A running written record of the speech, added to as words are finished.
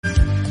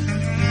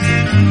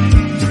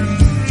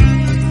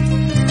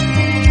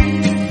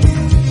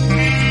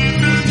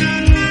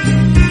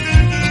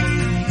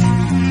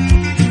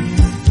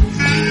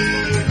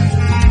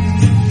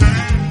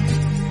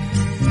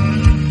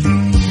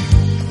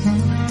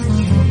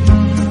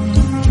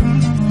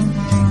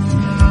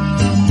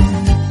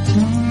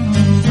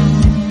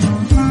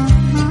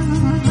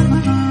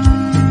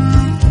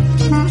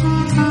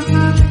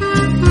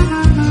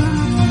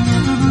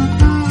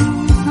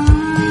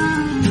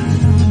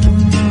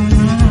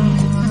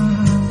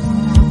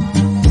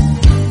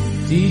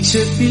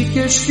që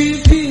pike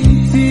shpirtin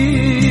ti,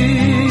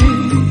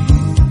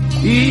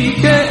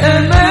 ike e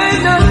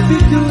mena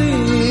pikli,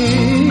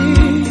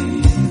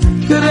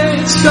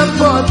 krejt s'ka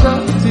pata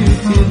ty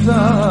t'i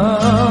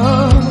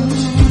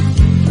dhash,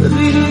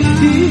 rritin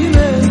ti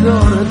me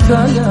dorë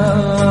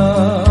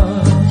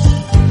t'alash,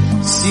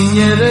 si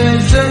një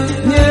reze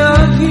një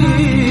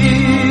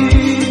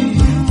akim,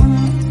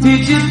 ti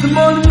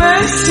gjithmon me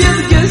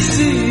s'jetë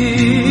kësi,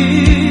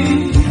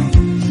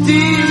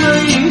 ti më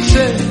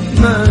ishe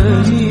më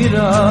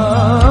mira,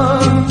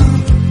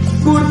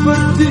 kur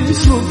për ty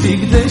s'mu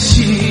pik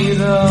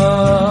dëshira.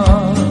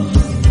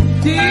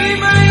 Ti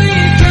më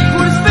ike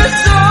kur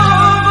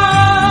s'besova,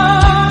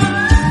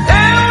 e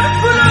unë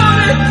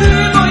flore ti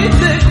moj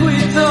te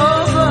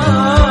kujtova,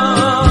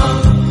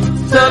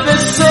 ta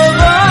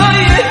besova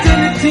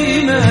jetën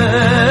time,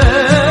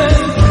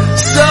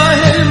 sa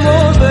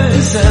helmove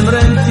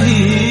zemrën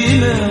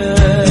time,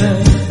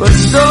 për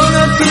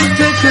sona ty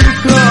te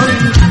kërkoj,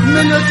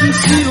 me lëtën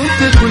si unë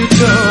te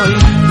kujtoj,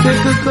 te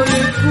kërkoj e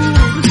kur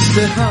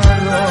s'te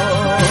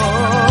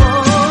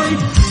harroj,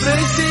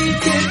 prej se i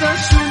ke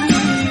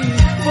dashuri,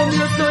 po më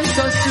lëtoj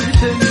sa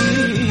sytë e mi,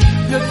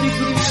 lëti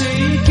kru që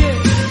i ke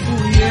ku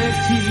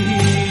jeti.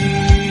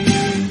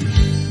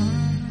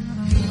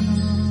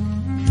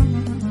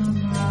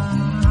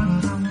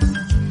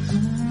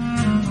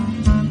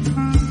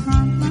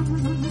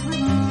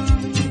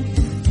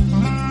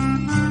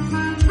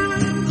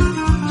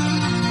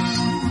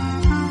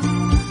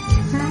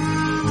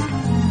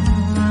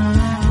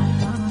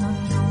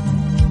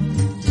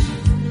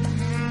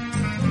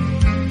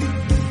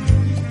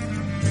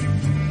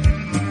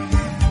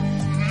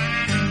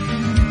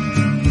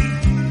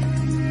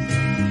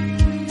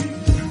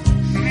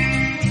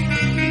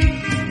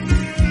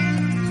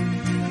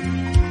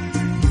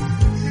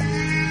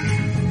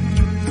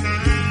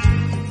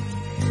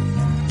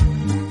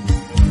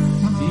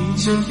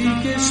 Që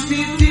pike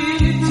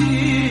shpirtin ti,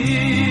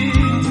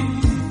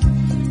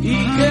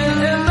 ike e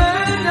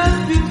mena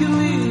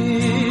pikli,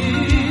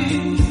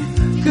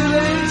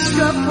 krejt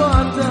s'ka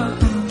pata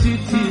ty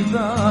t'i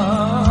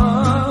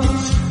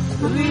dhash,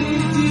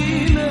 rriti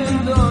me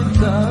dorë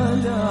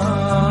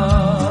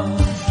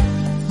t'alash,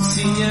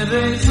 si një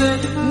reze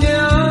një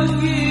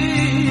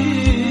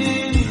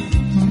agim,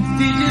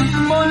 ti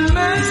gjithmon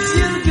me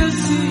s'jetë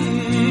kësi,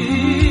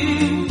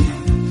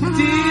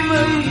 ti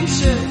më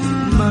ishe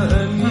më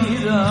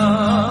mira,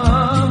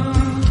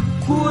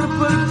 kur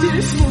për ty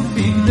s'mu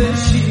pik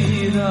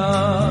dëshira.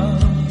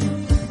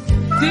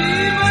 Ti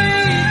më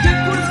ike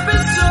kur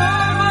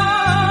s'besova,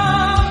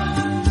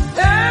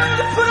 e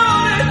unë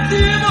prore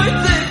ti moj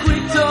te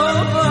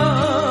kujtova,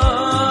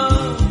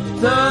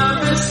 ta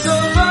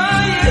besova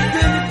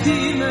jetën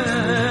time,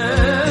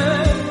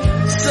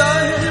 sa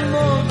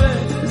helmove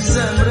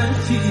zemrën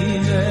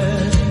time,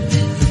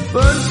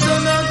 për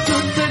sona tu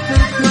te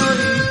kërkoj,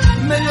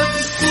 me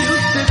lëtë stilu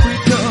te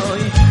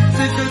kujtoj,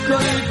 te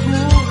kërkoj e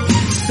kur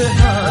s'te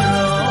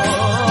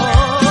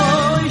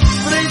harroj,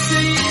 prej se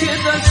i ke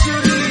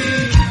dashuri,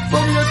 po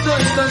më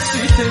lëtoj ta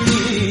sytë e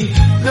mi,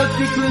 lët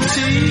pikën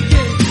që i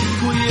ke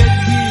ku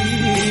jeti.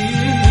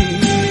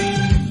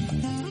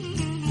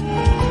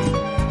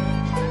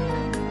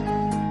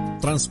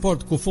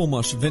 Transport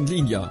kufumash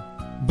vendlinja.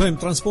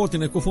 Bëjmë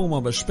transportin e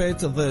kufumave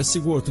shpejt dhe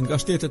sigurt nga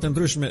shtetet e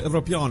ndryshme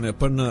evropiane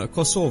për në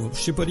Kosovë,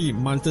 Shqipëri,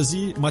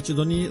 Maltezi,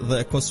 Maqedoni dhe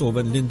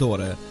Kosovën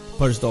lindore.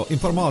 Për çdo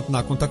informat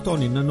na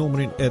kontaktoni në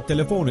numrin e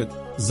telefonit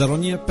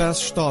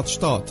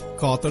 01577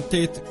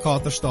 48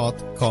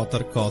 47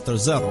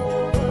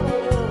 440.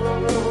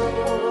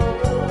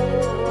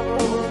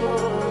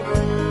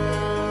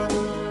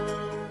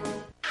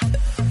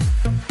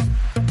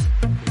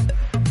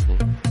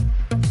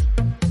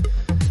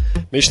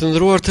 Miq të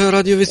nderuar të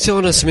Radio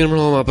Vicianës,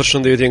 mirëmbrëma,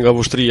 përshëndetje nga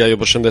Vushtria, ju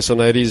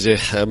përshëndeson Hajrizi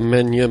me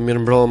një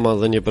mirëmbrëma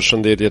dhe një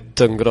përshëndetje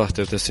të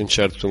ngrohtë të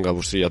sinqertë këtu nga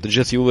Vushtria. Të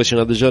gjithë juve që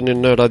na dëgjoni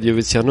në Radio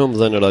Vicianum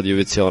dhe në Radio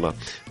Viciana.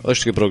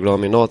 Është ky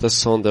programi natës,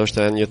 sonte është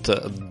e njët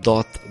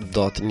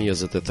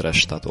 23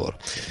 shtator.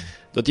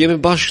 Do të jemi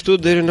bashkë këtu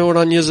deri në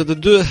ora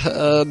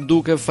 22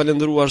 duke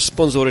falendëruar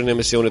sponsorin e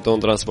emisionit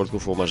tonë Transport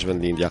Kufumash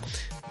Vendlindja.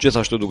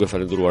 Gjithashtu duke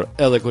falendëruar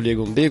edhe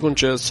kolegun Bekun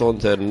që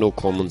sonte nuk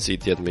ka mundësi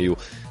të jetë me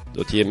ju.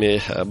 Do të jemi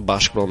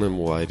bashkë me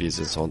mua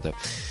Hajrizin sonte.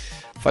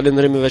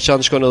 Falënderim i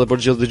veçantë shkon edhe për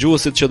gjithë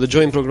dëgjuesit që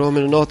dëgjojnë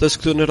programin e natës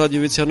këtu në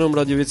Radio Vicianum,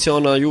 Radio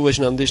Viciana, juve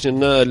që na ndiqni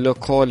në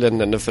lokalen,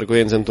 në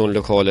frekuencën tonë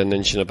lokale në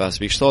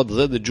 105.7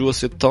 dhe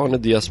dëgjuesit tanë në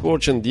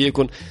diasporë që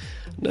ndjekun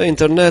në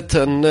internet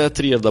në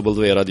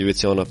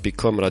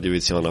www.radioviciana.com,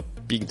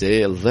 radioviciana.de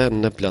dhe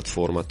në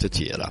platforma të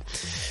tjera.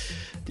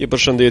 Një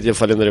përshëndetje,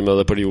 falënderim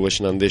edhe për juve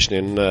që na ndiqni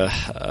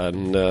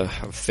në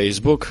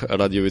Facebook,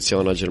 Radio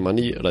Viciana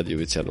Gjermani, Radio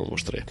Vicianum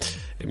Vushtri.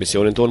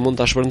 Emisionin tonë mund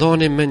ta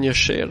shpërndani me një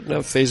share në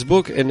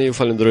Facebook e ne ju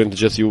falenderojmë të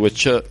gjithë juve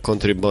që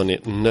kontriboni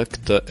në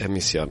këtë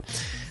emision.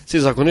 Si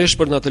zakonisht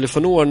për na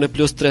telefonuar në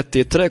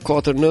 +33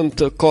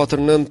 49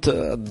 49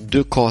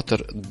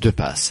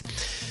 2425.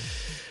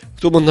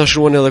 Këtu mund të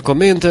shkruani edhe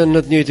komente në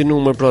të njëjtin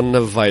numër pra në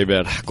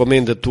Viber.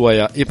 Komentet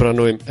tuaja i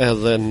pranojmë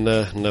edhe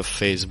në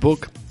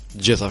Facebook.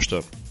 Gjithashtu,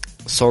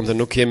 sonte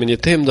nuk kemi një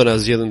temë, do na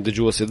zgjedhin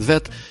dëgjuesit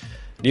vet.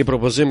 Një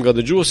propozim nga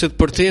dëgjuesit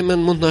për temën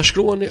mund të na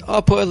shkruani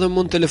apo edhe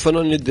mund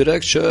telefononi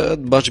direkt që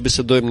të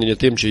bashkëbisedojmë në një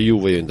temë që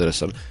juve ju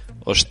intereson.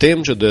 Është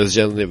temë që do e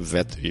zgjedhni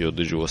vet ju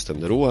dëgjues të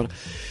nderuar.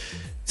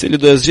 Cili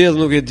do e zgjedh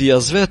nuk e di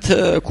as vet,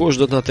 kush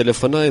do të na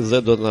telefonojë dhe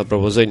do të na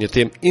propozojë një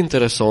temë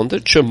interesante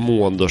që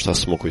mua ndoshta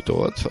s'më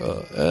kujtohet,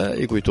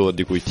 i kujtohet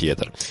dikujt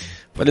tjetër.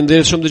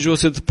 Faleminderit shumë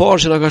dëgjuesit të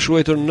parë që na ka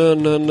shkruar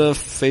në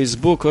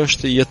Facebook,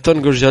 është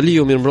Jeton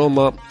Gërgjaliu,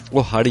 mirëmbrëma, o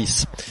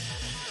Hajriz.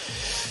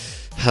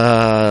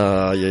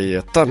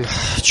 Jeton,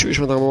 çuish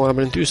më ta mua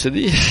emrin ty se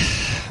di.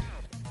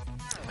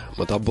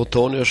 Më ta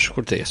botoni është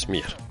kurtes,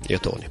 mirë,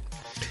 Jetoni.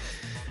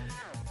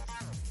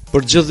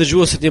 Për gjithë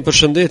dëgjuesit një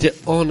përshëndetje,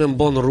 anë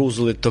mbon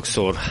rruzullit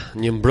toksor.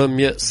 Një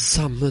mbrëmje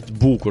sa më të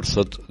bukur,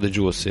 thot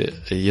dëgjuesi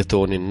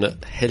Jetoni në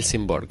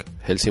Helsingborg.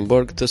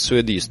 Helsingborg të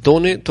Suedis.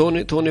 Toni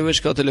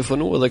veç ka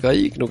telefonu edhe ka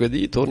ik, nuk e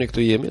di, Toni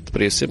këtu jemi, të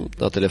presim,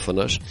 na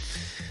telefonash.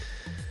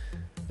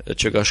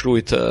 Që ka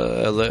shkruajt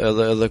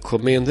edhe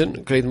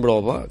komentin, krejt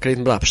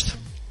mbrapsht.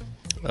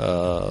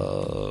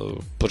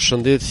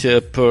 Përshëndetje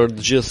për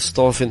gjithë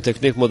stafin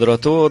teknik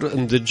moderator,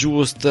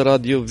 ndëgjues të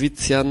Radio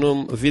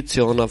Vicianum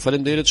Vushtri.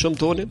 Faleminderit shumë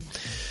Toni.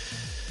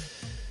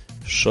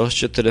 Shoh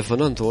që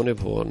telefonon Toni,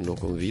 po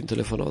nuk më vijnë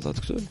telefonatat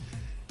këtu.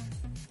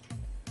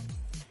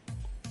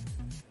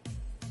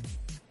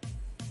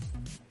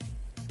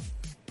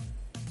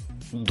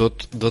 Do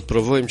të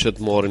provojmë që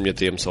të marrim një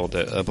temë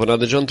sonte. Po na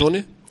dëgjon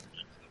Toni?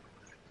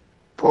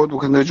 Po,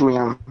 duke ndëgju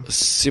jam.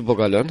 Si po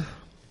kalon?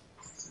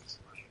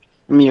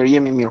 Mirë,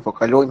 jemi mirë, po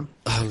kalojmë.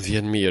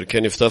 Vjen mirë.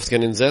 Keni ftoft,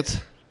 keni nxehtë?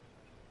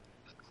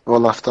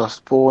 Valla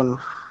ftoft, po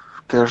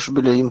ke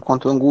shbile im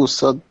konto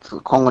ngusat,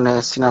 kongën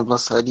e Sina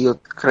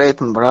Vllazariut,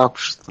 krejt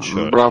mbrapsht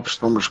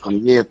po më shkon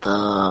jetë.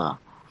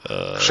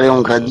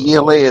 Shehun nga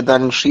dielli e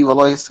dalin shi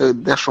vallai se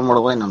dhe shumë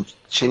rrëdhënëm.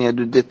 Qenia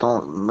 2 ditë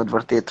me të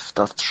vërtetë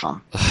ftoft shumë.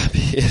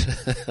 Mirë.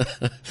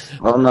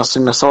 Valla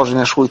si mesazhin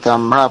e shkruajta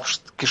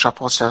mbrapsht, kisha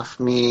pasur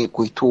fëmijë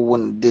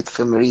kujtuan ditë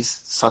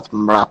fëmërisë sa të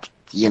mbrapsht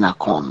jena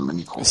konë më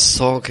një konë.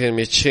 So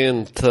kemi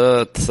qenë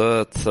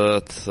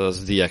të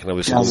zdia këna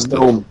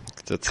vëskumë.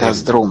 Ka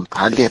zdrum, të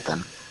haletën.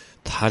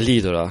 Të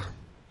halitura.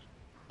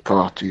 Po,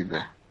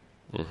 atybe.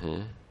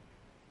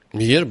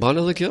 Mirë,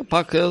 banë edhe kjo,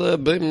 pak edhe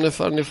bëjmë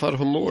një farë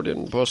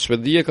humorin, po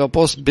Shvedia ka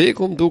pas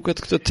bekum duket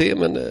këtë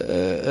temën.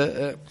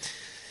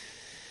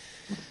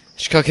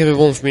 Çka kemi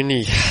bon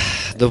fëmini?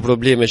 Do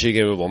probleme që i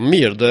kemi bon.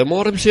 Mirë, do e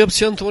marrim si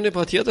opsion Toni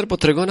patjetër, po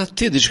tregon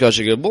aty diçka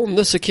që ke bon.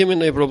 Nëse kemi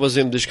ndonjë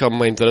propozim diçka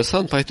më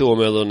interesant,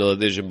 pajtohemi edhe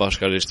dishim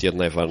bashkërisht tjetër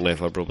ndaj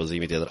far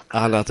propozimi tjetër.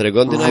 A na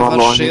tregon ti ndaj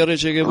far sherrë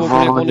që ke bon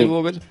për i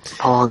vogël?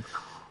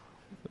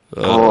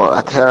 Po,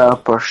 atëherë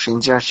për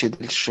shinxhar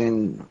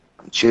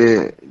që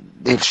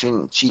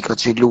delshin çika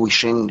që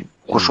luishin,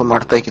 ku shumë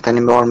martej që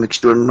tani më marr me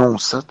këtyr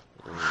nusët.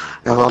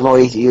 E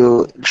valloj ju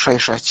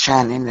shesha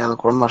qanin edhe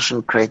kur marshin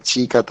krejt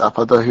qikat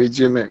apo do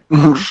hyjime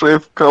më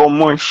shef ka o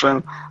mojshen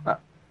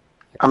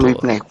a më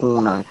ipne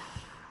kuna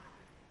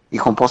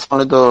i kom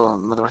posë do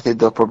më të vërtet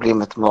do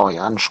problemet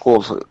mëdha në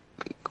shkollë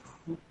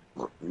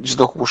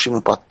çdo kush i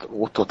më pat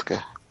utotke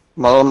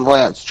më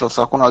voja që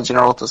sa kuna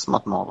gjeneratës më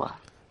të mëdha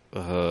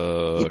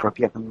i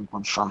përpjekën më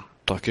kon shumë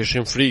ta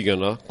kishim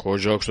frikën ko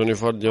gjë kështu një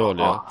farë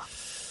djalë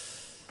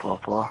po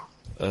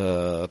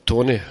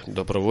Toni,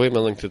 do provojmë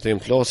edhe në këtë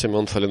temë flasim,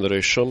 unë të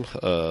falenderoj shumë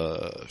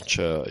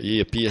që i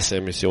e pjesë e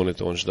emisionit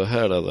tonë çdo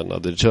herë edhe na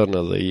dëgjon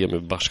edhe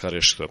jemi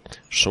bashkërisht.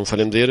 Shumë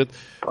faleminderit.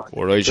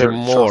 Uroj që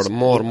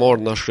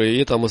marr na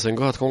shkruajit, mos e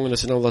ngat kongën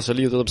e Sina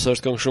Vllazariut edhe pse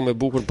është këngë shumë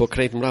e bukur, po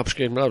krejt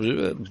mbrapsht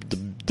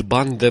të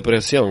ban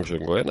depresion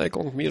kështu ngoj. Ai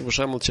këngë mirë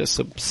për shembull që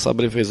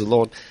Sabri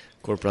Fezulon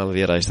kur pranë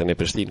vjera ishte në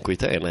Prishtinë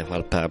kujtojnë ai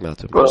fal pemë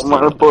aty. Po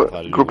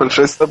grupel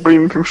 6 të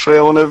bëjmë tim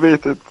shellën e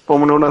vetit, po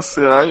më nuna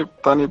se ai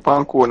tani pa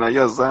ankuna,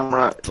 ja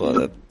zemra. Po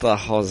ta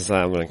ha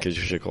zemrën që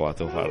shikoj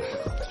ato fal.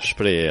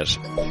 Shprehesh.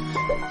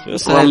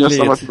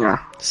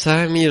 Sa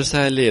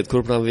e lehtë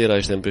kur pranë vjera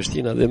ishte në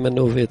Prishtinë dhe më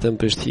në vetëm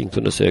në Prishtinë këtu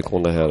nëse e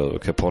kona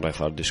herë ke po na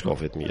fal diçka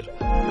fit mirë.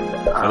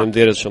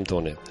 Faleminderit shumë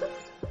Toni.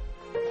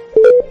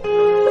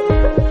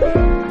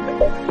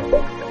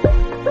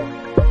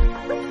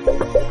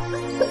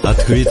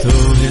 Atë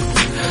kujtohet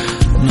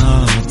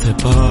natë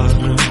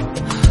parë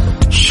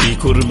Shi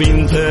kur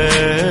binte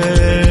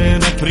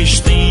në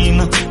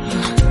Prishtinë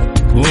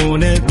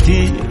Unë e ti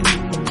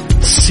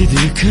si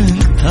dy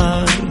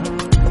këngëtar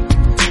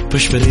Për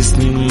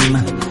shpresnim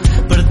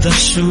për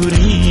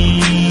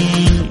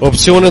dashurinë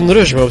Opsione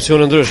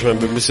ndryshme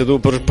bisedu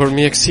për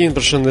mjekësinë,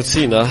 për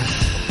shëndetësinë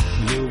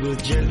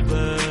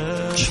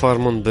Çfarë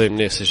mund bëjmë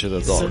ne si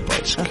qytetarë pa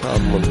çka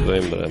mund të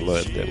bëjmë më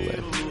e ne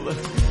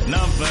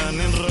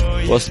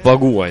Pas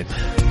paguajnë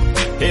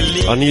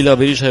Anila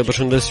Berisha e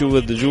përshëndes juve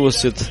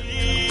dëgjuesit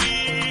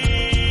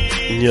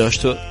një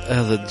ashtu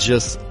edhe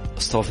gjithë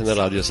stafin e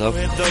radios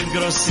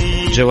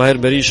Gjevahir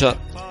Berisha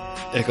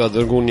e ka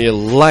dërguar një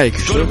like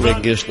kështu me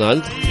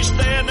geshnalt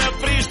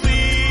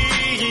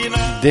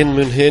Den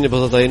Münheni po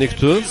ta jeni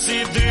këtu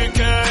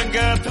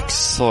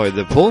Kësaj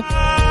dhe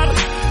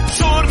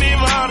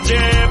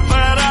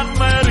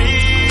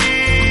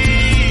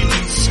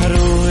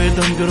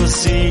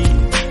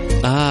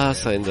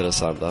Sa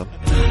interesanta.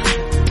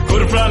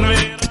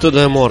 Këtë do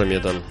e marrim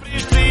jetën.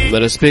 Me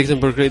respektin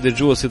për krejt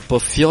dëgjuesit, po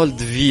fjalë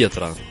të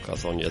vjetra, ka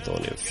thonë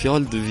Jetoni.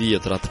 Fjalë të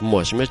vjetra të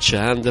mëshme që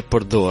ende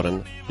përdoren,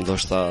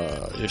 ndoshta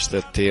ishte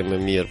temë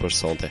mirë për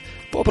sonte.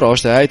 Po pra,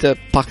 është hajte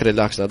pak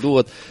relaks na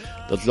duhet.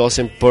 Do të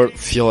flasim për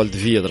fjalë të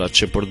vjetra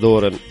që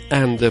përdoren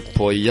ende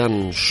po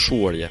janë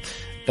shurje.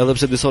 Edhe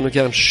pse disa nuk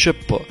janë shqip,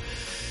 po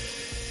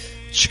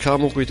çka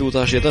më kujtu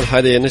tash Jetën?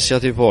 Hajde jeni si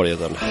aty por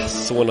Jetën.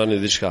 Thuani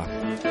diçka.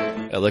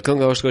 Edhe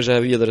kënga është Goxha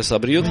e vjetër e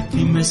Sabriut.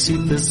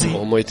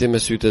 O mojti me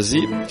sytë e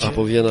zi,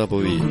 apo vjen apo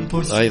vi.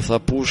 Ai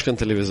tha pushkën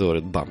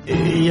televizorit, bam.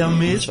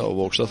 Çao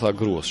Voksha tha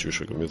gruas,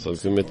 qysh e kemi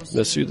thënë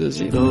me sytë e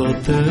zi.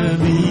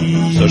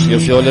 Është një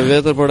fjalë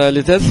vetër për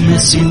realitet.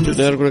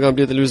 Nëherë kur kam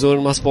bler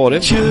televizorin mas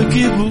pare,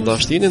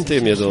 dashtinën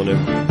temi e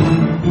donim.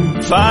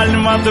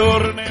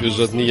 Ky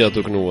zotnia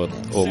të knuat,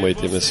 o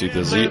mojti me sytë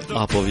e zi,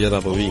 apo vjen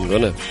apo vi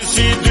ngone.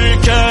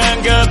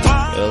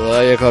 Edhe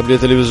ai e ka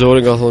bler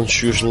televizorin, ka thonë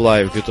qysh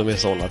live, këtu më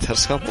thonë atë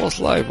s'ka pas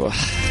live, po.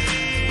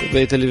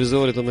 Bëj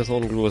televizorit të më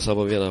thonë gruas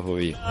apo vjen apo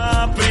vi.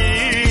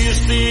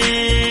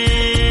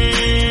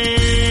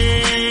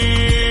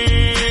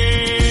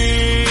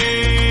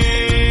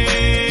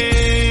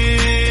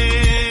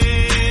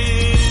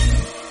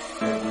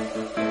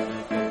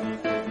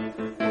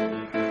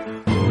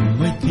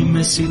 Mëjti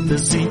me si të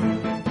zi,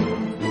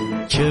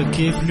 që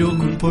ke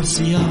flokun por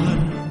si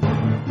arë,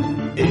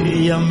 e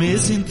jam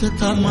mezin të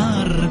ta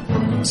marrë,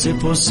 se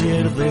po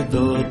s'erdhe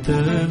do të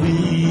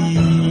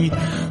vi.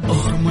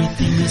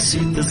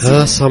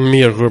 Sa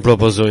mirë kur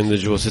propozojnë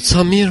dëgjuesit.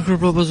 Sa mirë kur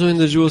propozojnë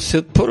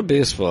dëgjuesit për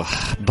bes po.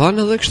 Ban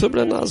edhe kështu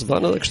brenas,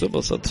 ban edhe kështu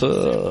po thotë.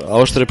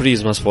 A është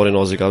reprizë mas fori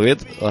Nozi ka vet,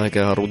 a e ka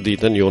harru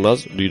ditën Jonas,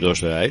 ditë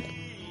është e ajt.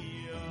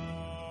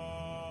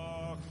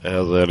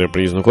 Edhe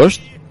reprizë nuk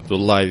është, këtu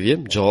live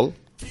jem, gjallë.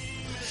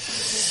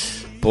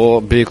 Po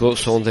Beko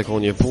sonte ka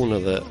një punë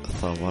dhe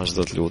tha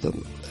vazhdo të lutem,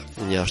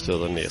 njashtë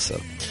edhe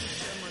nesër.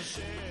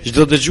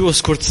 Çdo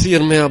dëgjues kur të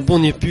thirr me apo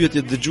një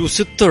pyetje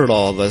dëgjuesit të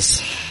radhës.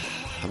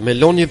 Me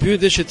lon një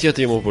pyetje që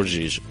tjetri më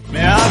përgjigj.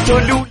 Me ato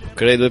lule.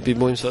 Krejt do pi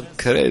bojmë sot,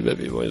 krejt do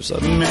pi bojmë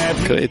sot.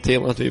 Krejt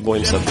temat do i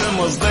bojmë sot.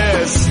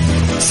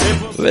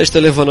 Vesh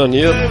telefonon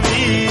një,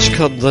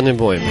 çka do ne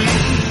bojmë?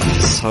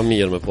 Sa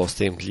mirë me pas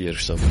temë të lirë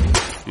kështu.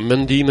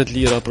 Mendime të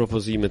lira,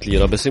 propozime të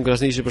lira. Besim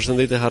Krasniqi,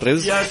 përshëndetje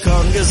Hajriz.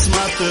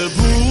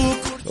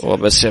 O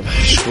Besim,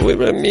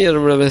 shkruajmë mirë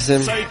bre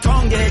Besim.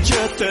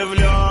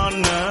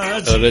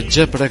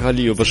 Recep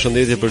Rekaliu,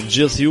 përshëndetje për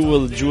gjithë ju dhe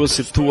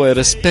dëgjuesit tuaj,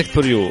 respekt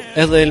për ju.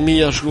 Edhe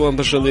Elmia shkruan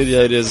përshëndetje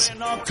Hajriz.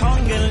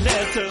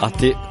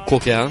 Ati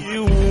koke a?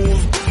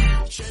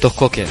 To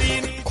koke.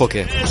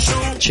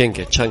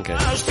 Çenke.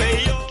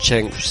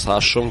 Çeng, sa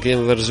shumë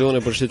kemë versione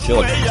për shit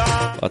fjalë.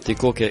 Ati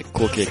koke,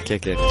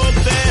 keke.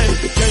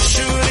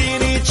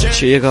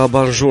 Që e ka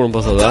ban zhurmë, po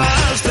thotë, a?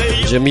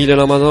 Gjemile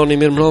Ramadani,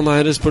 mirë mbrëma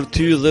Hajriz për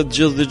ty dhe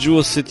gjithë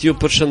dëgjuesit ju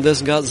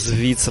përshëndes nga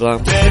Zvicra.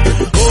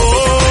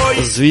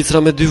 Zvicra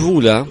me 2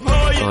 vula.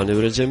 A ne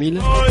vre Gjemile?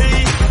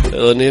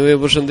 Edhe ne me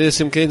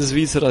përshëndesim këtë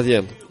Zvicra atje.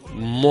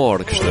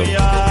 Morë kështu.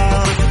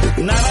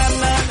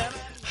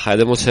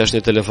 Hajde mos hesh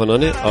një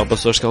telefononi, apo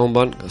s'është ka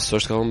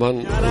humban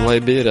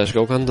Viberi, është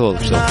ka u ka ndodhë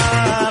kështu.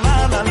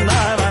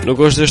 Nuk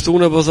është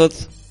shtune, po thot.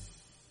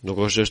 Nuk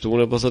është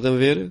shtune, po thot e në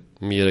veri.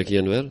 Mire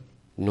kje në verë.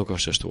 Nuk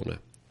është shtune.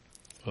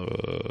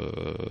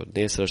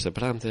 Nesër është e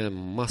prante,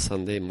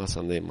 masandej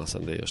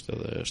është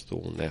edhe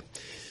shtune.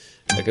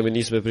 E kemi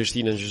nisë me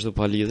Prishtinën që shtu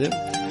pa lidhe.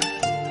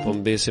 Po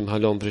mbesim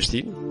halon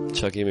Prishtinë.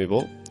 Qa kemi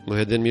po? Më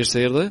hedin mirë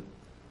se erdhe?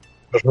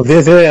 është më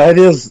dhejtë e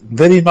Hajriz,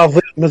 dërim a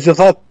dhejtë me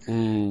gjithat,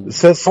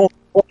 se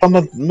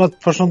thonë, më të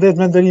përshëndet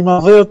me dërim a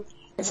dhejtë,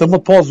 se më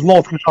pas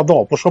vlatë kësha do,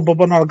 po shumë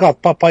bën argat,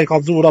 pa i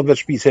kalzura dhe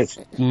shpisec.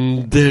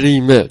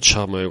 Derime,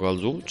 qa më ju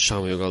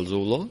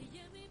kalzu, lo?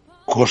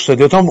 Kështë të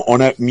detëm,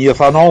 one mi e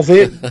tha nazi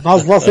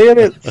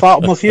vlasere, tha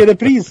mos je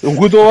reprizë, unë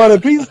kujtova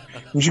reprizë,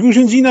 në që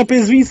këshën gjina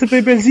 5 vite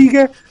për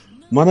Belzike,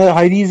 më në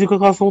Hajrizi ka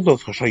thotë,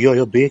 kësha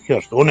jo beki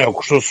është, une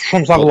kështë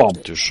shumë sa glam.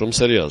 Ty shumë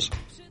serios.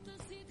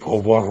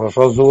 Po,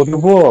 kësha zoti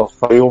po,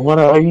 tha jo më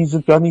në Hajrizi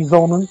për janë i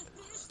zonën.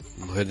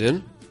 Më hedin?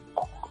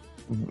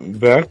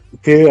 Bek,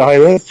 ti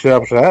Hajriz, që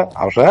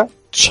apshe?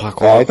 Qa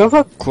ko,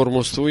 kur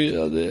më stuj,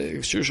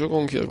 që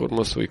shokon kjo, kur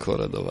më stuj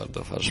kore do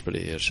farë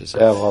shprejher që se.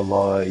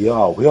 Valla, jo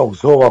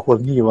gëzova kur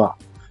njëva,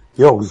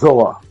 jo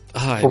gëzova.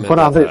 Po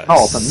përna dhe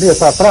natën,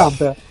 njësa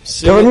prante.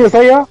 Jo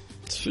njësa ja?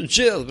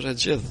 Gjithë, bre,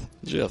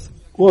 gjithë.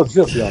 O,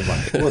 gjithë janë,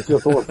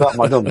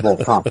 ma lënë të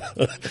bëllë, thamë.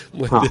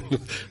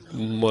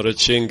 More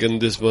qenkën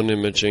disponim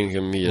me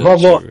qenkën mirë.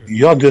 Valla,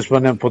 ja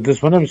disponim, po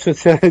disponim se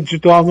që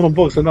të andrë në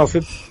bëgë, se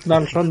nësit në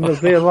nëshën në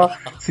zeva,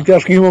 si të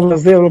ashkimo në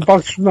zeva, në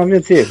pak që shumë në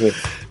vjetë qefi.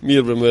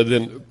 Mirë bre më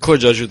edhin,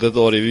 kogja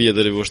qytetari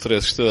vjetër i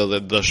Vushtres kështu edhe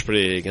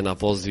dëshprej, kena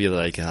pos vjetë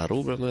a i ke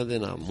haru bre më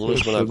edhin, a mund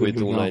është më nga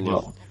kujtu në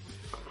një.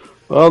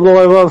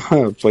 Valla,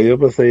 po jo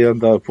përse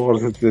janë da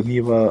porësit të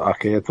njëva, a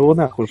ke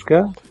jetone, a ku shke?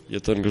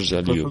 Jetën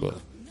Gërgjaliu, po.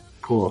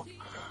 Po,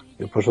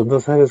 po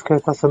shëndës herës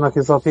këta se në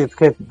kizatit,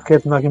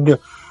 këtë në kemë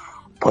lirë.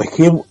 Po i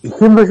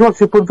kemë dhe gjokë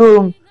që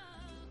përdojmë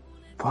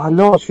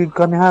Hala që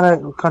kanë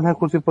herë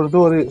kur ti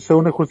përdori, se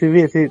unë kur ti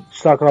veti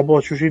çka ka bëu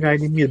çushin ai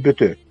një mirë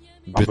bëtë.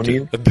 Bëtë.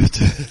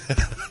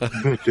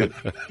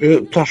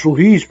 Tash u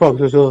hiq pak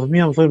se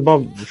fëmia më thonë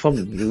bab,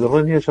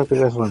 rënë çka të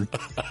rrezon.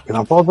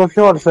 Kena pas do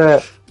fjalë se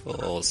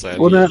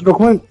unë nuk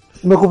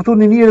më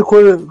kuptoni mirë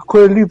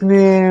kur e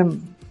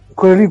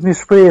lypni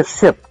shprehje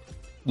shqip.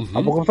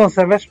 Apo kupton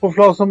se veç po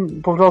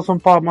flasëm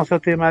pa mos e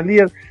tema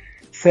lirë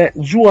se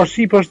gjua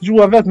shqip është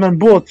gjua vetëm në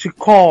botë që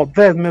ka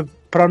vetëm me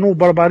pranu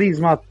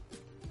barbarizmat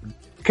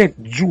këtë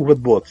gjuhë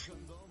të botës.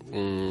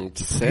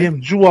 Jem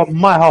gjua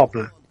më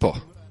hapë. Po.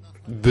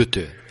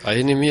 Bëtë. A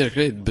jeni mirë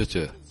krejt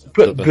bëtë.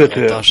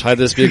 Bëtë. Tash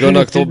hajde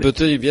spjegona këto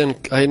bëtë i vjen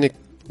a jeni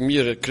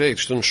mirë krejt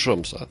kështu në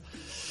shumë sa.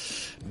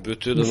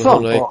 Bëtë do të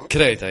thonë ai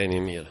krejt a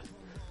jeni mirë.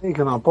 I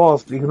kena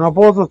pas të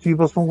ty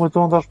pas më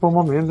kujton tash për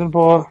momentin,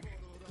 po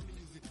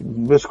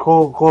veç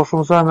ka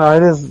shumë sa me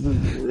Hajriz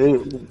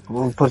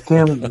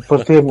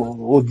për tem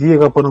u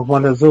djega për nuk ma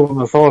lexova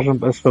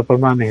mesazhin e s'pe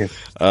përmani hiç.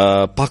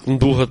 Pak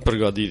nduhet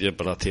përgatitje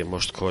për atë temë,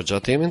 është kohë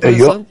gjatë temën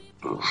interesant?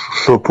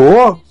 Jo, po,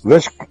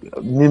 veç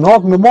një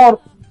natë më marr,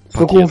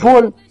 se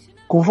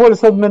ku fol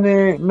sot me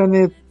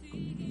një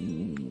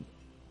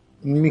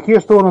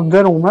mikesht tonë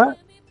nderume,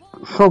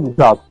 shumë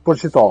gjatë, për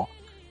qita.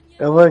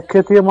 Edhe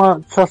këtë tema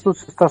çashtu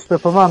që ta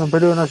shpërfëman në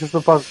periudhën ashtu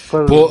pak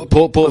për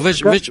Po veç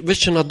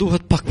që na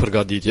duhet pak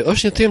përgatitje.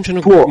 Është një temë që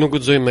nuk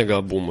guxojmë me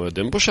gabumë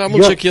edhe. Për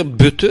shembull që kjo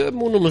bëtë,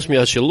 unë mos më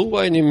ia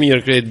qelluaj një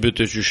mirë krejt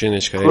bëtë qyshin e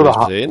çka e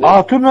thënë.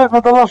 Aty me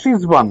dallashin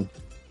zban.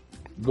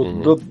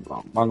 Do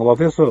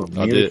Bangladesho.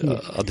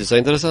 A disa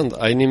interesant,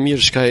 ai një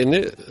mirë çka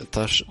jeni,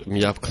 tash më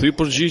jap kthy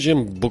përgjigjem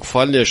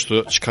bukfalesh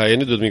çka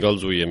jeni do të më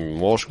kallëzoj jemi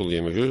moshkull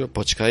jemi këtu,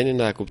 po çka jeni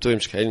na e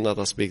kuptojmë çka jeni në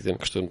atë aspektin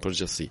kështu në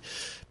përgjithësi.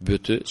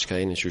 Bëtë çka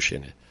jeni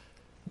qyshini.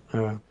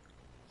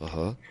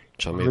 Aha,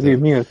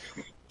 çamet.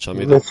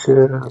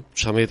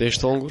 Çamet e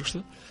shtongur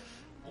kështu?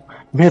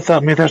 Me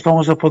të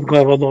shtongur se po të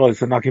gaj vallaj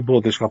se na ki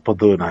botë diçka po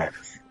doën ai.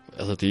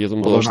 Edhe ti jetu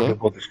më doshta?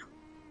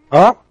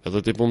 A? Edhe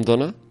ti po më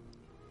dona?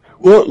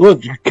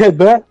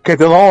 Këtë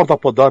edhe arta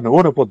po dënë,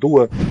 unë po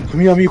duhe.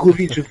 Fëmija mi kur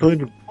vinë që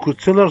thëjnë, ku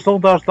cilë është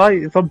thonë të ashtë aj,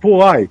 thënë po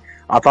aj.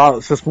 Ata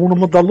se s'punë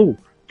më dalu.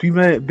 Ty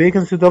me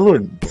beken si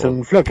dalujnë, se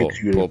më flëk e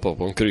këtyre. Po,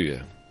 në kryje.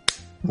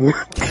 Nuk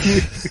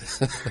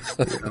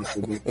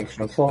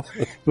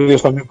është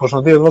ta mi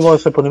përshëndet, vëllaj,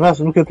 se për një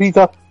mesë nuk e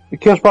trita,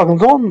 kesh pak në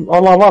zonë,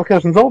 Allah varë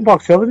kesh në zonë,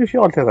 pak që edhe një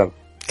fjallë të edhe.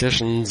 Kesh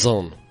në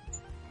zonë.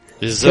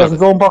 Kesh në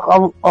zonë pak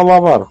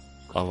Allah varë.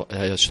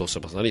 Ja çto se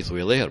pas nari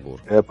thuaj edhe herë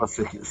burr. Pas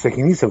se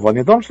keni se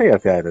vani don shej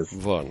atë Hajriz.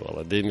 Von,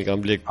 valla, deri mi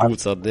kanë blek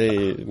kuca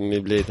deri mi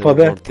bletën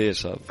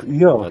portesha.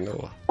 Jo.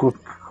 Ku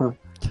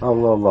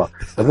Allah.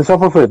 Edhe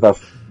çfarë po thoj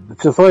tash?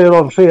 Çe thoj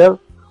ron shej,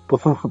 po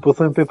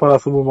thon pe para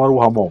se më marru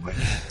hamome.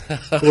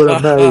 Ora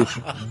më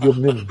ju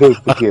më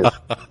vetë të kesh.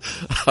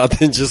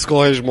 Atë që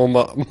skohesh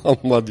më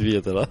të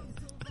vjetër, a?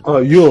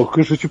 Jo,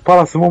 kështu që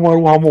para se më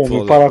marru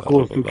hamome, para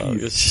kohës të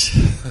kisë.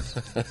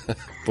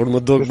 Por më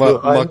dog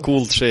ma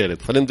cool të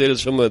sherit. Faleminderit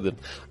shumë edhe.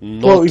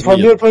 Po, i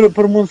falenderoj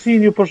për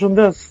mundësinë, ju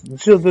përshëndes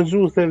gjithë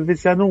dëgjuesit e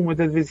Vicianumit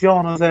e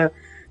Vicianës se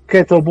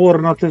këto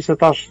borën aty se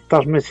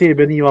tash me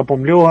çebe nima po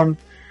mlohen.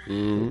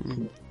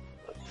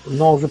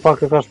 Nozi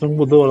pak e ka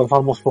shtrëngu dorën, tha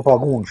mos po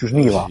pagun, qysh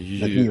niva,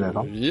 me time,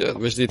 no? Ja,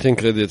 veç ti tin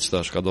kredit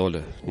çtash ka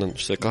dole.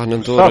 Se ka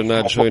nëntore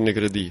na lëshojnë në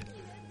kredi.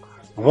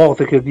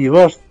 Vallë kredi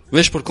vështë.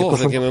 Veç për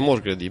kafe kemë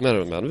marrë kredi,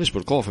 merr, veç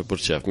për kafe për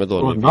çef me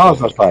dorë.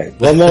 Naza staj.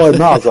 Vallai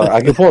naza,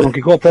 a ke po nuk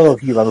i ka 80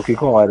 kg, nuk i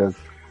ka Hajriz.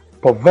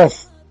 Po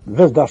veç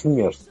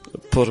dashni është.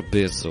 Për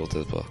bet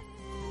zotet po.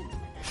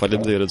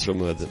 Faleminderit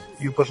shumë edhe.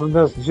 Ju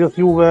përshëndes gjithë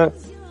juve.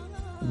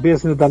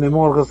 Besën e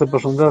Danimarkës e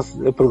përshëndes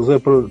e përgëzoj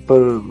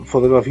për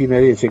fotografinë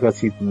e re që ka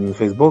qitë në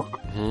Facebook.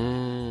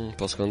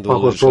 Pas ka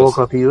ndodhur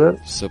provokative.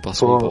 Se pas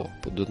po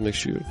duhet me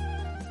kshir.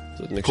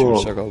 Duhet me kshir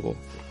çka ka po.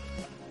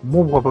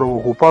 Mu më ka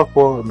provoku pak,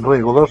 po në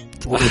rregull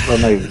është, unë i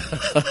pranoj.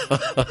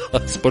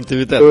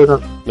 Sportivitet.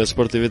 Me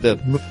sportivitet.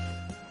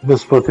 Me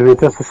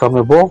sportivitet se sa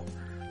më bo.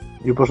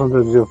 Ju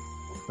përshëndes gjithë.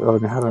 Edhe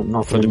një herë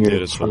natën e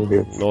mirë.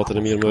 Faleminderit. Natën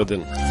e mirë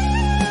Muhedin.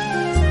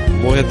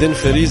 Muhedin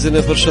Ferizin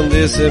e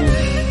përshëndesim.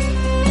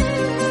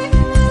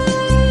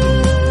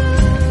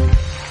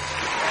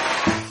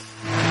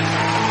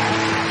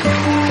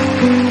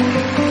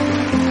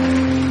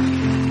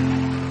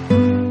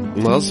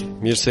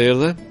 Mirë se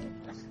erdhe.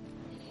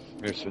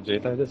 Mirë se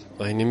gjeta edhe.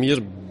 A jeni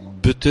mirë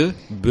bëtë?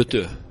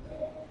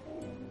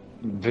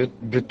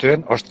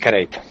 Bëtën është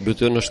krejt.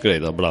 Bëtën është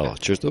krejt, bravo.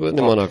 Çështë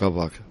në mana ka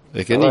pak.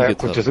 E keni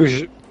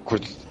këtë. Kur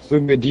të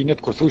thuj me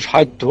dinët, kur thush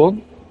hajt ton,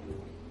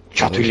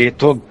 çatu le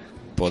ton.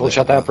 Po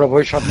çata e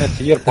provoj shat me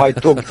thirr, pa hajt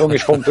ton i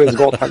shkon të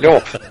zgjat halo.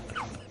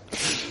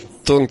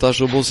 Ton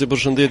tash u bën si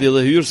përshëndetje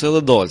edhe hyrse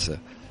edhe dalse.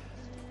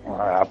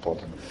 Apo.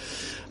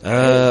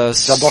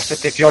 Sa bashkë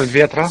te fjalë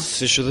vjetra?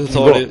 Si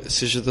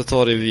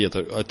qytetari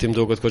vjetër. A ti më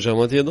duket koxha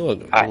më atje do?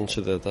 Në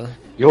qytet, a?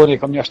 Jo, ne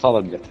kam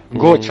 70 vjet.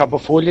 Ngo çapo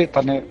foli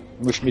tani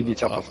më shmidi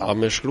çapo tha. A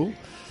më shkru?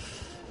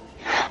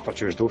 Po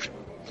çu është dush.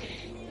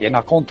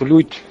 Jena kon të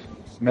lut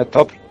me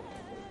top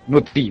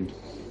në trin.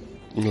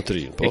 Në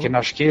trin, po.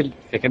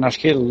 E kena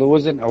shkel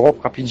lozën e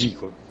hop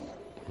kapigjikun.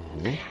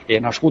 E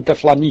na shku te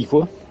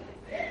Flaniku,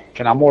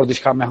 kena morë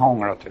diçka me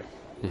hangër aty.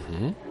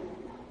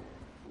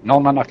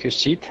 Nona na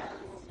këshqit,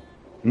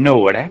 në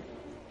ore,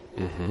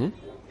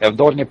 e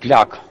vdol një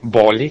plak,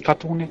 boli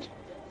katunit,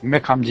 me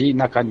kam gji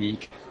na ka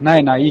njik. Na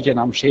e na ike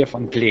na më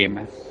shefën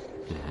pleme.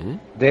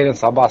 Derën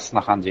sabas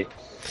na kanë gjitë.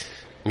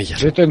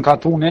 Gjitën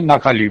katunin na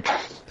ka lypë.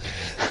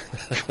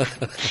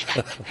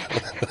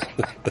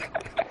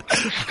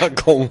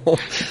 Akomo.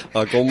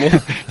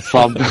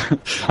 Sa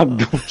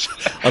dush.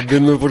 A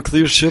din me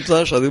përkthyr shqip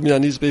tash, a din me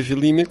anis pe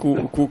fillimi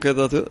ku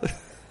ketë aty?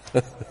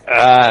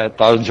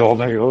 Ta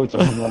gjone jo, që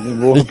më një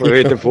muhë për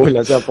vete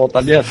fulla, që po ta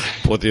njetë.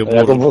 Po t'je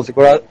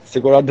burë.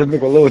 Sikura din me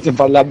kollohë që në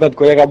parlament,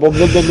 ku e ka bo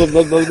nga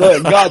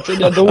që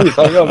një do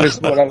ujë, jo, me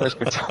shmora me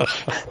shkëqa.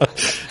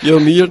 Jo,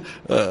 mirë,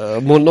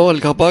 Monol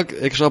ka pak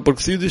e kësha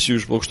përkthy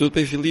dishysh, po kështu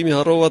pe fillimi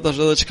harrova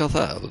tash edhe që ka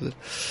tha.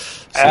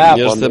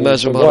 Njërës të me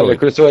që më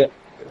harroj.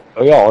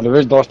 Jo, në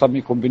veç do është ta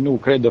mi kombinu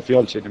krejt do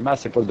fjallë që një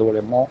mes i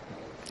përdore mo.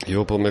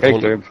 Jo, po me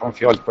konë... Krejt të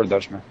fjallë të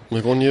përdërshme. Me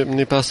konë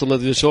një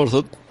 15 vjeqar,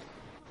 thët?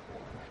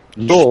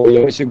 Jo,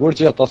 i sigur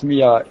që ata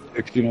fëmija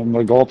e këty në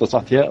mërgatës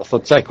atje,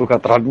 thët qaj ku ka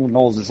tranu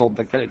nozi sot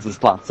të krejt, se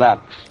s'ta cërë.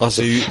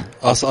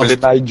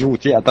 Pëllina i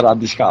gjuti e të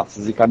radi shka,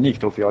 se si ka një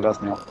këtu fjallë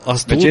asë një.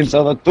 Me qimë se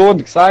edhe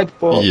tonë kësajt,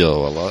 po... Jo,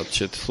 valla,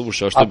 që të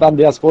thush ashtë... Ata në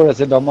diaspore,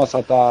 se do mos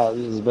ata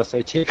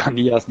zbesoj që ka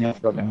një asë një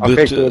fjallë. A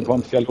kej këtë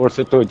konë fjallë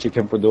se tonë që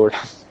kemë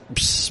përdore.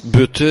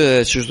 Bëtë e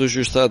që shdo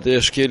që shtatë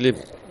e shkeli...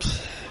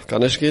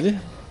 Ka në shkeli?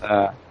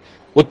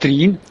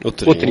 Utrin.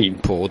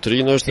 Po,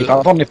 utrin është... I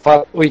kanë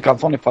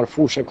thonë një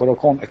farfushe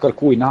kërëkon e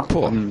kërkujna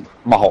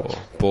ma hotë.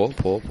 Po.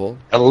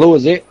 E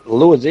lozi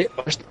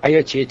është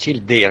ajo që e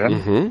qilë derën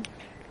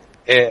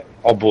e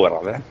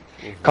oborave.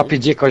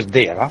 Kapigjik është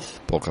dera.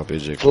 Po,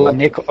 kapigjik.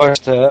 Planik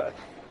është...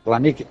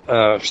 Planik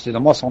është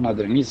të mos onë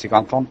adrëmi, si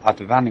kanë thonë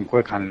atë venin ku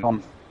e kanë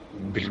thonë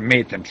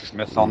bilmetën, që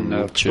shme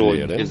thonë këto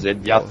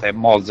 20 djathë e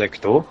moze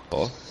këto.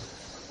 Po.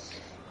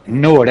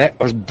 Nore,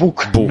 është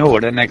buk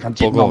nore, ne kanë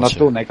qitë në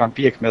tu, ne kanë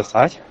pjek me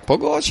saq. Po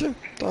goqe,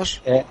 tash.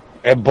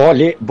 E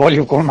boli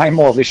u konë maj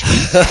modhi shpi.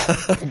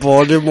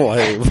 Boli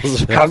muaj.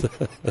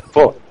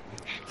 Po,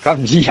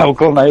 kanë gjia u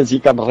konë ajo që i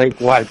kanë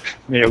rejku ajpë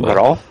me u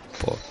gra.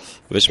 Po,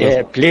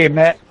 e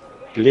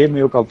pleme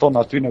ju kanë thonë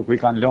aty në ku i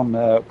kanë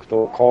lënë këto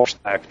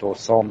kashtë, këto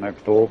sonë,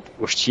 këto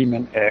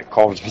ushqimin e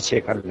kafshëve që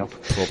i kanë lënë.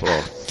 Po.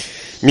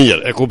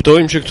 Mirë, e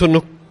kuptojmë që këtu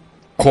nuk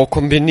ka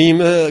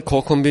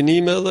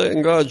kombinime dhe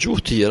nga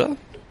gjuhë tjera.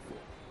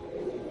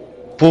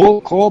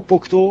 Po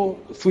këto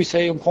thuj se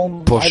ju më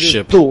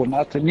konë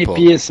tonat, një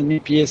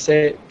pjesë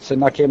se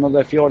na kemë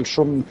dhe fjallë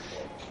shumë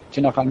që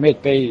na kanë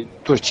metë pej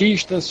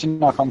turqishtës, që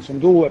na kanë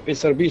sundu e pej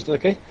sërbishtës dhe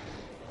kej,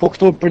 po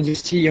këto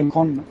përgjithësi ju më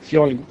konë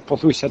fjallë, po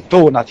thuj se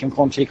tonat ju më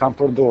konë që i kanë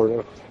përdorë.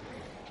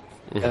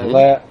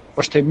 Dhe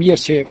është e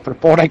mirë që për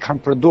para i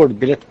kanë përdorë,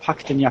 bilet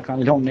paktin ja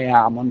kanë lënë në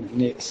jamën,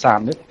 në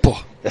sandet,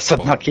 dhe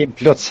sot na kemë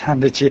plot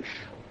sandet që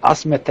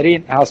as me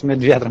trin, as me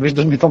dvjetër, vishë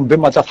do të mi thonë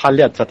bëma qatë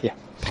halet që atje.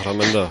 Para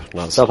me nda,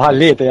 nësë. Qatë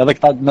halete, edhe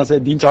këta nëse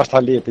din që është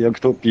halete, jo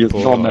këto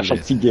pjesë, zonë në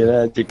shumë cigere,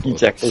 që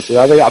kiqe, këto që,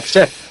 edhe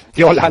apshe,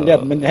 fjallë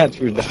halet me nëhet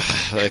që është.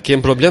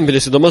 Kem problem, bile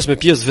sidomos me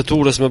pjesë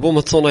veturës, me bo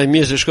më të thonë a i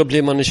mirë që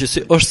shkoblema në qësi,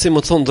 është si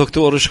më të thonë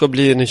doktorë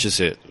shkoblije në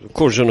qësi,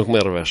 kur gjë nuk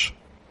merë vesh.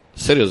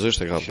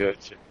 Seriozisht e kam.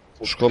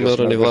 Shko me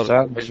rëni varë.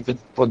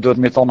 Po duhet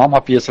me thonë ama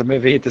pjesër me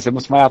vete, se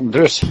mos ma jatë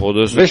ndrysh.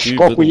 Vesh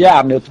shko ku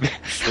jam.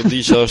 Shko di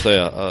që është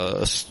aja.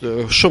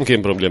 Shumë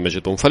kemë probleme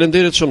që tu.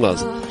 Falenderit shumë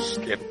nazë.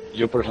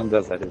 Ju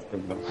përshëndes, Hajriz.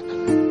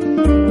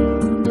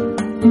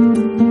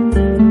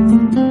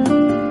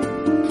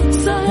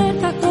 Sa e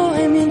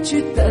takohemi në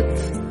qytet,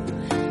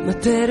 më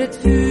teret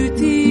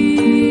fyti,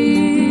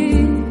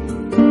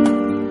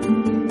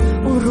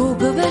 unë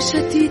rrugëve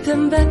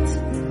shëtitën vet,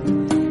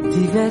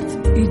 ti vet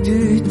i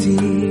dyti.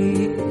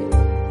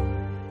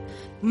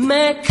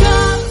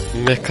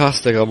 Me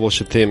kast e ka bo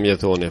që temë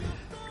jetoni.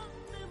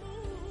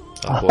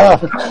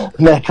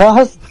 Me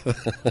kast?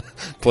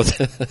 Po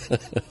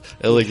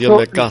edhe kjo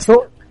me kast.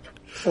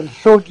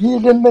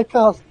 Shogilin me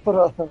kast,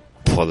 pra.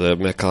 Po dhe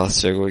me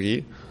kast që ko ki?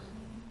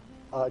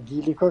 A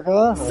gili ko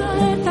ka? Sa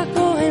e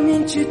takohemi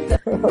në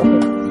qytet,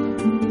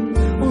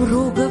 unë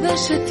rrugëve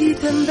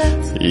shëtitën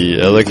vet.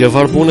 Edhe kjo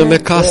farë pune me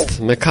kast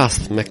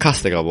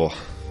e ka bo.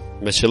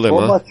 Me qëllim,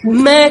 ha?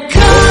 Me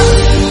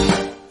kast!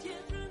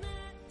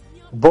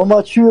 Bo ma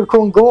qyrë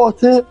kon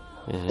gati,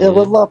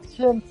 edhe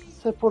lapqen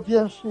se po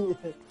vjen shi.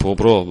 Po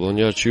bro, bo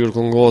një qyrë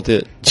kon gati.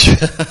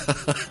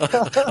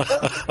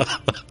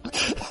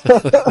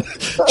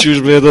 Qysh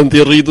me edhe në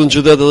t'i rritu në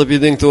qytet edhe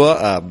pidin këtu,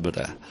 a?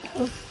 Bre.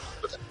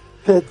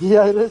 Pe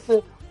djajre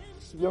se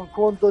jon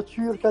kon do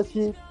qyrë ka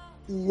që i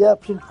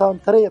jepshin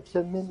thanë trepë, që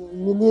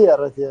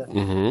minjerët je.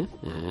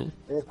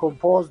 E kom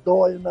pas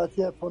dojnë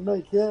atje, po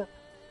në tje,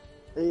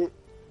 e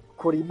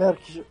kur i merë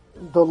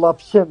do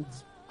lapqen,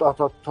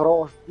 ata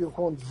trash ju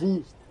konë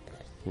zist.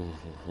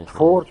 Të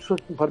fort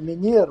shëtë për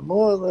minjerë, më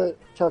edhe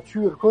qa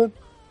qyrkën,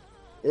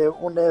 e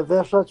unë e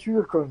vesha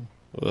qyrkën.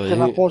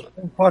 Kena posë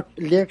në pak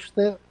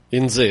lekshte.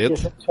 I nëzet.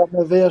 Kështë qa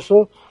me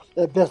veshë,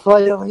 e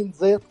besaj edhe i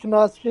nëzet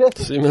knasje.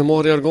 Si me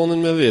mori argonin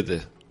me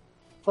vete.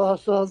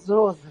 Pasha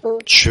zot.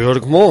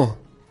 Qërk mo?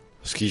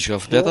 S'ki që ka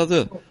flet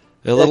atë?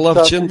 Edhe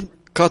lapqen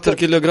 4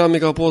 kg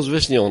ka pos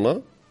vesh njën, a?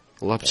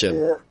 Lapqen.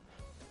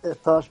 E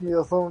tash mi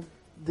o thonë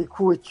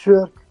dikuj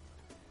qërk,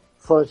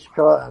 thoj që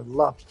ka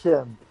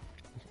lapqen.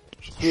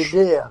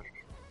 Qiler.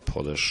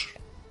 Po desh.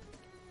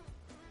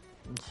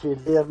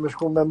 Qiler me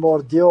shku me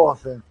marrë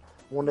djathin.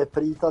 Unë e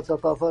prita që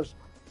ta thash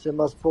që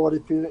mas pari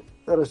për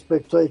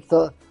respektoj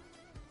këta.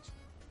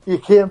 I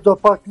kem do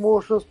pak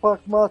moshës,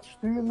 pak ma të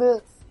shtyme,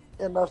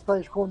 e nashta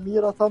i shkon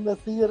mira ta me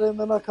thire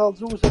me na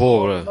kalzu se...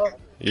 Po, bre,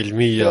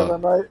 Ilmija. Edhe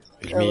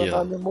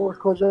na një mosh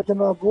ko që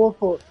kena bo,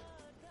 po...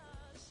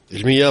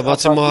 Ilmija, va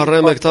që ma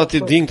arre me këta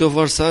ti din këto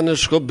varsane,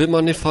 shko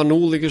bima një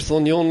fanulli, kështë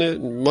thonë njone,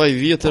 ma i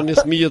vjetër një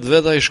thmijet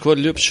veta, i shko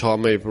lëp, qa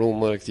me i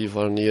prumë e këti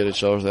farë njeri,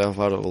 qa është e a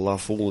farë la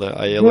fulle,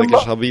 a i edhe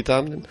kështë habit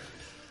amnin?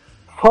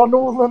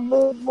 Fanullën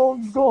me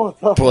mund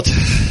gota. Po të...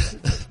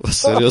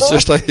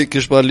 Seriosisht a i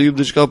kështë pa lyp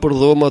diçka për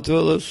dhoma aty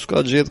edhe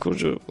s'ka gjetë kur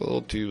që o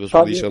ty vës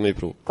për disha me i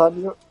pru.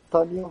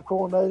 Tani jënë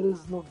konë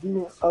Hajriz nuk di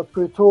atë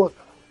kujtot,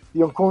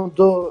 jënë konë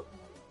do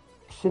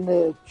këshin e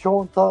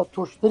qonta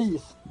të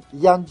shtris,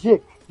 janë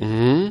gjik.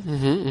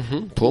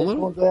 Po mërë?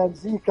 Konë do janë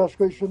zik, ka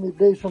shkoj shumë i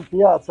blej shumë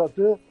pjacë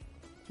aty,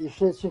 i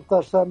sheqin të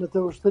ashtanë të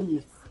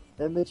ushtris,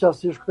 e me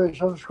qasi shkoj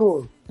shumë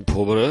shkollë.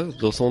 Po bre,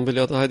 do thonë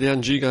biljata hajde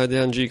janë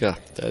gjika,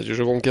 të e që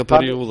shkon kjo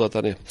periuda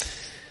tani.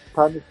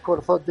 Tani kur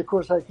thot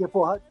dikush a i ke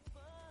po hajt,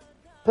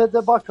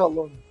 pede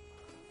bakallon.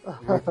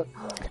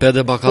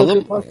 Pede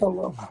bakallon?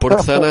 Por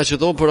këthena që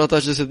to, për ata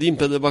që se dim,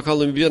 pede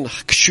bakallon i bjen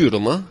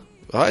këshyrëm, a?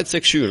 Hajtë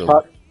se këshyrëm.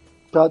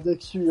 Pede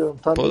këshyrëm.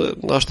 Po dhe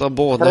nashta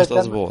bohet,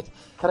 nashta zbohet.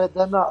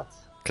 Kredenat.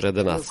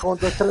 Kredenat. Në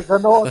konde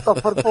kredenat të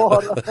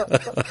përpara.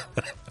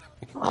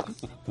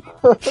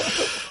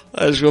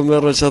 A e shko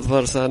mërë qatë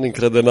farsanin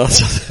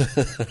kredenacët.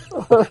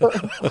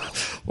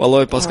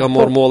 Valoj pas ka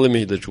morë molli me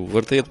i dëgju.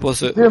 Vërtet po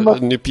se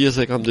një pjesë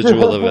e kam dëgju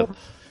edhe vetë.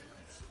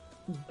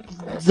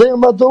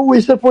 Zema do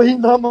uj se po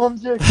hinda më në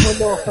gjekë më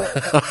lo.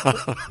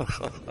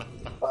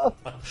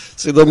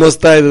 Si do mos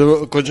tajtë,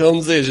 ko që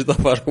më zeshit a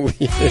parë uj.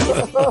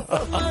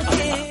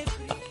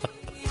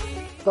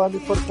 Tani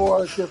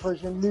përpara që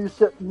fëshin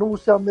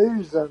nusja me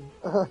yzen.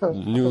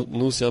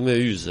 Nusja me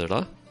yzer,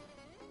 a?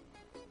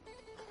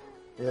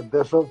 E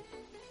besho,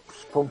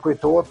 s'po më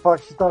kujtohet pak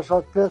që ta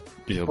shatë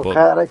petë,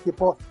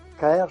 po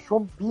ka erë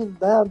shumë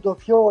binë, do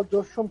fjallë, do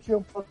shumë që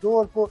jëmë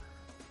përdorë, po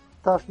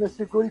tash me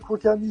siguri kur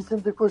t'ja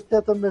nisin të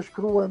kushtetën me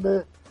shkru e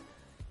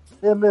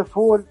me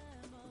folë,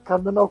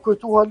 kanë me na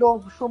kujtu halon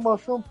shumë ma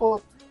shumë, po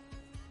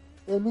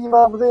e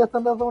nima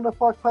vdhetën edhe unë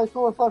pak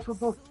pajtojë, thashu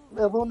du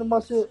edhe unë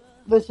ma që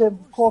veç e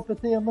kopë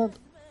të emën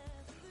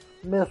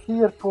me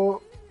thirë,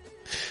 po...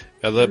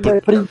 Edhe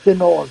për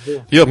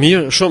jo,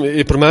 mirë, shumë,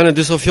 i përmene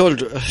disa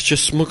fjallë që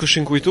s'më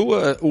këshin kujtu,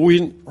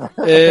 ujnë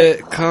e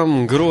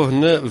kam ngrohë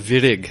në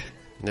virig.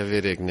 Në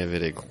virig.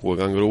 Ku e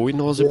kam ngrohë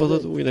ujnë, ozi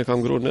pëtët, ujnë e kam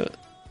ngrohë në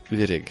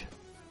virig.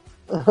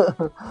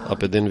 A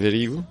për den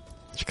virigu?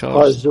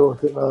 Aj,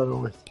 zotin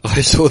arrujt.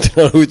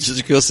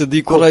 Që kjo se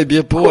di kur a i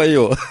bje po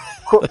ajo.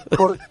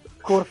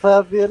 Kur the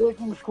virig,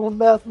 më shkun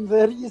metë në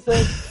veri, se...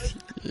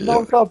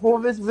 Nuk ka po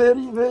veç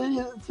veri,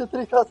 që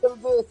 3-4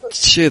 vete.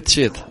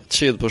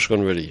 Qetë po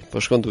shkon veri, po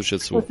shkon tu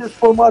qetësu. Po që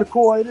po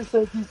marko ajri, se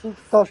ti që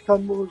tash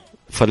kanë mërë.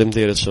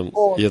 Falemderit shumë,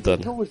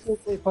 jetën. Ju se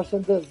e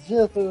përshëndes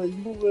gjithë,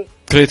 juve.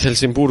 Krejt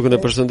Helsingburgun e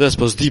përshëndes,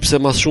 po s'di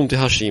pse mas shumë të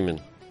hashimin.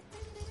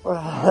 Po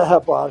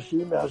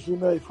hashime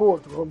e i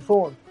fort, këmë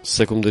thonë.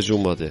 Se këmë dëgju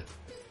më ati?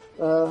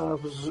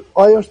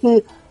 Ajo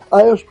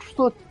është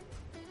kështot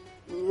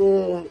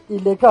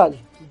ilegal,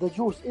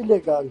 dëgjus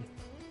ilegal.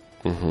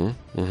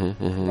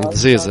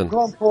 Zezën.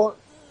 Po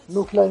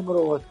nuk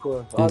lajmërohet ko.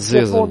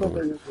 Zezën.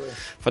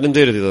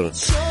 Faleminderit i dorë.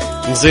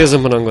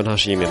 Zezën më nëngon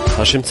Hashimin.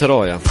 Hashim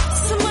Ceroja.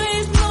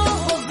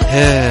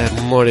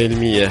 More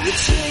Ilmije.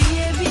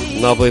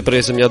 Na po i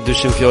presim ja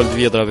 200 fjallë të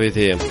vjetra për i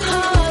te.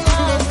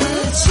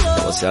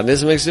 Ose ja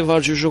nesë me kësi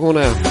farë që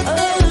shukone.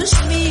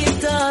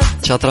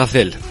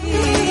 Qatrafel.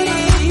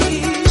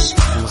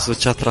 Mësë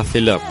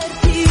qatrafela.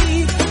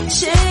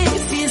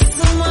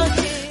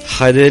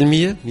 Hajde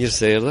Ilmije, mirë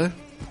se erdhe.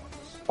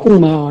 Ku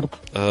me ardhë?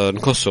 Në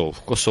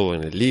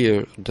Kosovën e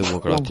lirë,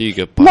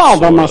 demokratike, pasore. No,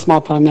 dhe mas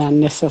ma për me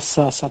në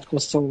SSS-at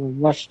Kosovën,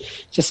 vash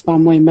që s'pa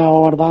muj me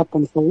ardha,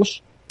 po më thush?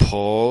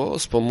 Po,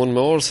 s'pa mund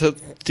me ardhë se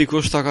ti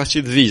kusht ta ka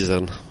qitë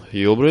vizën.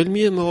 Jo, bre,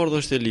 Elmije me ardhë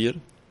është e lirë.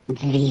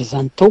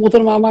 Vizën,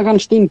 tutër ma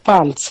kanë shtin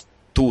palcë.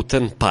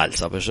 Tutën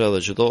palcë, apë shë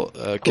edhe që to,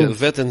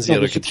 vetën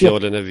zjerë këtë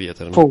fjallën e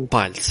vjetër.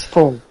 Palcë.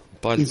 Po,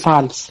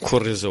 palcë.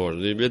 Korrizor.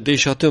 Dhe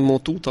isha aty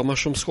më tuta, ma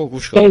shumë s'ko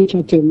ku shka.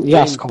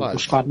 Ja, s'ko ku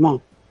shka, ma.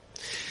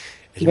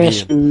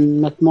 Vesh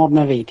me të morë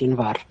në vetin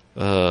varë.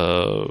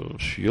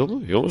 Jo,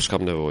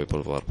 s'kam nevoj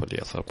për varë për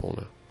ljetë, thar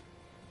pune.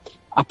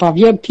 A pa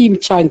vjen pim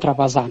qaj në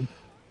Trapazan?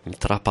 Në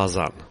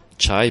Trapazan.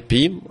 Qaj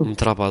pim në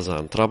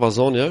Trapazan.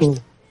 Trapazoni është?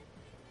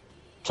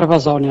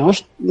 Trapazoni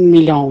është 1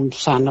 milion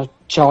sa në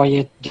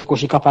qajet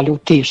dikush i ka palu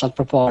tishat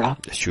për para.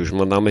 Qysh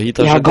më na me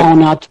hita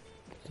jargonat.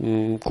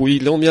 Ku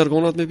i lom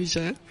jargonat me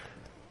piqa e?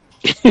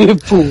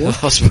 Po.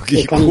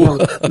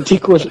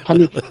 Dikush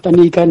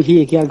tani kanë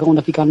hikë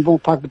jargonat I kanë bën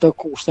pak do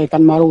kushte,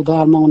 kanë marrë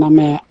harmona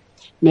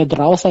me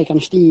drasa, I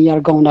kanë shtinj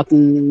jargonat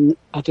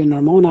aty në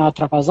hormona,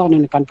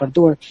 trapazanin kanë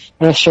përdor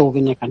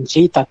rreshovin e kanë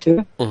qit aty,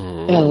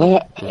 edhe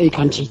I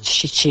kanë qit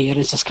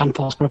shiqerin se s'kan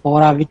pas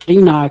përpara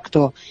vitrina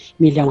këto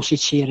milion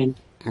shiqerin.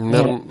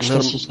 Merr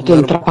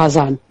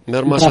trapazan.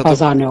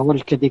 Trapazan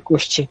ol që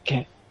dikush çike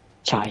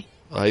çaj.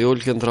 Ai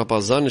olkën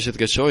trapazan që të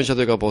ke qojnë që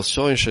të ka pas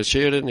qojnë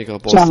sheqerin, I ka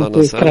pas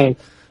tanëse.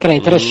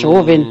 Krejt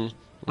rreshovin,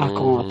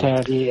 ako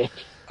atëri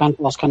kanë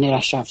pas kanë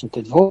rashafën të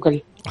vogël.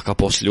 A ka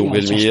pas lugë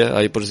Elmije,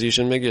 ai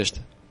përzishin me gisht.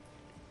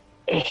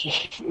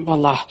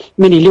 Valla,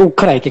 me një lugë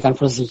krejt I kanë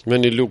përzishin. Me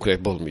një lugë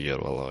krejt boll mirë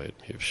valla.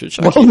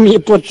 Boll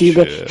mirë po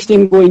tibe,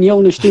 shtim gojnë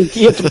një shtim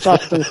tjetër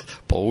çashtu.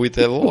 Po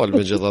ujtë e vol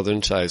me gjithë atë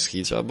në çaj ski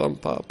ça bën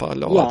pa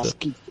late. Ja,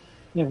 ski.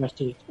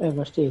 E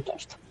vërtet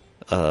është.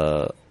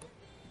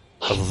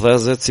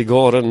 Dheze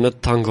cigare në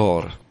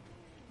tangar.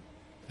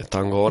 E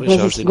tangari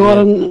që është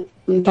cigaren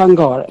në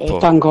tangar. E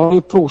tangari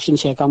prushin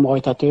që e ka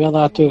mojt aty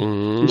edhe aty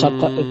në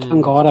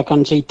tangare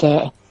kanë qitë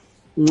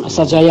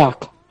sajajak.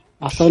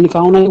 A thoni ka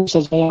unë ju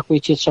sajajak ku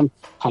I qitëshëm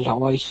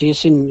halava I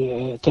qesin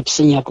të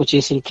pësinja ku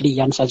qesin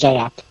flija në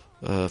sajajak.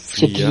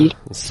 Flija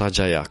në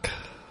sajajak.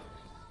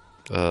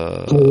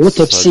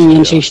 Të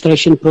pësinjen që I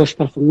shtreshin prush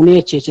për funi,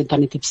 qesin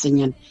tani të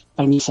pësinjen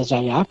për një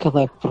sajajak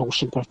dhe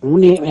prushin për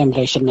funi, e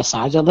mreshin me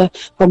sajja dhe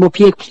për më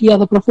pjek flija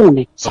dhe për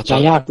funi.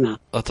 Sajajak na.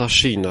 Ata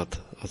shinat.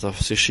 Ata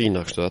si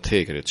shina kështu atë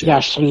hekrit që. Ja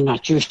shina,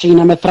 që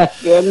shina me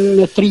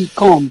 3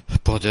 kom.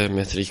 Po dhe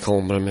me 3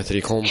 kom, po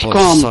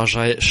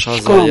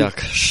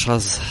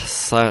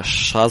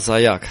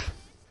shazajak.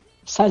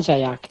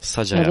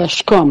 Edhe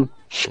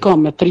shkom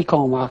me 3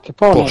 koma, ke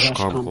po edhe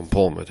shkom.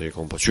 Po me 3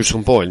 kom, po qysh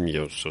po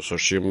Elmio,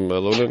 s'shim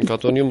edhe unë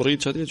ka tonë një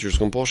rrit atje, qysh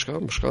po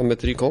shkam me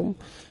 3 kom,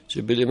 që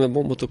bile me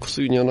bombë të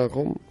kthy një na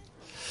kom.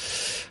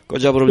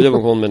 Ka gja probleme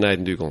kon me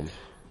najt 2 kom.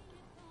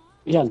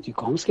 Janë 2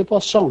 kom, s'ke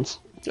pas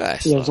shans.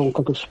 Ja zonë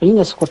këtë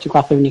shpinës, kur që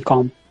ka thëmë një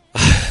kam.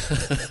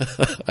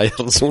 A ja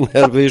zonë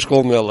herbe I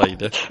shkom me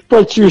alajde.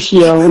 Po qysh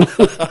ja unë.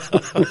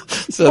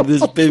 Se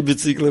adis pej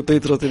bicikle, pej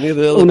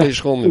trotinete, edhe pej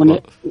shkom me pa.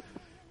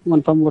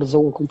 Unë pa më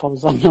rëzohë, këmë pa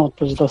vëzanjot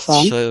për gjithë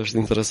sanë. Shaj është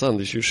interesant,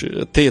 I qysh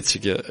tetë që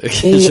kje, e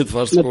kje që të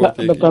farë s'ko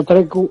me për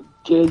tregu,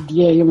 që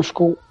dje jëmë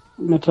shku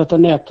me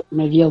tretonet,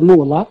 me vjedh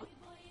mulla,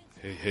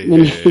 me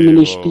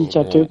një shpi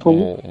që aty, po,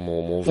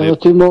 edhe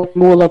ty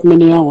mullat me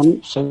një anë,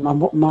 se ma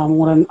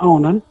muren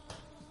anën,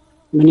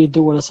 me një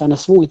duhe se në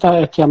smujta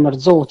e t'jam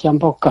rëzohë, t'jam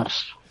po kërsh.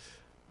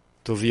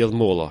 Të vjedh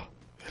mulla?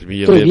 Të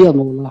vjedh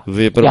mulla.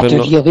 Ja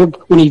të vjedh,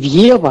 unë I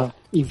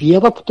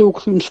vjedha për të u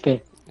këthy në shpe.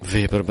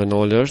 Vepër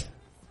benole është?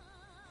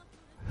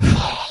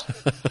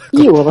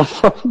 Jo, dhe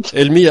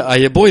Elmia, a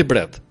je bo I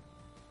bret?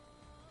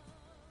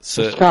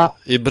 Se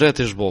I bret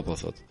I shbo, po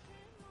thot.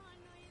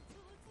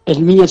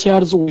 Elmia që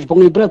arzu, shbo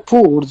I bret,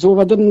 po,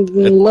 rëzova dhe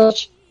në lëq.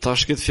 Ta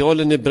shkit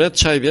fjallin I bret,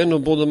 qaj vjen, u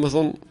bo dhe me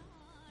thonë,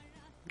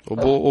 u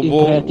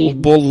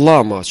bo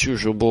lama,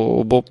 qysh, u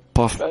bo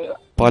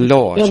pa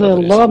loa. Edhe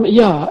lama,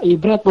 ja, I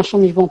bret ma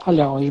shumë I bo pa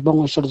loa, I bo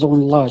në shërzo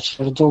në lëq,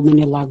 shërzo me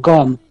një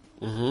lagam.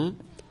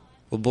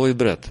 U bo I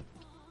bret.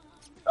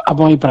 A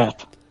bo I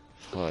bret.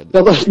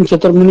 Edhe është në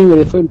qëtër mënyrë,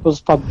 I thujnë po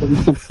s'pat dhe.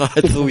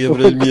 Hajtë thuje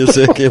për Elmia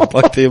se ke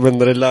pak teme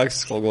në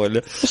relax, po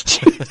gole.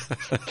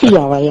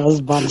 Ja, ja,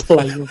 s'banë të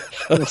laju,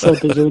 e së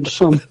të gjojnë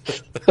shumë.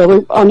 Edhe,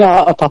 anë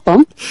a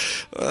papam?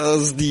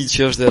 S'di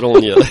që është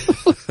eronja.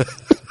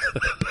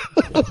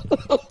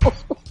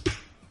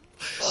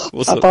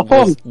 A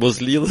papam? Mos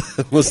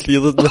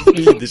lidhët me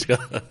fli, dishka.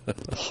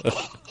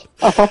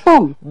 A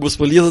papam? Mos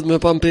po lidhët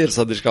me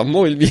pampersa, dishka,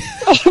 moj Elmia.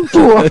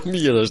 Po.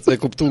 Mirë është,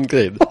 e kuptu në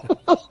krejtë.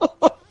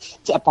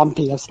 Që e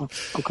pampersa,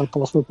 ku ka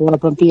pos me pore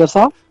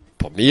pampersa?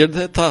 Po mirë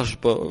dhe tash,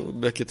 po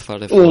me kitë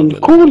fare formën. Në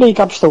kule I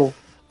ka pështu.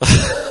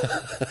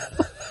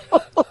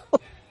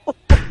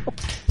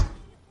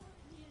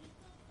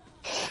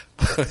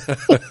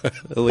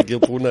 Edhe kjo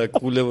puna e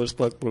kuleve është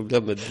pak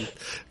problem me ditë.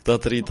 Ta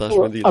të rritë tash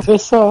me ditë.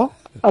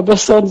 A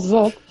besa në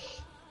zatë,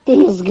 të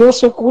një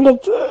zgësë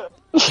kulet.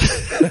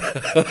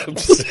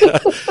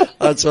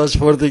 A që është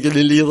fort e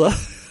keni lidha?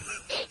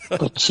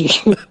 Po që,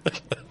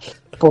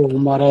 po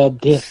mare e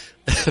ditë.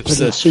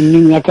 Pse si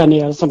një ka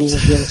njerë së një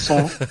zgjësa.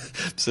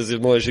 Pse si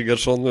mo ishi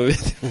gërshon me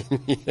vetë.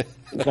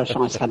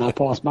 Gërshon s'ka na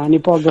pas, ma një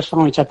po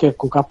gërshon që aty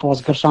ku ka pas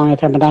gërshon e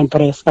të më dajnë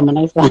pres, ka më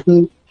najtë thani.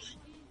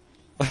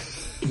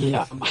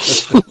 Ja, ma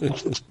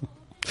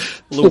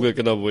Luge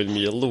këna bojnë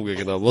mje, luge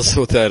këna mos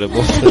u të ere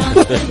bo.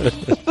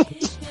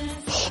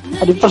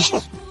 Adi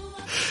përshë.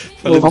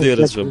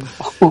 Faleminderit shumë.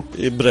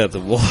 I bretë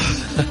bo.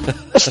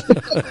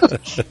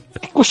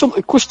 Kush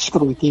të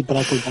shkrujti I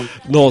bretë bon?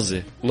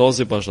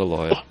 Nozi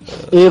pashalloje.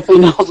 E për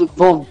Nozi të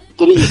bon,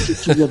 të rrisë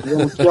që vjetë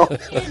bon, kjo.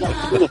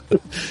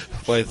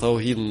 Pa I thau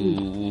hinë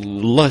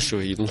lash o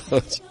hinë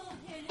lash.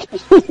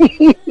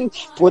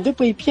 Po dhe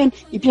për I pjen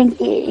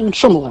në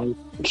shumë laj,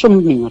 në shumë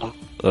mënyra.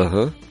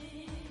 Aha.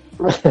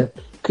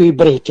 Ky I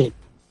breti.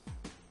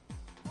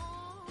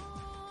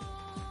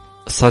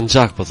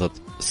 Sanjak po thot.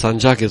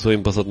 Sanjak I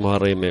thojnë po thot më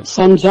harrejme.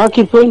 Sanjak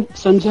I thojnë,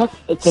 Sanjak.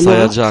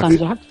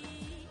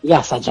 Ja,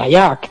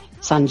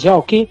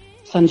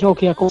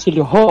 Sanjaki ako si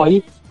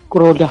luhoj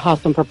kur o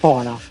lëhatën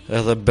përpara.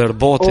 Edhe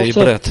berbot e I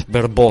bret,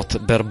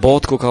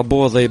 berbot ku ka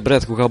bo dhe I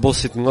bret ku ka bo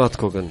si të ngatë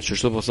kokën.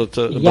 Qështu po thot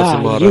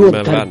ja, ju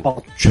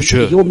berbot.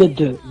 Jo me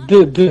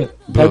dë,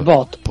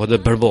 berbot. Po dhe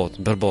berbot.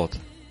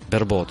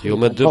 Jo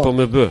me dë, po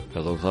me bë.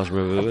 Edhe u thash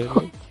me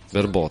bë,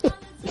 berbot.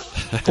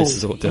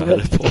 Zotë ja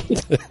berbot.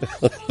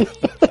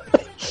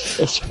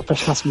 Për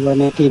shkas më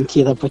në tim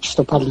tjeda, për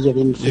qështu pa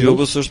lidhin. Jo,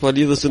 po s'është pa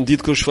lidhë, së në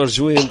ditë kër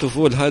shfargjujen të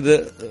full, hajde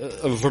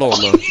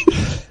vrona.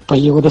 Po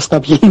jo dhe s'ta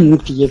pjenë në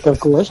pje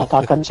kërkuesh,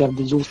 ata kanë qërë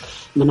dë gjusë,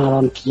 më në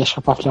ranë pjesha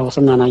pa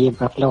flasëm, në jem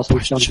ka flasëm.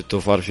 Po që të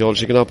farë fjallë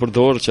që këna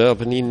përdorë, që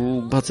për një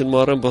bacin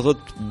marëm, po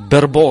thot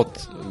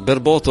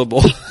berbot o bo.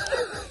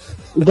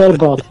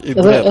 Berbot.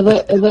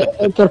 Edhe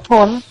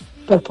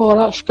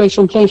përpara, shkoj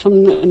shumë plejnë shumë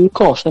në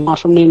kosht, e ma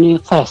shumë një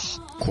thes.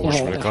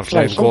 Kosht, me ka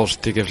flejnë kosht,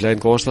 ti ke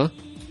flejnë koshta?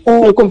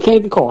 Unë kom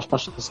flejnë kosht,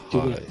 pas të së ty.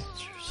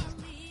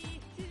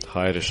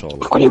 Hajri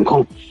sholë. Kur jem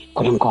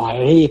kon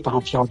hajri, pa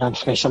në fjallë,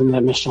 shkoj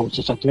shumë me shumë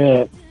që të të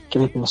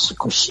kemi për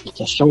kërshit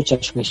e shumë që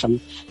shkoj shumë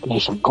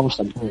plejnë shumë kosht,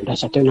 dhe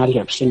që të në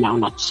lërpshin, në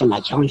unë atë së në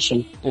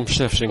gjonshin. Unë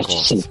shefshin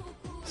kosht.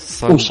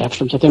 Unë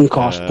shefshin që të në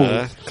kosht,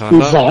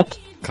 në zetë.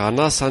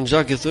 Kana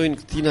Sanjak I thojnë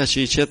këtina që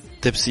I qetë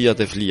tepsijat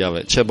e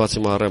flijave. Që ba që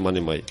ma rema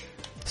një maj?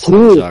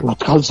 Sanjak. Më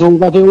të kalzon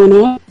ba dhe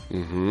unë?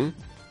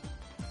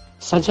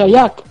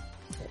 Sanjak.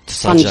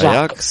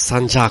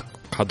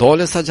 Ka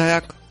dole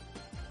Sanjak?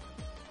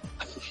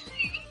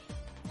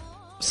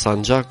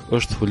 Sanjak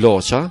është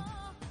huloqa?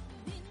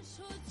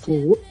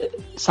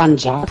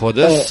 Sanjak. Po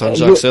dhe,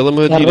 Sanjak se edhe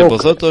më e dini, po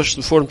thëtë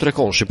është formë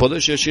trekonshi, po dhe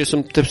që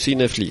qesëm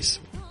tepsin e flis.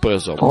 Po e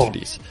zomë të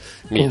flis.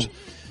 Mirë.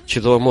 Që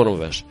do e morëm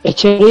vesh. E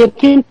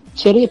qerepin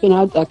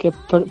a ke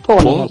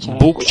përpone. Po,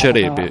 buk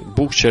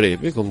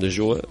qerepi, kom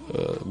dëgjue,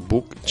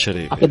 buk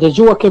qerepi. A ke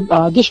dëgjua ke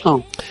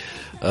dishkan?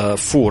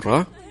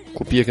 Furra,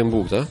 ku pjekën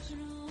bukta?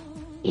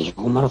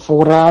 Ku mërë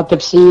furra,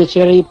 tepsi e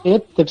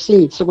qerepit,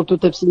 së kur tu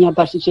tepsi një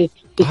atashi që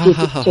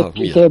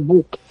të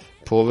buk.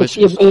 Po veç...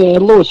 E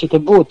loqit e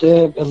but,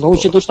 e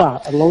loqit është ta,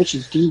 e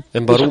loqit ti. E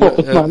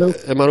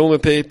maru me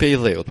pe I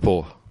dheut, po.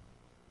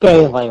 Për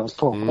e dhejot,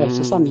 po,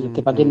 se sa mirë, ti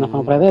pa dim në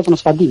thonë për e dhejot,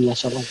 nësë pa dim ja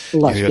qëllon.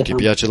 Jo, ti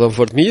pja qëllon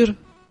fort mirë,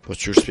 po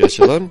qështë pja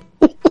qëllon?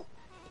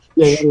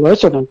 Jo,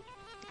 qëllon.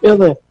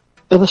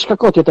 Edhe shka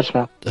koti të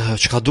shka?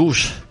 Qka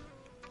dush?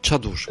 Qa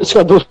dush?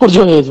 Qka dush, për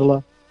gjojnë e zëlla?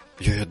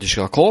 Jo, di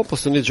shka ka, po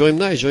së një gjojnë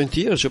naj, gjojnë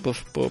tjerë që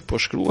po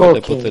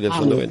shkruajnë e po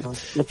telefonojnë.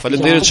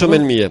 Falemderit shumë e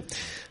në mije.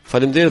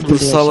 Falemderit për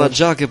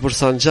Salajake, për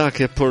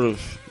Sanjake, për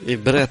I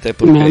brete,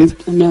 për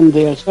krejt. Me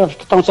ndirë,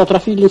 këta në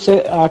qatrafilin se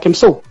a ke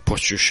mësu? Po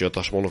qyshjo,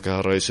 tashmo nuk e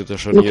harrej si të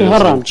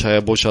shërnjërë. Qaj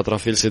e bo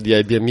qatrafil se dhja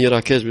I bje mira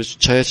kesh,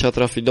 qaj e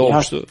qatrafilo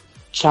kështu?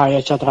 Qaj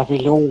e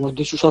qatrafilo,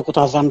 di që shë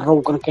këta zanë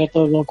rogën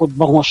këtë, dhe këtë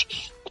bëmosh,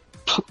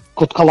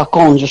 këtë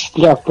kalakonjësh,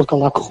 flok për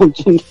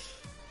kalakonjën.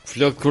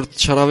 Flok kur të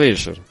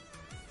qaraveshër?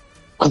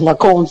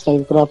 Kalakonjë, se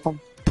I këra thamë.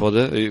 Po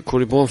dhe,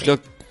 kur I bon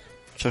flok,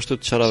 qashtu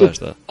të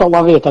qaraveshta?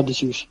 Talaveta, di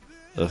qysh.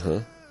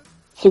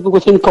 Si ku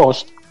këtë në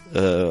kosht.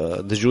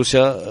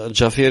 Dëgjusja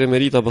Gjaferi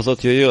Merita po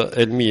thot jo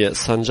Elmije,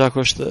 Sanjak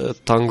është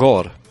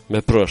tangar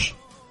me prësh.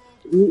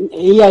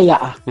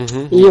 Ja.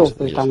 Jo,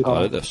 për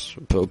tangar.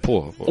 Po.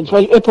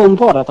 E po më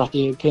bora ta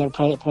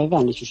prej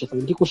vendi që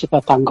thënë, dikush I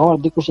thot tangar,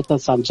 dikush I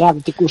thot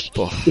Sanjak, dikush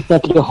I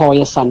thot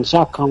luhoje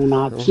Sanjak, ka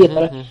una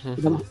tjetër.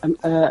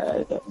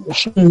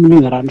 Shumë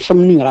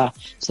mënyra,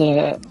 se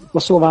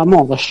Kosova e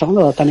modhe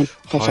shumë dhe tani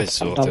po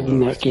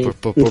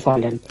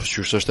falen. Po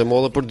qysh është e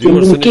modhe për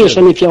dymër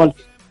se një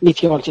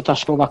fjallë që ta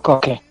shkova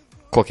koke.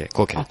 Koke.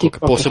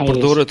 Po se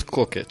përdoret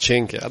koke,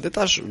 qenke. A dhe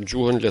tash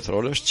gjuhën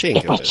letërore është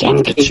qenke. Po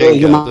qenke,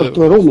 ju ma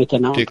të rumit e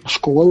na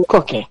shkullë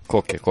koke.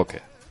 Koke.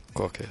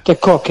 Te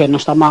koke,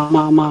 nështë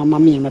ma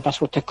mirë me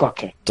pasur te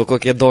koke. Të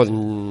koke dollë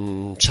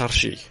në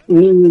qarshi.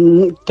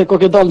 Te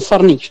koke dollë në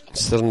sërnisht.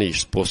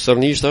 Sërnisht, po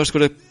sërnisht është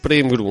kërë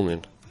prejmë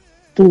grunin.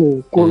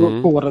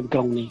 Kurët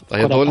gruni.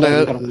 Aja dollë në...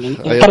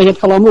 Prejet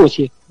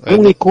kalamoqi.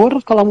 Gruni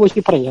kurët,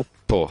 kalamoqi prejet.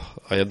 Po,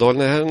 aja dollë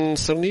në herë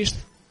në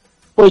sërnisht?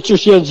 Po që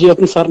shje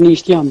gjithë në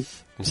sërnisht jam.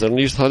 Në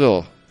sërnisht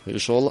halo,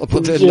 Inshallah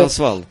po të në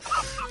asfalt.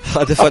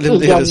 Hajde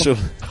faleminderit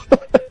shumë.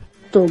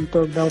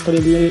 Natën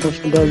e mirë,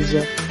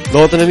 përshëndetje.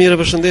 Natën e mirë,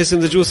 përshëndesim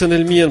dëgjuesen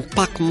Elmien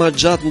pak më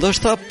gjatë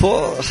ndoshta, po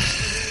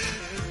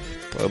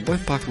e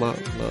bëjmë pak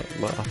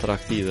më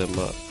atraktive,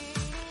 më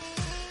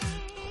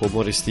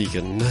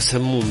humoristike,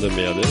 nëse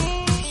mundemi atë,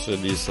 se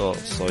di so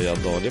ja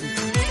dalim.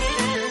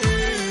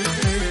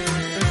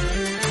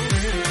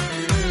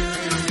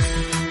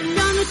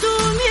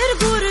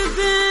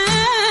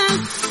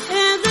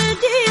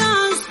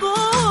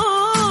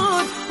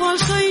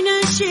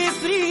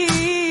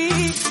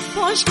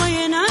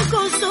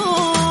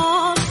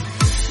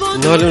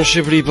 Nalën në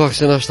Shqipëri pak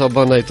se nashta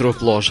bana I trup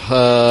losh.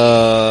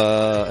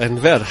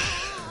 Enver.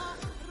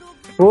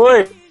 Oj.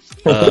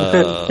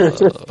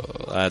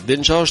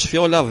 Din qa është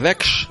fjolla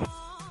veksh?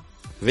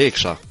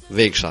 Veksha.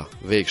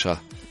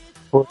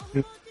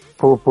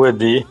 Po e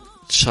di.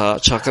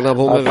 Qa këna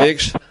bo me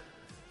veksh?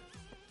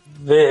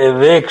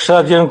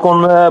 Vekshat janë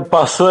konë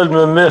pasëll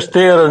me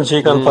meshterën që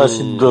I kanë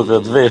pasit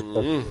duket,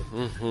 vekshat.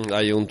 A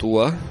unë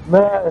tua?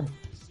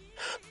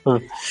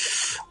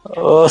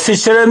 Si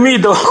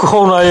qeremide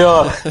konë ajo.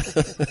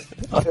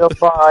 Ajo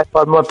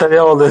pa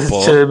materiale si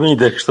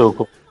qeremide kështu.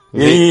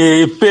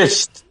 I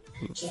pesht.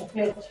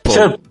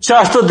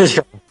 Qashtu dhe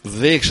shka?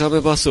 Veksha me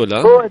pasëll, a?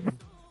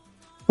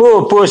 Po,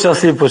 që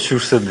asi po që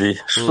se di.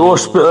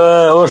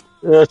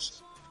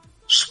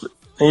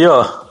 Jo.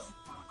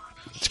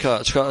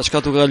 Qka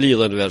tu ka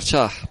lidhen verë,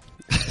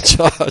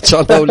 qa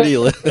na u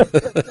lidhe?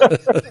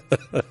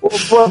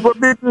 Po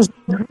ditë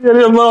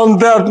shkërë më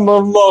ndërtë më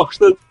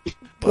kështë,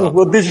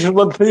 po ditë shkërë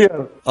më të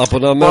thjerë.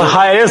 Po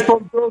hajres po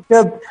më do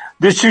këtë,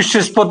 diqysh që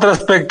s'po të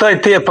respektoj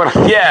te për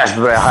thjesht,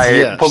 bre,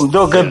 hajres, po më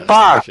do këtë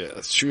pak.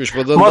 Qysh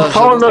po do më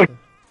thonë,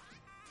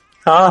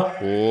 ha?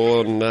 O,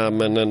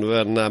 namen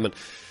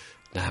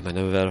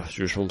në verë,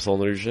 qysh po më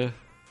thonë ryshe?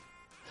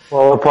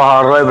 Po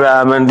harroj bre,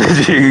 amen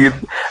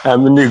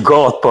një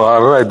gatë, po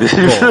harroj.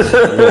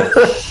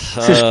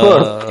 Si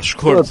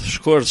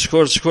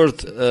shkort,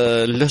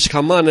 lësh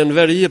kamane në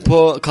verë i,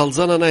 po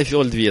kalzana na I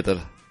fjollë vjetër.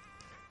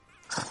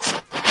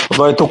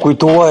 Do të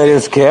kujtua e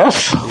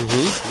reskesh,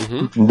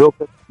 do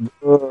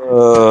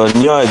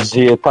një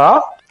gjeta,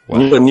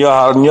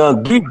 një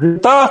dy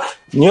gjeta,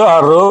 një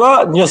harrova,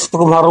 një së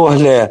përëm harrova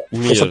le.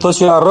 Që to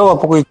që harrova,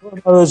 po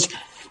kujtua,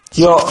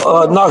 jo,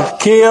 na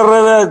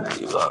kereve,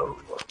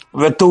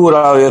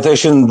 vetura, jo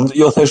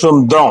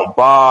theshëm dromp,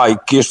 I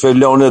kish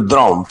felone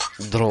dromp.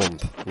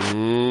 Dromp,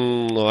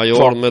 ajo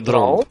orë me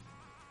dromp.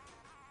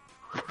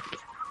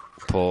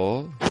 Po,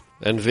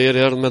 e në veri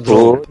erë me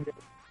dromp.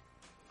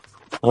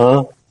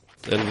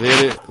 E në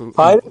veri...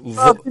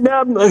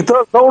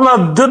 Këto una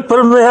dëtë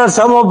për me herë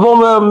që ma bo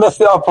me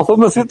thja, po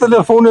thë me si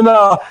telefonina,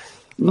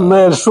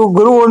 me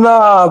shugruna,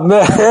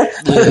 me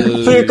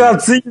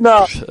kacina,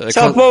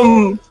 që po më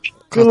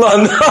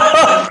këllana.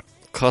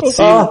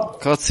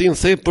 Kacin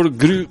thej për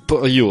gry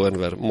ju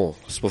Enver, mo,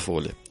 s'po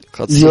foli.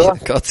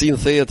 Kacin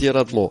thej e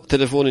tjerat mo.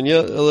 Telefonin një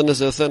edhe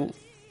nëse e then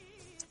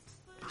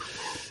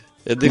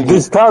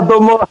Diçka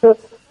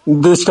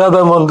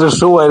do më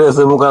ndryshuaj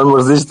se mu kanë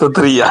mërzisht të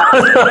trija.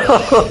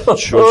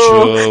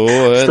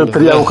 Të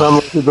trija mu kanë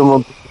mërzisht të më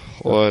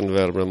O,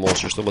 Enver, bre, mos,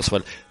 shtu më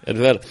s'fal.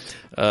 Enver,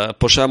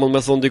 po shemull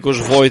me thonë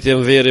dikush vojtje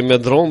në veri me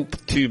dromp,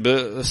 tybe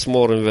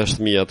s'morin vesht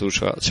mija tu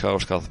qka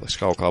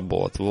u ka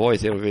bot.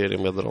 Vojtje në veri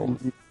me dromp.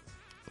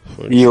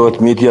 Jo, të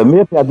mitja,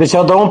 dhe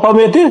që drompa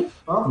meti?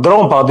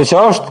 Drompa, dhe që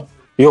është?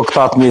 Jo,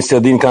 këta të mitë se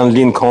din kanë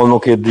linë, kanë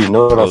nuk e din,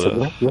 në rrasë.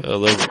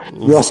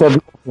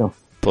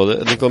 Po,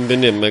 dhe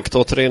kombinim me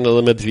këto trenë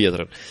edhe me të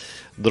vjetërën.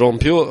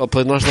 Dromp jo, po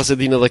nashta se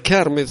din edhe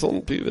kërë, me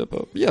thonë, pyve, po,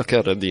 ja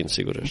kërë e din,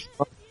 sigurisht.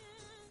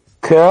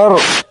 Kërë,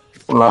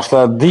 nashta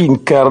din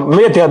kërë,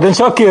 metja, dhe në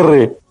qa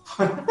kërri?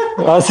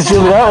 Si që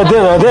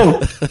edhen.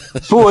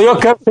 Po, jo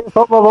kërë, se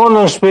të më vonë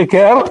në shpe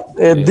kërë,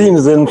 e din,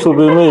 zë në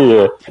subi me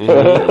je.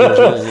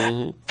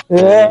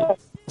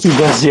 Që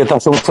dhe gjitha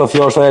shumë të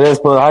fjosht e res,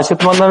 po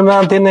haqet më nërme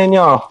antine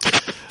një.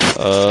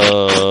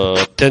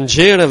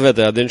 Tengjere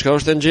vete, a din qka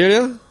është tengjere?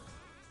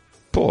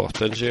 Po,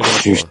 tengjere.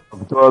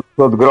 Të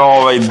të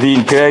grove i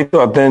din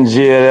krejto,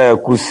 tengjere,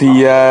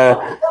 kusia,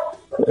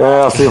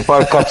 asi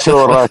par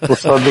kachorra,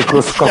 kusa dhe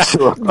kus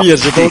kachorra.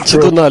 Mirë, që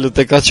të nalu,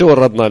 te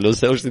kachorrat nalu,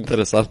 se është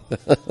interesant.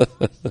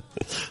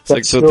 Se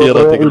këto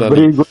tjera të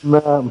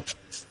kënalu.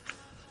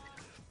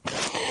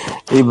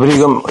 I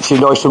brigëm që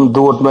lojshëm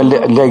duhet me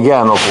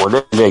legeno, po,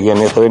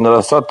 legeni të rinë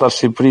rësat të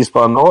Shqipëris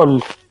pa nëll.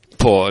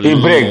 Po, I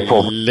breg, po.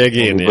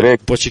 Legeni.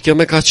 Po që kjo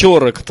me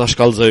kachorë, këta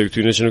shkallëzaj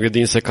këtyne që nuk e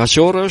dinë se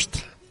kachorë është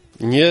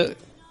një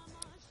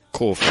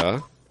kofja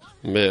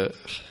me...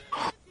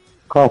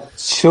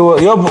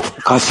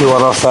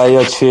 Kachorë asa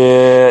jo që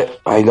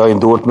a I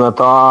lojnë duhet me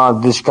ta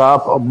diçka,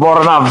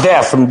 borë në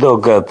avdes më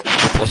duket.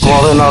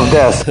 Borë në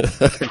avdes.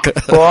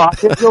 Po,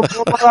 atë jo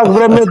po parak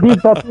vre me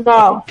ditë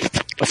atina...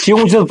 Si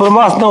unë gjithë për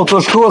mas në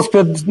autoshkos,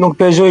 nuk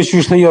pëgjoj që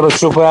ishte jërë,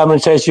 që po jam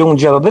në qaj që unë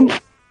gjithë adin,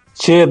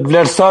 që të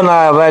vlerësona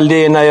dhe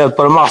lejna jetë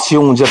për mas që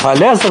unë gjithë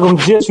halesë, këmë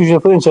gjithë që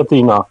gjithërin që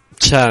atina.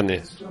 Qani.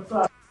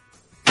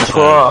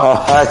 Po,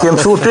 a kemë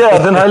shurte,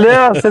 dhe në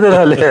halesë, se dhe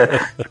në halesë.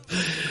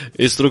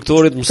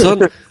 Instruktorit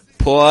mësën,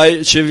 po aj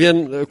që vjen,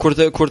 kur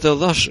të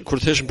dhash,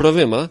 kur të hesh në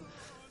provim, a?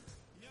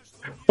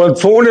 Po të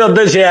funit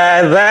dhe që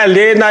dhe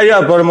lejna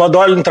jetë, për më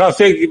dalë në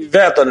trafik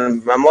vetën,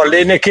 me më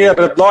lejnë e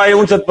kjerë, të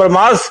lajë unë që të për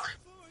mas,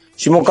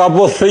 që mu ka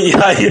po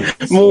thëjaj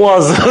mua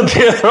zëtë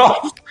e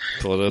raftë,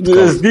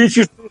 dhe s'di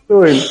që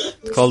shtutojnë.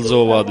 Të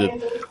kalzova dit.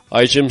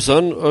 Ai që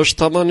mësën është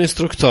taman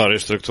instruktori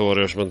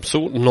është me të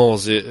mësu,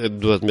 nozi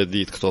duhet me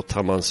ditë këto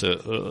taman se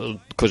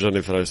këgja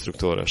një fra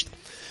instruktori është.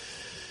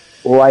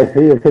 O, ai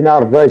thëjë që në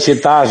ardhëj që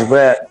tash,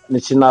 bre, në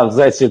që në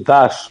ardhëj që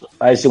tash,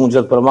 ai që unë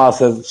gjithë për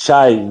masë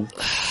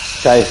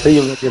qaj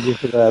thëjë në këtë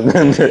ditë.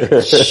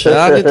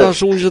 Qani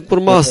tash unë gjithë për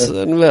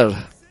masë në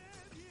verë.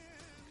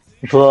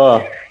 Po,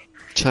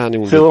 qani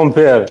unë fillon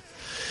për.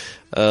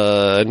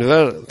 Në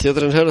verë,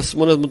 tjetër në herë së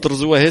mënet më të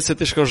rëzua hecet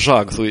i shka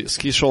zhak, thuj,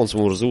 s'ki shonë së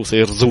më rëzu, se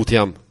i rëzut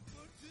jam.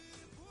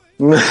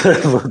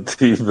 Po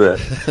ti be.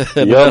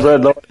 Jo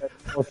bre,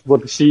 mos po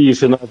të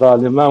shihin ata,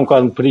 më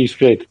kanë prish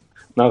shpejt.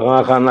 Na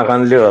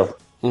kanë lëv.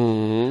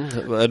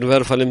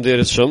 Enver,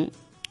 faleminderit shumë.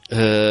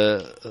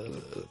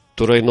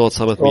 Turoj notë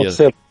sa më të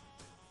mirë.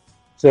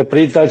 Se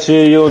prita që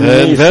ju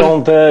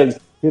nisonte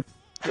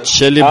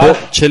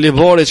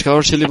Qelibori, çka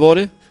është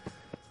Qelibori?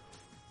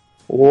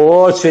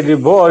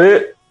 Qelibori,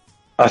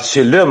 a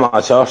qelëm,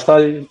 a që është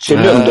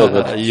qelëm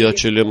doket? Jo,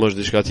 qelëm është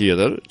diçka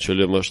tjetër,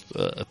 qelëm është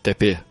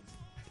tepe.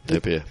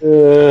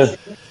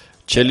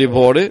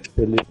 Qelibori,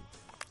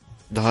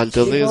 dalë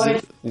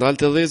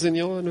të dhezin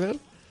jo, Enver?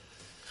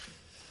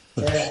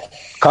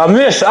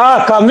 Kamish,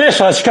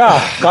 çka?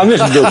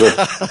 Kamish duket.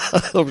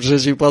 Do të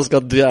jesh pas ka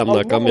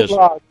djamna, kamish.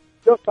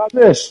 Jo,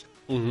 kamish.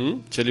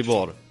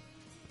 Qelibor.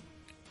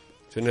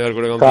 Që në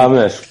kur e kam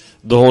kamish.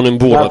 Dohonin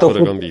burrat kur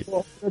e kam bi.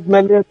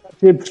 Me letra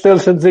që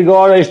pështellën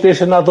cigare,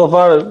 ishin ato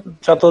farë,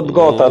 çato të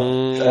gotat.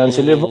 Janë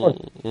qelibor.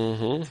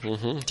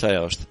 Çaj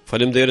është.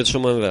 Faleminderit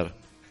shumë Enver.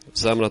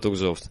 Zemra të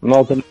gëzoft.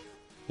 Natën.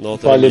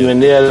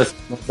 Faleminderit.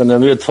 Natën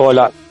e mirë të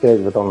fola.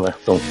 Vetëm me.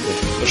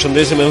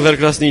 Përshëndesim Enver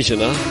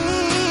Krasniqin, a?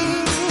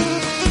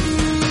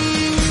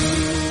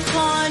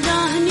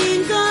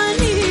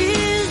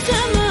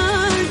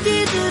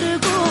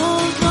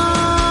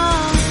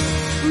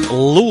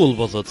 Lull,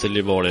 po thot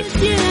Qelibori.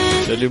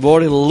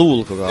 Qelibori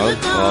lull, ko ka.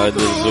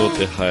 Hajde,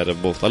 zoti, hajre,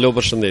 buft. Alo,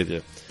 përshëndetje.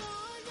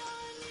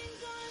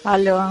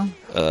 Alo.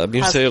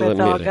 Mirë se erdhe,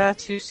 mirë.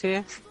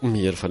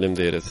 Mirë,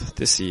 faleminderit.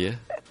 Ti si je?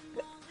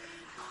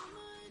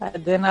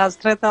 Dhe në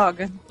Hasret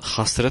Agën.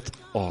 Hasret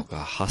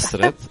Aga.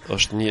 Hasret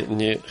është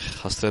një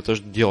Hasret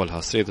është djallë,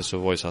 Hasreti së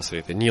vojës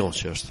Hasreti. Njohë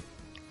që është.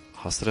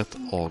 Hasret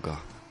Aga.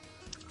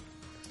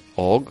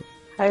 Og.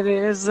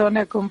 Hajde,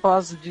 zonë e këm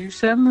pas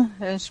gjyshen,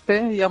 në shpe,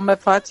 jam me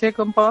faqe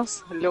këm pas,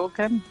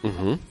 loken,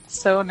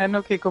 se unë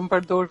nuk i këm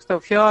përdur këto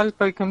fjallë,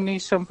 për i këm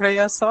nishëm prej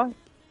asaj,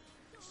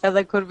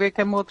 edhe kur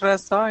vike motra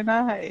asajna,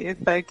 i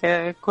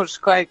theke, kur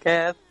shkaj ke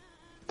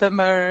të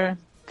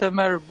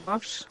mërë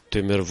vafsh.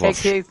 Të mërë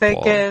vafsh. I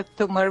theke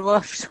të mërë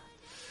vafsh.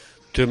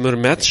 Të mërë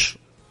meqë?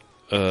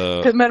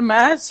 Të mërë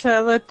meqë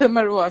edhe të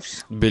mërë vafsh.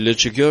 Bile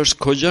që kjo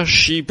është kogja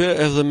shqipe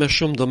edhe me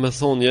shumë do me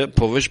thonje,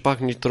 po veç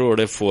pak një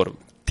tërë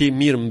reform. Ti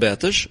mirë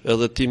mbetësh,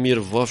 edhe ti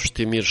mirë vafsh,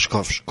 ti mirë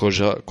shkafsh.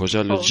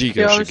 Kogja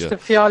logjike është kjo. Kjo është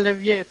fjallë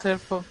vjetër,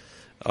 po.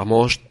 Ama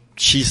është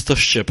qistë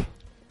shqip.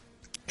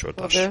 Që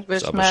tash,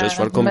 sa për shesh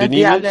farë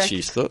kombinime,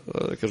 qistë,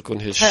 kërkon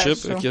he shqip,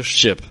 e kjo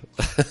shqip.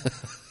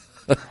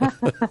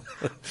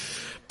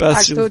 A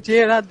këto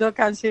gjera do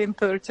kanë qenë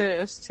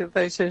tërqesh, që të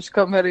ishe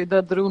shkomeri do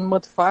drunë më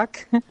të fak,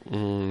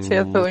 që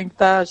e thujnë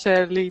këta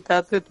shërlita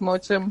të të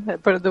moqëm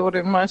e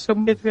përdorin ma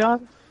shumë këtë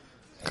fjallë.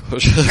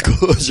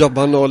 Kogja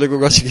banale ku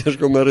ka që kesh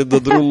komerit do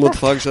drunë më të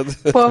fakshat.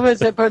 Po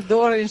veç e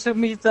përdorin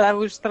shumica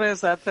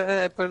ushtresat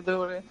e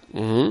përdorin.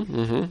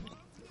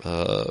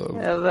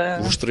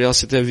 Ushtria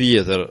si të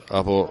vjetër,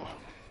 apo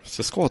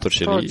se s'ka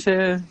tërqeli? Po që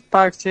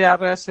pak që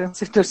jarreshin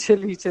si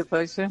tërqeli që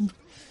të ishin.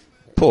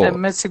 Po.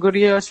 Me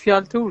siguri është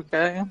fjallë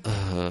turke.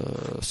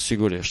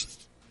 Sigurisht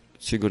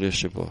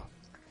që po.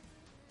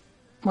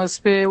 Mos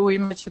pe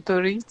uj me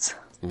qëturic.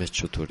 Me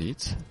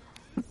qëturic?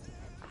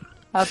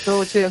 Ato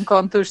që në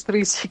kanë të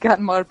shtris që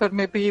kanë marrë për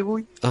me pi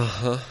uj.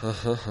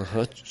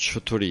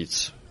 Qëturic.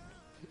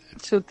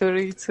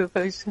 Qëturic,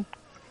 të ishe.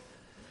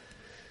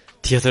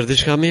 Tjetër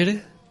diçka miri?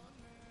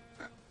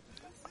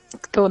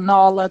 Këto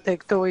nallat e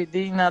këto i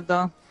dina do.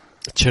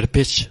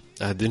 Qërpiq.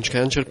 A din që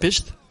ka janë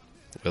qërpiqt?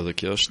 Edhe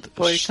kjo është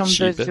po i kam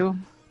dëgju.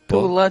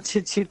 Tullat që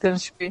qitën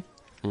shpi.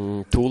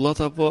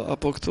 Tullat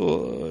apo këto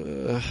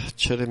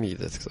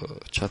qeremidet, këto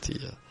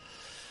qatia?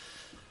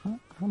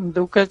 Më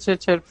duke që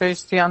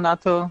qërpesht janë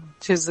ato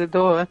që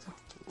zidohet,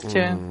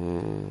 që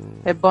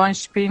e bajnë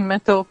shpinë me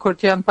to, kur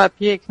që janë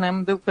papjekne,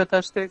 më duke të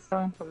ashtë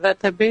dhe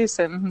të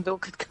besen, më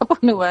duke të ka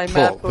punuaj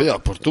me ato. Po, ja,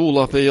 për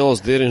tulla pe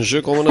jas, deri në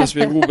zhë, komë në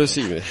spjegu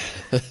besime.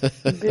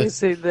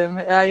 Besidem,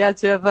 aja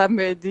që e dha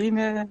me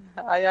edine,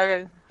 aja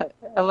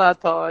edhe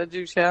ato,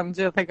 gjyshë janë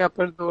gjithë e ka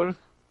përdur.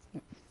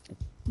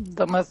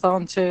 Do me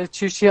thonë që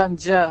qysh janë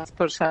gjithë,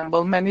 për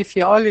shembull, me një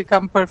fjali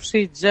kam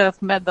përfshit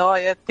gjithë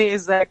medaje,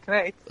 teze,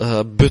 krejt.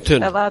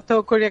 Bëtën. Edhe ato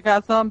kur e ka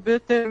thonë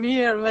bëtën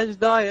mirë, veç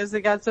daje,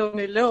 si ka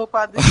thonë një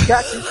lopa, diçka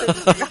që se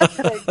ka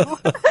tregu.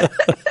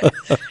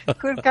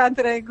 Kur kanë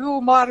tregu,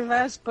 marrë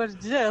vesh për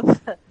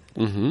gjithë.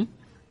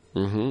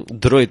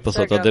 Drojt, po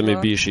thot, ademi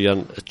bishi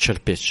janë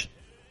qërpiq.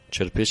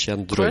 Qërpiq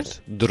janë drojt.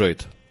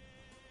 Drojt.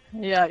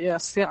 Ja,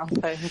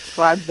 s'janë,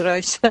 fa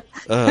drojshë.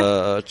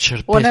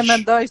 Qërpiq. Unë e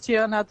mendoj që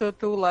janë ato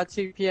tulla që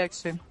i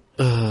pjekshin.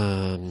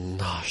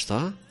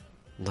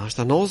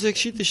 Nashta nozi e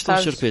këshit ishte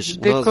qërpiq.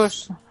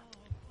 Dikush,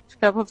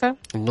 qka po të?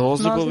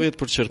 Nozi po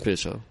vetë për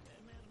qërpiq,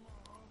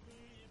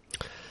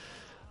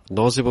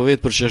 Nozi po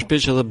vetë për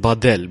qërpiq edhe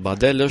badel.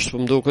 Badel është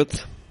për mduket,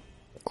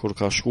 kur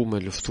ka shku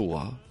me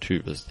luftua, ty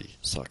bezdi,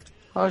 sakt.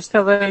 është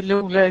edhe një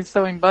lullë e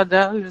thojnë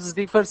badel,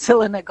 zdi për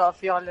cilën e ka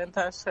fjallën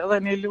tash, edhe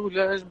një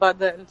lullë është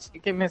badel,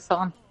 që kemi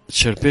thonë.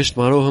 Qërpisht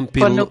marohen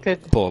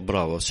po,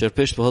 bravo,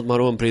 qërpisht më thëtë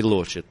marohen prej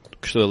loqit,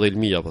 kështu edhe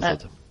ilmija, po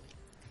thëtë.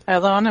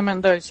 Edhe anë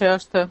mendoj që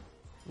është,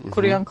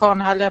 kur janë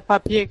kanë hale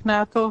papjek në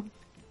ato,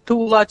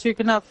 tulla që I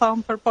kena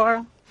thamë për para,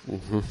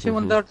 që më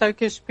ndërë të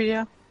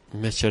këshpia.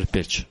 Me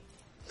qërpeq.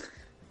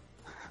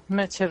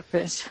 Me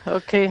qërpeq.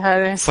 Okej,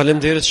 hare.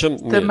 Faleminderit shumë.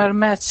 Të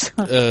mërmeq.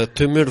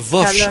 Të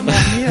mërvosh. Kalon e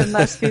mirë,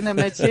 në shtinë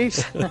me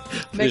qesh.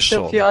 Me këtë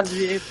fjallë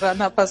vjetra,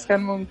 na pas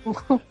kanë mundu.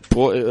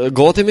 Po,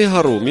 gati me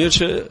haru, mirë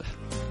që...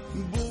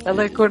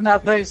 Edhe kur na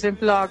thëshin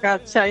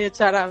plakat, qaje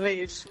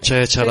qaravesh.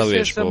 Qaje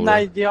qaravesh, po. Shumë na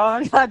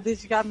ideal,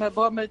 diçka me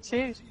bo me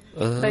qesh.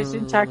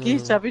 Thëshin qaki,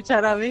 qapi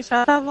qaravesh,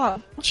 ata dha.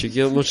 Që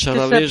kjo më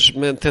qaravesh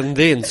me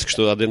tendencë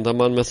kështu, adin të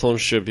manë me thonë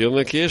shqip, jo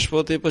me kesh,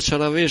 po ti për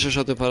qaravesh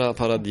është aty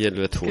para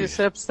djelve të huj.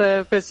 Kështë pse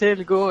për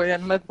qelë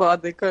gojen me të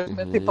badi kërë,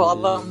 me t'i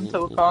palëm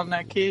të ukon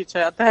e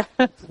keqe atë.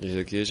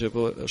 Jo keqe,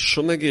 po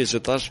shumë e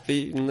keqe, tash pi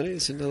në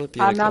resin edhe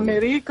pjekë. Në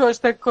Amerikë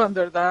është e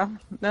këndër da,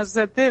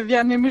 nëse ti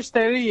vjen një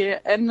mështeri,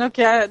 e nuk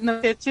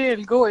e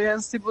qelë gojen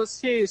si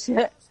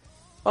busqeshje,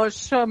 është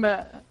shumë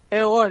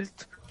e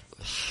oltë.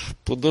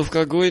 Po do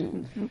fka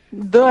gojnë?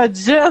 Do e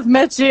gjithë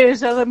me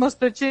qesh edhe mos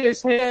të qesh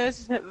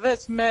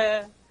veç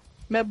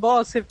me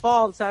basi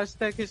falsa,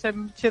 është kishe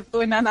që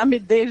thujnë ana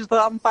mi desh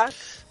dham pak.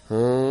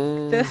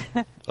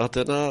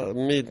 Atë na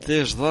mi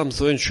desh dham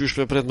thujnë qysh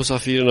me pret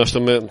musafirin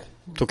ashtu me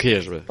të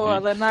keshve. Po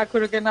edhe na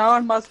kërë kena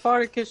orë mas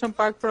pari kishëm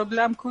pak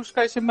problem, kush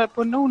ka ishim me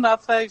punu, na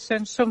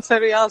thejshin shumë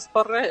serios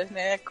për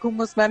rejnë, ku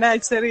mus me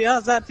nejtë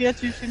serios atje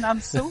që ishin a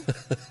mësu,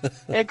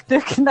 e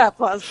këtë kena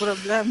pas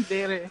problem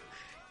diri.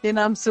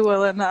 Jena mësu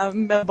edhe na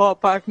me bo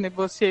pak një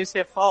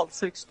busqeshje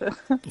falsë kështë.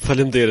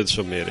 Faleminderit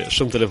shumë meri,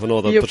 shumë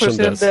telefonatat për shëndes.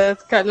 Ju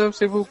përshëndet, kalom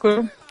që bukur.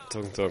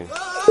 Tong.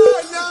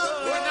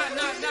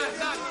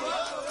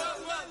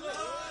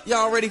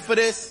 Y'all ready for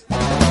this?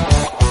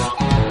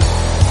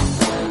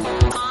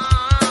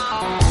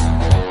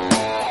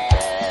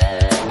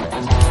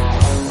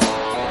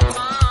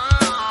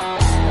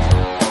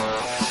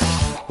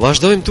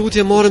 Vazhdojmë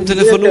tutje, marrim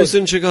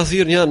telefonusin që ka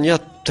thirrë një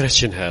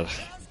 300 herë.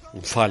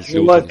 Më falë,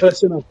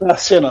 lutem.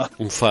 500.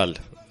 Më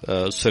falë,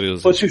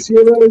 serios. Po që si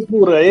e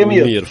burra, e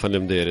mirë. Mirë,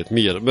 faleminderit,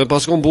 mirë. Me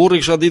paskon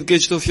burri kisha ditë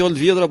keq të fjalë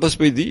vjetra pas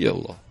po I di,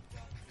 Allah.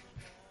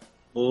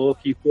 Po,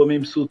 ki po më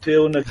mësu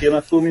teu, në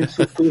kena ku më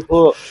mësu tu, po.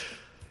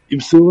 I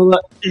mësu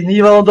I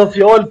niva në do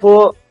fjallë, po,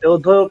 edhe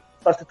do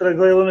pas të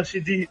tregoj edhe në që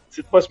I di,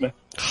 si të pasme.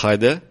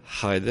 Hajde.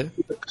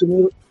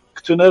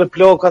 Këtë nërë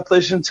plakat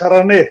të ishin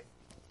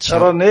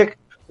qaranek,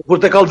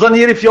 kur të kalzën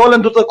njeri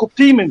fjallën du të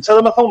kuptimin, që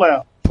edhe me thona ja.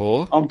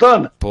 Po.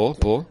 Amtën. Po.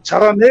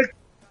 Qaranek,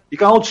 I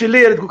ka honë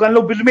qilerit, ku kanë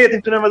lo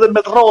bilmetin të në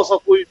me të rasa,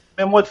 ku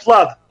me mojtë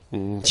fladë.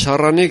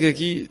 Qaranek e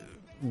ki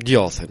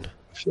djathin.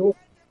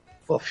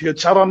 Po,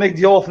 qaranek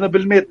djathin e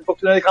bilmetin, po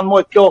këtë në kanë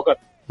mojtë plakët.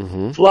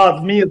 Fladë,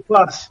 mirë,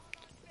 pas.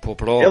 Po,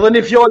 pra. Edhe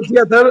një fjallë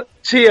tjetër,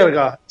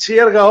 qerga.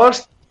 Qerga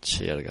është?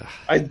 Qerga.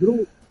 Ai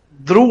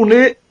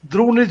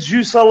druni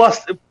gjysa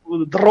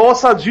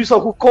drasa gjysa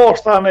ku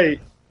koshta nej.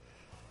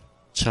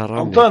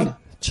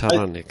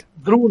 Qaranek.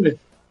 Druni.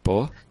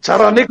 Po.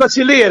 Qaranek o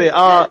qileri,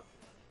 a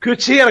kjo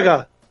qerga.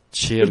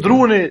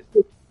 Druni,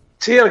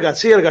 qerga,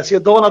 që e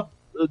donat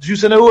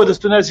gjysën e ëdës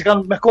të nërë që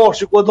kanë me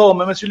kashtë që ku e do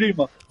me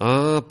qëlyma.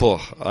 Po,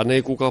 a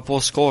ne ku ka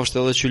pos kashtë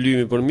edhe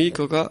qëlymi për mi,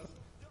 ka?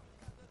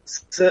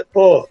 Se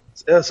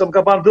më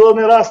ka pandëllë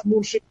një rast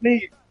mund shqipni,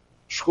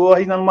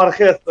 shkoa hina në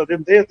market, të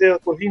dimdete,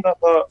 ku hina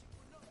ta...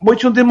 Moj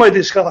që ndimoj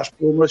dhe shka thash,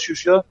 po më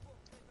rëshyshja.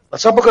 A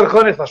qa për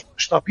kërkëni, thash,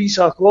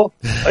 shtapisa ako,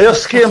 ajo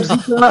s'kem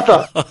zitën në ta.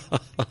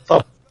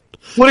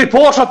 Kur I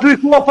posh aty I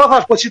kua pa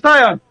thash, po qita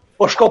janë,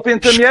 po shkopin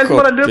të njel,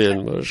 mërë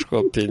lëpë.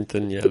 Shkopin të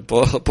njel,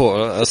 po,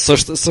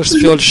 sështë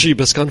fjallë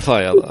shqipe, s'kan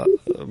faja,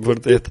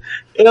 vërdet.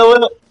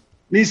 Edhe,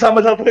 nisa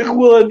me të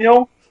tregu edhe njo,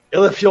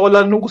 edhe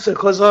fjalla nuse,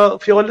 këza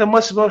fjalla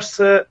më që është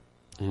se,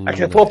 a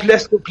ke po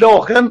ples të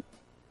plakën,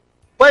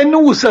 pa I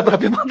nuse, pra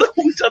për më të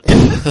nuse aty.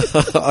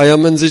 Aja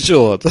me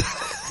nëziqohet.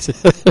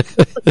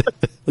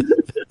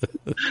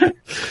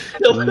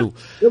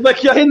 Edhe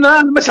kja I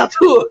nënë me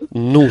qatu.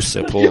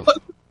 Nuse, po.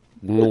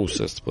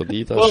 Nuse, s'po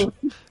ditash.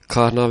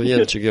 Ka na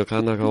vjen që kjo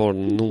ka na ka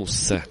orë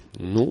nuse.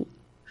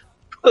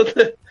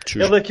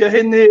 Edhe kjo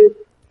një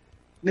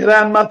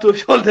rënë ma të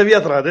fjollë të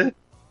vjetra, dhe?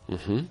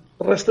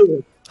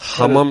 Rështuve.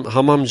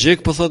 Hamam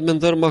gjek, po thot me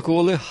ndër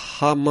makole,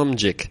 hamam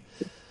gjek.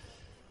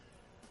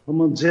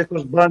 Hamam gjek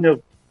është banjo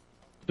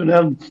të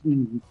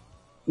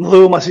në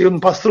dhuma si ju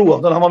në pastrua,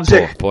 në hamam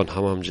gjek. Po, në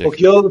hamam gjek. Po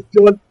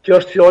kjo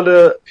është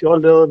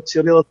fjollë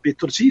cilëllet për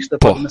turqishtë,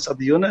 po, me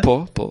sadijone.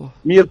 Po.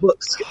 Mirë, po,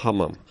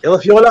 hamam. Edhe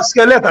fjolla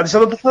skeleta, disa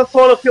do të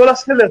thonë fjolla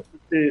skelet.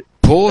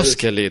 Po,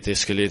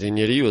 skeleti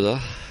njeriu, da?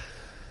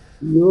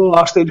 Jo,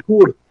 ashtë e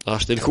lkur.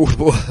 Ashtë e lkur,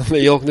 po, me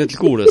jokën e të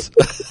lkurës.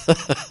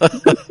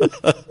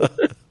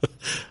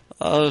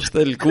 Ashtë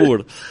e lkur.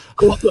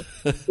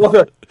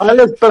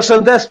 Ale,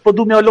 përshëndes, po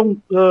du me alon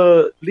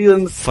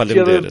lidhen...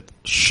 Faleminderit,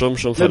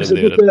 shumë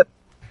faleminderit.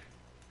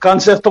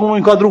 Kanë që të më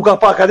inkuadru ka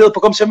pak, po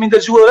kam që më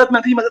ndërgjuar vetë me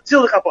ndimet e të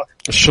cilë ka pak.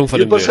 Shumë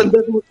faleminderit.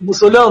 Përshëndet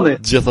Musolani.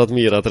 Gjithat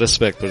mirat,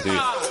 respekt për ty.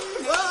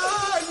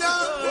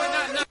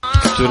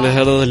 Ty në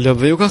herë dhe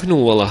lëbve ju ka knu,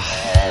 valla.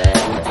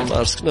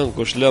 Ta është kënën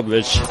kush lëbve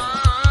që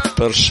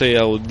për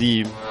sheja u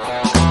dim.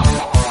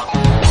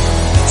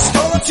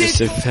 Që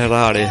si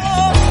Ferrari.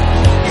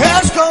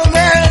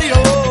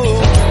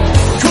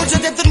 që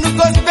tjetër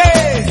nuk është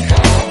bej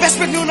Vesh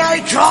për njuna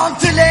I kanë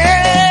të le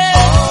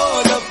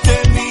Lopte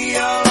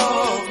mia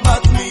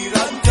mat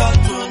miran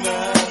katune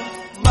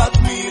Mat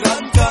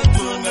miran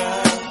katune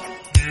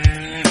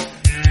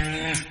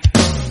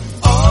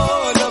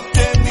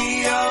Lopte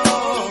mia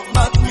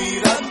mat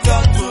miran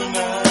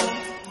katune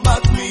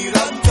Mat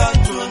miran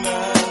katune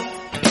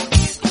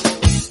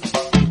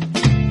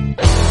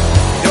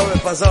Jo me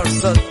pazar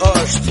sot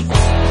është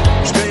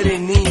Shkojri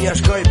ninja,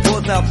 shkoj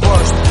bota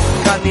posht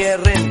Ka një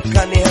rrin,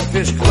 ka një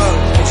fish klon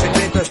Në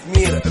sekret është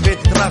mirë,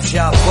 vetë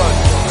trafshja fort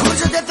Kur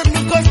që tjetër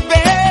nuk është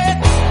bet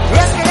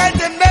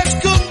Respekajte me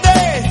shkunde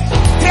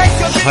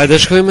Hajde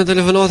shkojmë me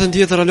telefonatën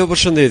tjetër. Alo,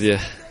 përshëndetje.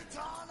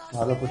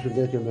 Alo,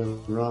 përshëndetje me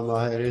Rama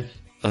Hajriz.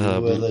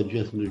 Edhe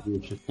gjithë në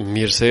gjyqë.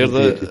 Mirë se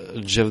erdhe,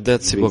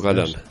 Gjevdet, si po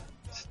kalon?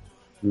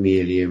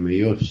 Mirë jemi,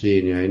 jo si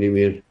jeni, a jeni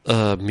mirë?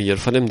 Mirë,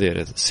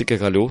 faleminderit. Si ke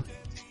kalu?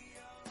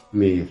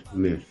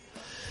 Mirë.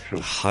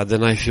 Hajde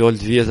na I fjalë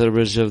të vjetër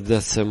për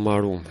Gjevdet se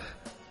marum.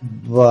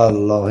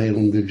 Vallahi,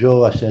 unë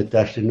dëgjova se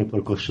tash në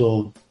për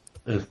Kosovë,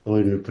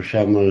 thojnë për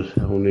shembull,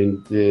 unë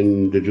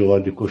dëgjova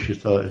dikush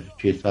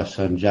që I tha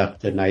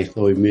Sanxhakte, na I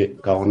thojmë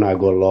ka ona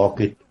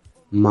gollakit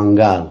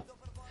mangal.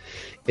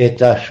 E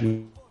tash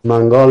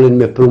mangalin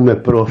me pru me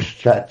prosh,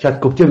 çat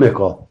kuptim e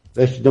ka.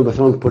 Vesh do të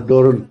thonë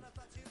përdorën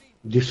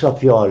disa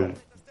fjalë.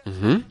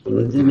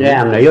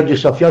 Jo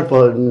disa fjalë, po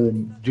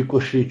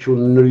dikush I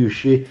qunë në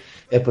ryshi,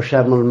 e për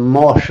shembull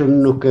moshën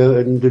nuk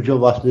e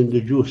ndëgjova as në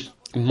dëgjues.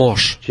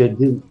 Mosh.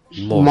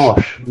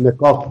 Mosh, me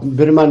kap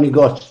bërma një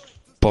gocë.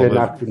 Të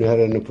nakë në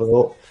herë në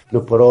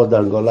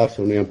përroda në Gollak,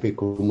 se unë jam për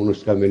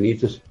komunës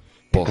Kamenitës,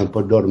 kam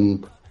përdorë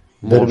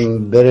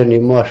bërë një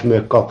mosh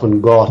me kapën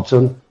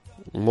gacën,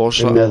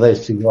 me dhe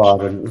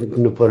cigarën,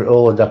 në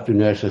përroda këtë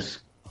në herë se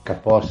ka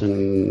pasën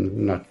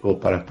në atë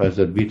kohë para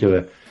 50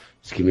 viteve,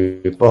 s'kemi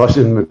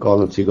pasën me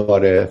kallën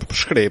cigare,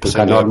 shkrep,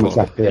 se nga po.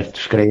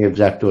 Shkrep,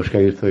 zakto, shka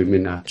ju thojmë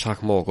na. Qak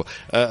moko.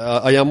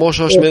 Aja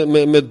mosha është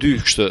me dy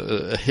kështë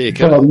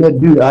heke? Po, me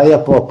dy, aja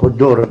po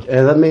përdorët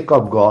edhe me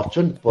kap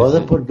gacën, po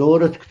edhe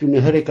përdorët këtë në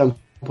herë kam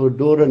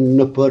përdorën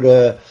në për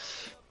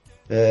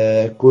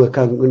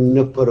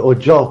në për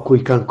ogja ku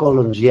I kanë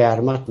kallën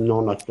zjermat,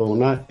 nonat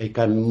tona, e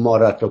kanë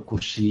marrë ato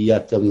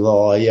kusia të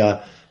mdhaja,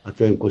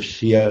 ato jënë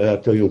kusia,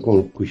 ato jënë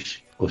konë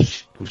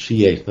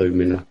kusia I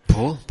thojmë na.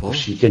 Po.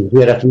 Kusia të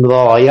nxerat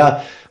mdhaja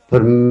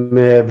për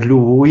me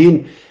vluin,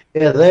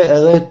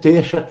 edhe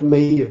teshat me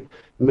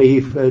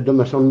do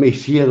me thonë me I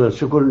sjellën,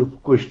 sikur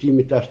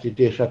kushtimi tash të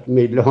teshat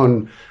me I lanë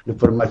në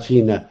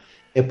përmacina,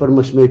 e për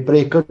mos me I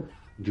prekën,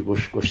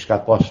 dikush kush ka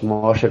pas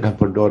mashe ka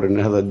përdorën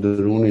edhe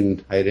dërunin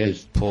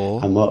Hajriz.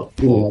 Po. Ama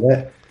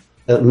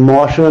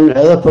mashën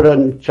edhe për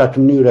qatë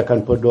mënyre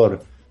kanë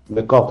përdorë,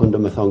 me kapën do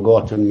me thonë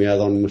gatën, me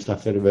edhe në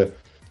mustafirve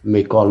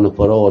me I kallë në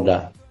përroda.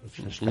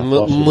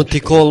 Më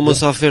t'i kallë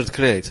musafir të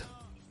krejt.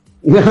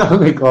 Me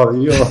kallë,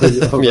 jo.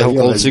 Mjau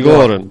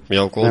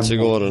kallë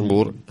cigaren,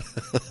 burë.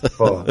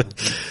 Po.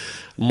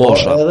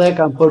 Mosha. Edhe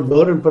kam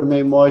përdorën për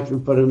me I majtë,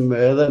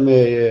 edhe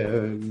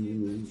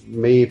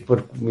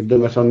do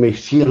me thonë me I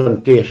sjellën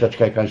teshat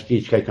që I kanë shti,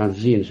 që I kanë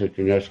zinë, se të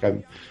njerë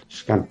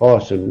s'kan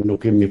pasën, nuk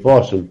kemi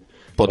pasën.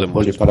 Po dhe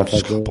mos s'ka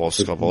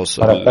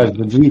pasën.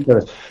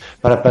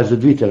 Para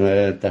 50 viteve,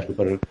 tash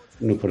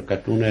në për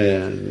katune...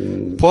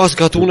 Po as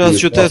katune as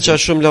qytet që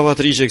shumë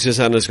lavatriqe kësi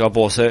se në s'ka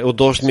pasë, u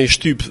dosht me I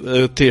shtyp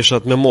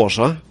teshat me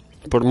mosha?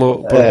 Për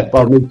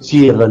me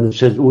cilën,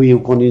 se uji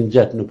u konin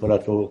gjetë në për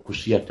ato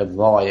kusijet të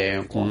mdhaja,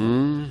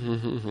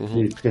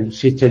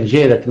 si të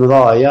nxeret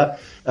mdhaja,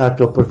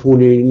 ato për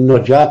funi në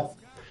gjatë,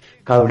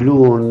 ka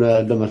vluën,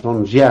 do me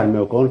thonë zjerë me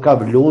u konë, ka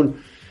vluën,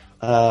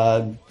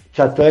 që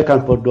ato e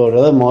kanë përdorë,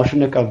 edhe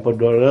mashën e kanë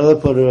përdorë, edhe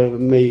për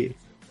me,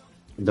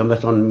 do me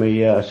thonë me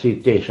si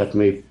teshat,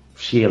 me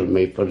sjellë,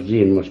 me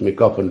përzinë, mos me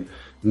kapën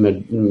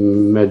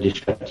me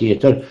diçka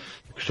tjetër,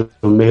 kështu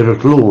me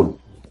rëtluën,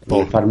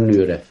 në farë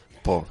mënyre.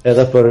 Po.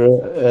 Edhe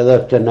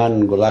të nanë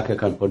në Gollak e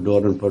kanë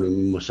përdorën për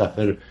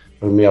musafir,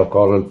 për me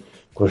javkallën,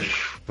 për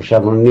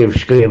shembull një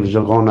shkrep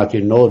zëgon ati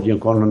nodjën,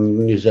 konë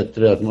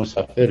 20-30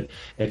 musafir,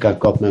 e kanë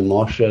kap me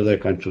mashë dhe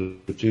kanë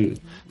qëty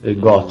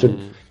gacën.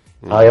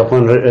 Ajo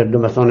konë, do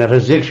me thonë, e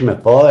rrezikshme,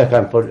 po,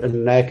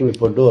 ne e kemi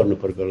përdorë në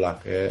për Gollak.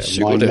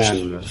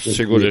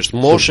 Sigurisht.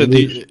 Moshë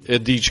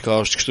e di çka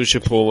është, kështu që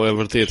po e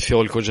vërtet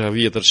fjalë kogja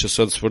vjetër që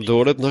sot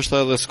s'përdoret,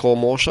 ndoshta edhe s'ka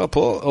mosha,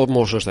 po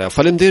mosha është ajo.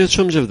 Faleminderit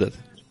shumë Gjevdet.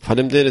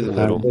 Faleminderit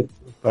ndërum.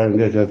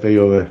 Faleminderit për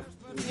juve.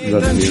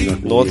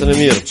 Notën e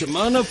mirë.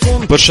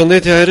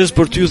 Përshëndetje Hajriz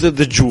për ty dhe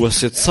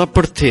dëgjuesit. Sa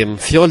për temë,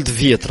 fjalë të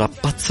vjetra,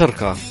 pa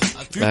cërka.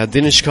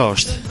 Dini çka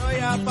është?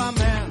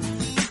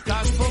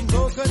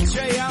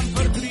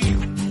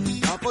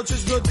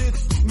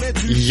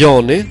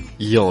 Joni,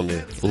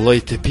 lloj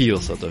të piu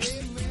thot është.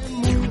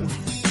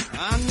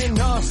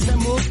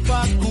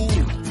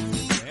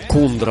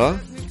 Kundra,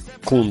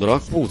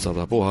 kpucat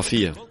apo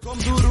hafie.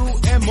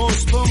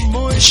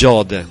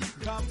 Gjade,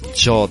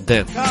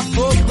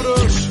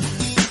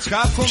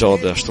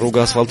 është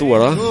rruga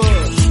asfaltuar, a?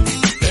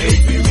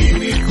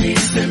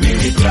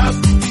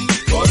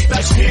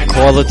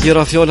 Ka dhe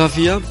tjera fjallë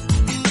hafia?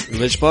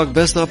 Veç pak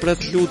bes na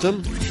pret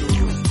lutem.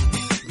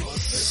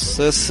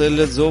 Se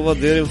lexova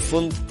deri në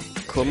fund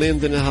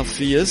komendin e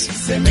Hafijes.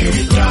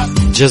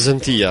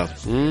 Gjezëntia.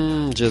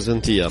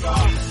 Gjezëntia.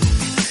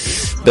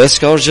 Bes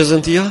ka është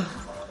gjezëntia?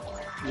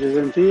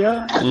 Gjezëntia?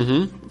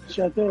 Që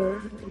atë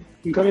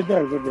në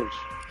koridor kur dilsh.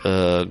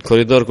 Në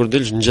koridor kur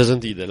dilsh në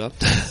gjezënti del, a?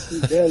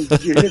 Del,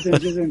 gjithë në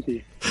gjezënti.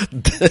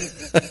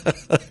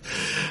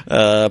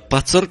 Pa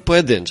cërk po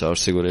e din që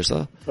është sigurisht,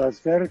 a? Pa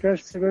cërk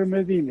është sigur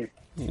me dini.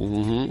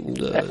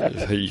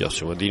 Ja,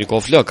 që me dini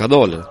ka flak, ka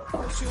dole.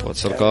 Po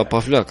cërka pa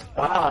flak.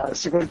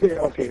 Sigur ti,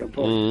 okej.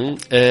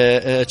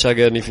 E që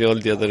a një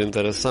fjallë tjetër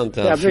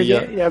interesante, Hafija.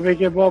 Ja me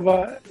ke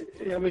baba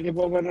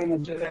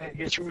në gjere,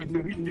 ke qëmit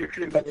në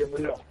klima të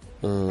mëllo.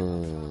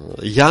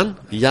 Jan,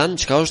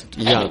 qka është?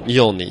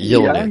 Joni.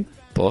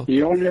 Po?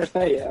 Joni është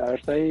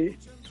ai,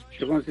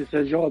 shikon si se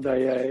gjoda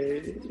i...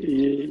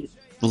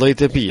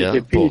 Llojt e pija,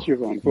 po.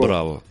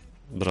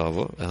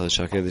 Bravo. Edhe që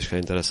a ke diçka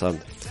interesant.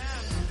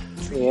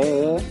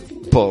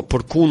 Po,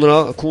 për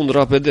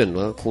kundra pedin,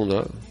 ma?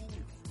 Kundra,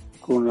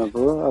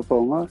 po, apo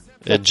ma?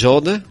 E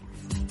gjode?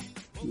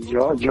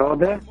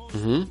 Gjode?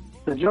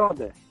 Se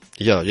gjode.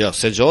 Ja,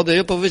 se gjode,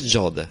 jo po veç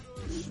gjode.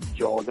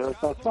 Gjode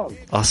është asfalt.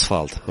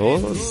 Asfalt,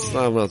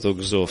 sa më ato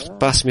gëzoft.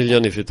 5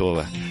 milion i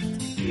fitove.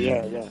 Ja.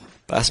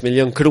 5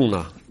 milion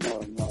kruna.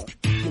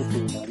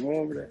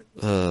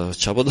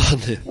 Qa po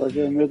doni?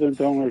 Oke, metën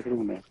të me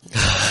krune.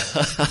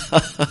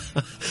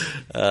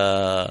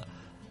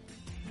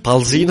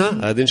 Palzina?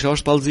 A din që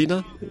është palzina?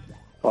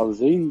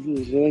 Palzin,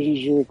 që është një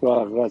zhurë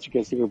ka që ke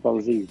sikur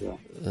palzin.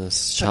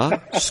 Qa?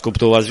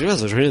 Skuptuar zhurë,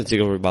 së shërë që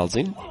ke për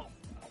palzin?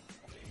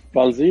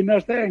 Palzin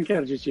është e në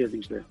kërë që qëtë në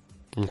kështë.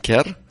 Në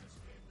kërë?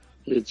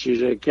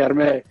 Që kërë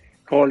me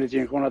koli që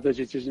në konë ato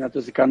që në ato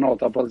si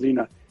kanota,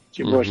 palzina, që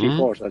po është i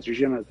poshta, që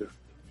shenë ato.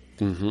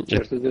 Që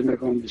është të me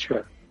konë diqka.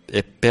 E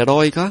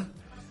perojka?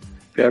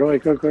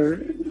 Perojka kër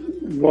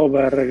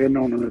boba e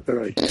regenonën e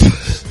perojka.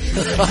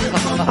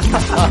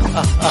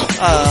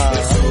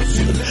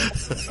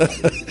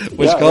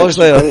 Po shka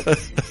është ajo?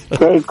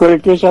 Kër e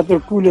kesh atë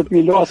kullet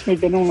mi lasme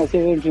ke nona se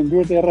edhe më që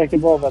ndyrët e reke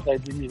boba ta i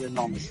dimit e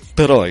nonës.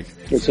 Perojk?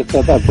 Që të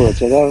ta po,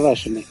 që da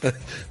rrashëni.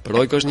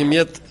 Perojk është një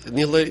mjet,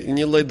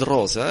 një loj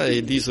drosë, e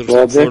i disur që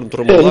të formë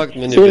tromullak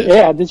me një veç.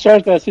 A di që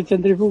është e si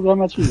centrifuga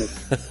maqinet.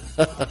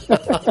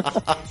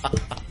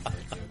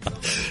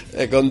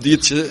 E kam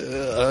ditë që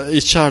i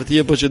qartë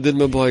je po që ditë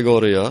me bëj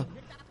gore, ja?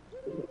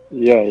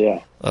 Ja.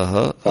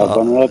 Aha.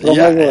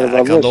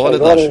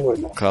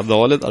 Ka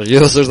dolet,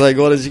 jo së është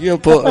ajgore që kjo,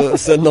 po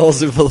se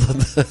nosi po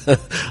thët.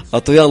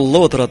 Ato janë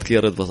lotrat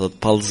kjerët, po thët,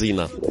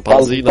 palzina.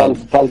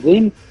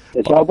 Palzin? E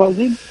qa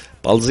palzin?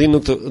 Palzin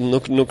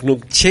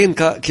nuk qenë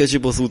ka kjo që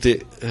po thuti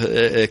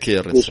e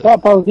kjerët. E shka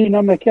palzina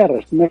me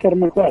kjerët, me kjerë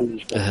me kërë.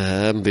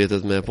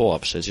 Mbetet me po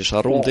apshe, që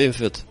sharrum të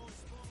infit.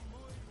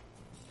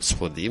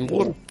 S'po dim,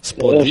 por?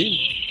 S'po dim?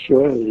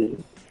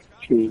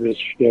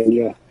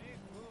 Ja.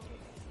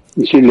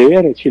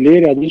 Qilere,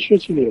 a di që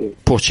qilere?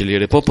 Po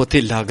qilere, po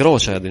ti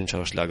lagroqe, a din që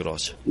është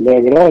lagroqe?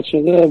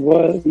 Lagroqe dhe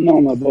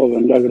nëma bove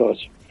në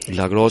lagroqe.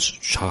 Lagroqe,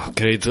 qa,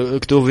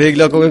 krejtë këtu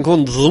vegla ko kënë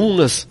konë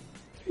dhunës?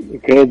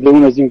 Krejtë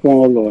dhunës në konë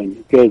vëllojnë,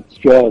 krejtë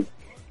qatë,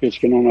 krejtë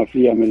që nëna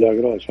fria me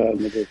lagroqe.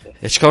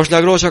 E qka është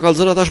lagroqe, ka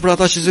lëzën atash për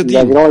ata që se dim?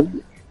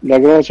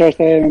 Lagroqe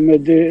është e me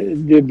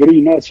dy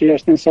brina që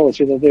jashtë në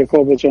soqit dhe e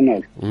kobe që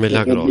nëllë. Me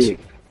lagroqe.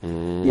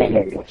 Me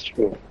lagroqe,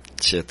 po.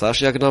 Që tash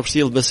ja këna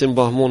pështilë besim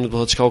Bahmonit,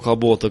 po të qka u ka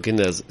bo të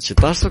kinezë. Që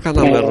tash të ka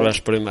na me rresh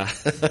për me.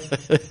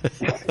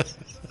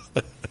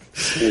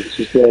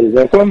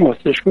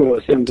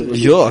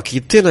 Jo, a ki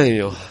tina i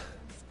jo?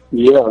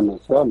 Jo, në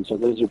samë, që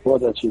të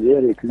gjipota që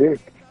deri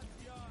klik.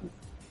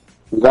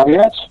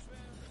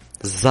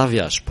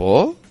 Zavjaç,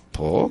 po,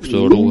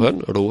 këtu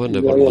ruhen e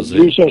për muzej.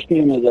 Gjysha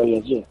shkje me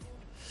zavjaç, gjë.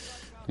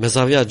 Me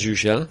zavjaç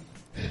gjysha?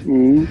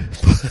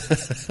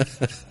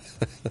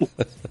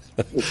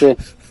 Se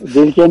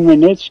dilken me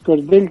neç, kër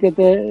dilket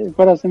e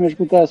para se me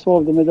shkuta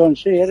asfalt dhe me do në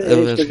shërë,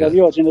 e shke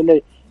zavjaçin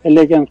e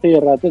leken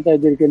thirë atët, a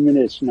i dilken me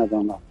neç në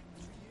dhona.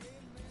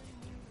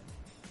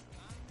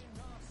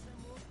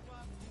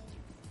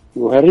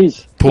 U Hajriz.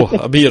 Po,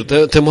 mirë,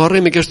 të më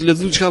harrimi kështë të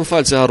ledhu që kam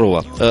falë se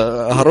harrova.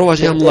 Harrova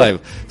që jam live,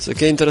 se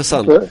ke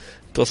interesant.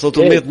 Po thot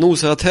u met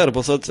nuse atëherë,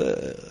 po thot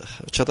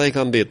që ta i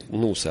kam bet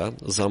nuse,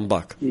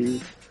 Zambak.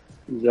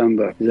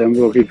 Zambak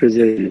i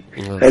prezidentit.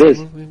 Hajriz,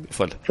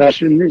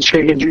 thashë në që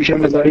ke gjyshe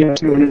me zavjaç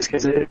në uneske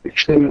se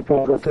kështë me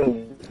parë të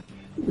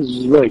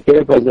zvoj,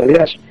 kere pas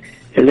zavjaç,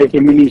 e leke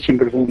minicin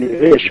për fundi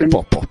reshën,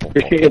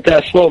 e të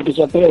asfalti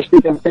që atë reshën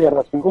i kanë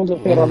ferrat, në kundë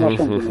ferra ma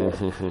shumë.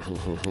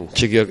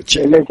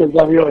 E leke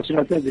zavjaçin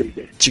atë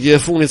dilke. Që kje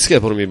e funit s'ke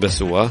për mi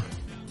besu, a?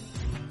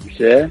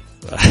 Se?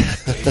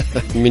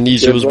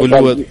 Minici u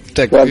zbuluet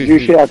tek... Pa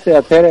gjyshe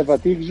atëre, pa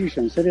ti gjyshe,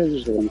 në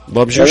seriosisht.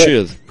 Bab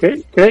gjyshet?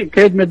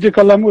 Kretë me 2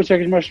 kalamur që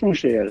kështë ma shumë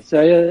shërë, se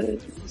aje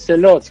se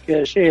locë ke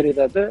shërit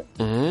atë,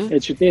 e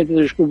qytetit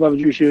e shku bab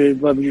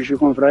gjyshe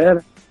konë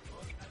frajerë,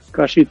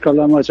 ka shqit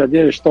kalamur që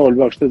atje e shtolë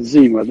bak shtë të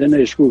zima, dhe ne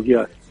e shku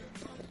kja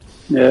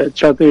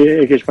Qatë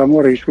e kesh pa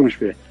morë, e kesh punë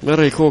shpe.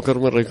 Merrej kokër.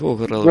 Po,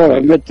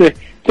 me te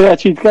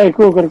aqit kaj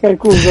kokër, dhe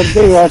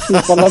aqit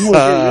palamur, e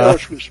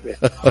shku shpe.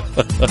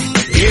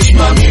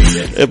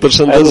 E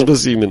përshëndes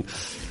Besimin.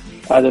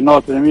 Hajde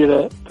natën e mire,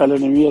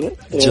 kalën e mire.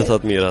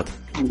 Gjithat mirat.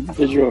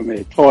 Dëgjojmë,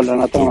 falën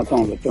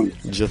aton vetëm.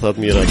 Gjithat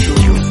mirat.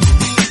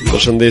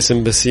 Përshëndesim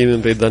Besimin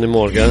prej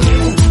Danimarka.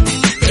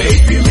 Prej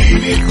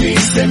fillimit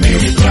niste me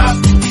një trap,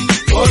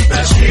 por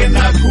tash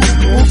kena ku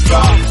nuk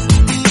ka.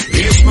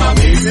 Ish ma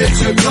mize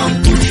që kam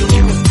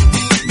kultur,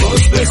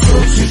 mos beso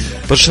që...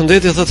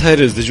 Përshëndetje, thot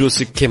Hajriz,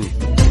 dëgjuesi Kim.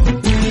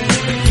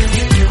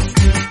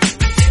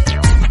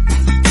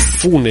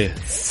 Fune,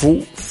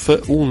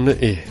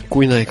 F-U-N-E.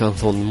 Kujna i kanë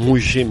thonë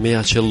mujshi me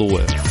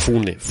aqellue.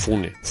 Fune.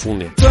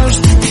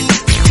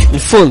 Në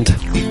fund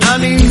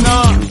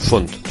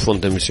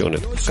të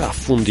emisionit. Ka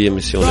fundi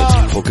emisionit.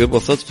 Po kjo po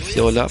thot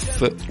fjala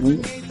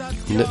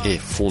F-U-N-E.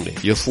 Fune.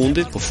 Jo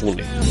fundi, po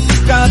fune.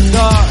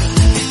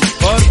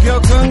 Por kjo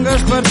këngë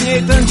është për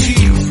njëtën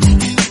qiu,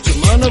 që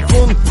më në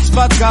fund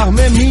s'pat ka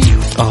me mi.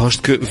 A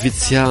është kë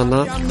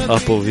Viciana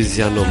apo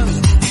Vicianum?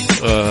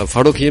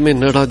 Farok, jemi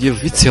në Radio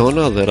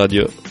Viciana dhe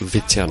Radio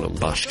Vicianum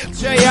bashkë.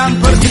 Që jam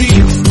për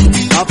drit,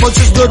 apo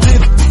që shdo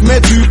dit me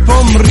ty po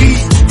mri.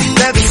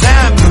 Dhe të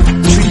zemë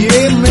që je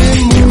me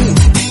mu,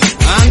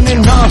 anë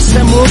në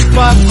se mu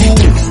paku.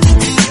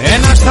 E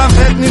në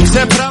shtafet një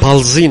se pra...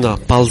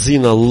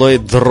 Palzina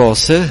loj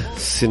drose,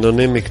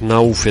 sinonimik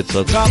na ufit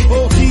të të.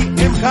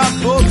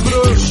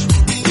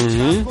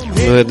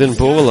 Në edin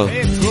po vëlla.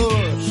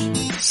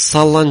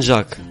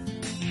 Salangjak.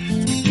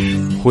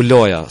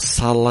 Huloja.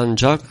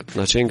 Salangjak.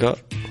 Në qenë ka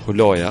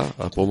huloja.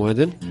 Apo më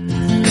edin?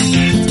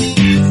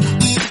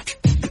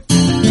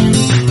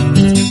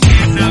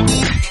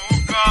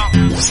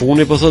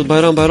 Funi po thot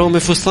Bajram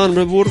me fustan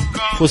bre burr.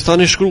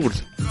 Fustan i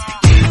shkruart.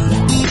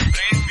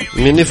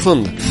 Mini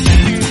fund.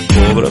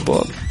 Po bre po.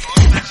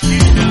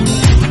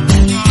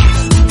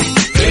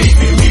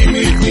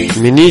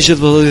 Minishit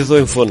po thot i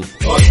thojmë fund.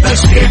 O të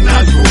shkena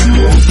ku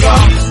nuk ka,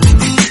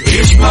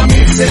 ish ma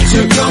mirë se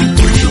që kam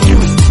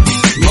kultur,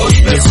 mos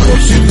beso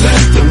që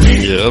vetë mi.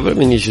 Jo, bre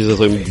minishit e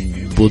thojmë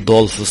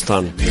budol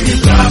fustan.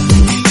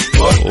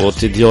 O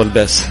ti djol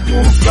bes.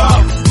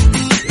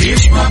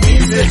 Ish ma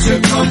mirë se që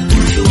kam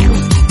kultur.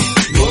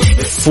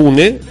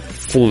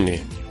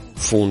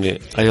 Funi,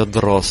 ajo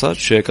drosa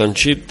që e kanë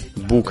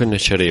qitë bukën e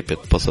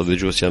qerepit, po thot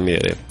dëgjuesja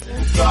Meri.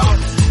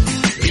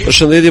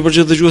 Përshëndetje për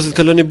gjithë dëgjuesit,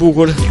 kaloni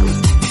bukur.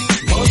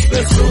 Mos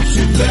beso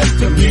që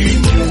vetë mi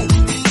mu,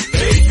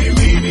 prej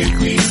fillimit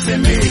niste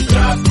me i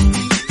trap,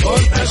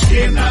 por tash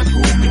kena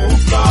ku nuk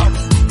ka,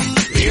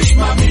 ish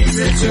ma mirë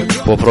se që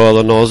kam. Po pra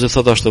edhe Nozi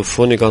thot ashtu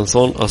funi kanë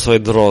thonë asaj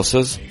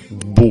drosës,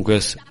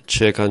 bukës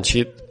që e kanë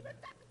qitë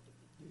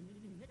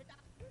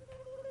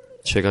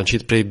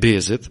prej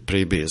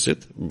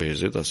bezit,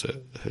 ase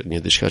një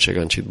diçka që e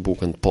kanë qitë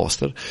bukën të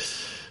pastër,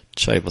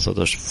 qaj po thot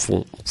është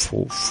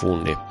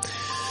funi.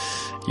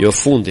 Jo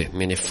fundi,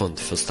 mini fund,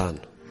 fustan.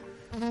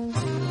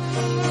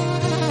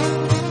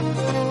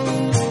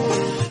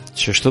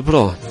 Qështu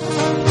pra?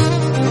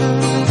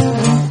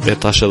 E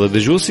tash edhe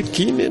dëgjuesi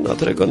Kimi na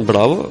tregon,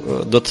 bravo,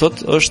 do të thot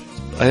është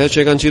ajo që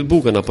e kanë qitë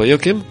bukën, apo jo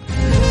Kim?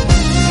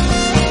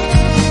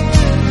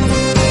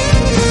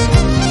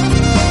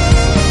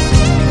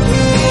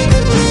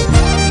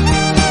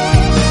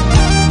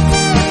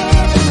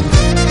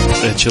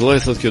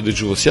 Qëllaj thot kjo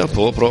dëgjuesja,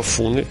 po, pra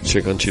funi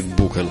që kanë qitë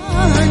bukën.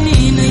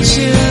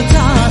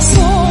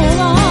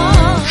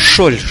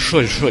 Shol,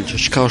 që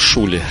qka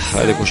shuli?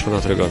 Hajde kush për nga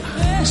të regon.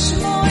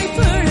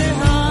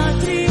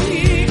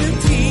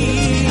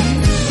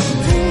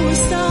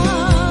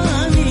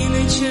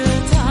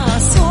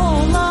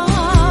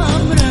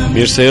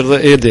 Mirë se erdhe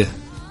Edi.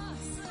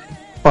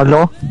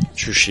 Alo.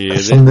 Qyshi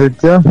Edi?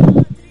 Shëndetje.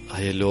 A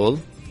je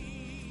lol?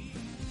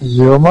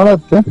 Jo,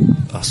 marate.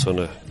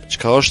 Asone.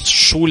 Qka është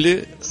shuli?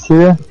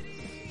 Si?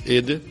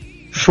 Edi?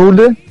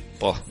 Shuli?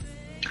 Po.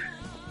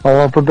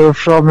 Alla për të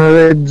fsha me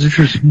rejtë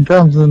gjyshën të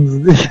më të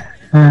nëzdi.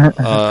 A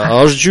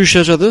është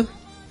gjyshja që atë?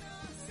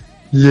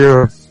 Jo.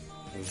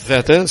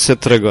 Vete se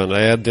të regon, a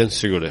e dinë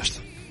sigurisht.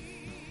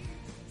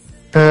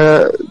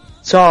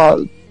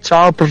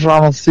 Qa për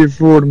shama si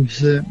formë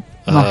që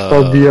në shto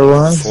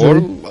bjellë?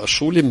 Formë,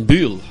 shuli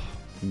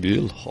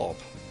mbyll hap.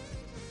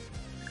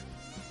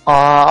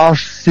 A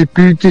është si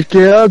pyti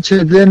kja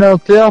që dhe në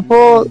të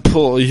apo?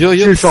 Po, jo,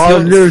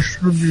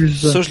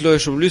 s'është lojë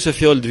shpërblyse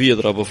fjallë të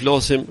vjetra, po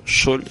flasim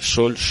shol.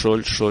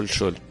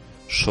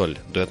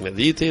 Duhet me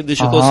dite, di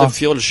që to se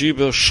fjallë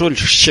shqipe, shol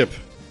shqip.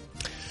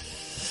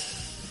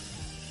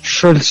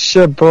 Shol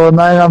shqip, po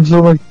na e nga mësu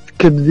me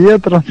këtë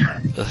vjetra.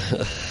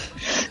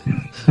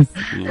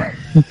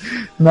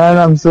 Na e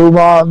nga mësu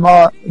ma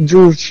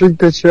gjurë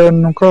shqipe që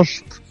nuk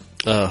është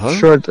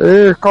shol.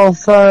 Ka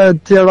sa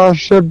tjera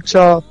shqip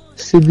që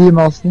si di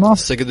mas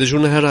mas. Se këtë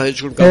dëgju në hera e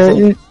qërë ka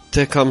thonë,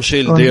 te kam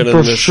shel derën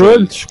me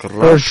shëll.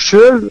 Për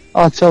shëll,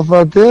 a që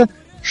fa te,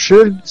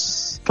 shëll,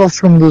 pas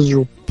këm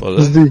dëgju. Po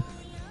dhe?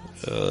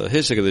 He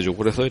se këtë dëgju,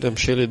 kur e thojtë më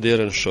shëll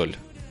derën shëll.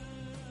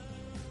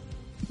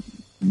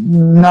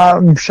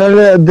 Na më shëll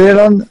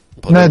derën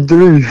Me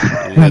dry.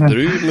 Me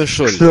dry, me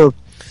shol.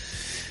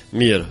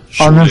 Mirë.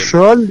 A në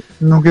shol,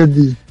 nuk e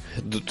di.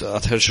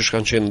 Atëherë që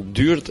shkanë qenë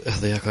dyrt,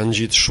 edhe ja kanë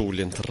gjitë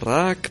shulin të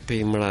rak, pe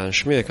i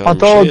mranshme, e kanë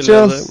ato që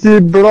si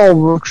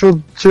bravo, kështu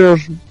që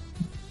është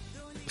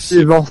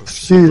si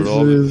vastësi,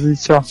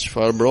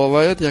 çfarë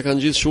brova jetë, ja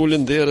kanë gjitë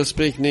shulin derës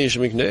prej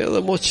kneshëm i këne,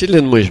 edhe mos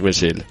qilin më ish me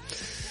qilë.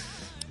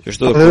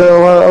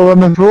 Edhe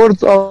me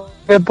fort,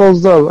 e po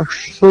zdërë,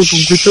 kështu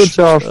të kujtër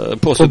që është,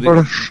 po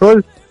për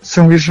shol,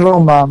 së më kishë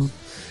roman.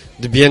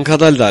 Dë bjen ka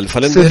dal,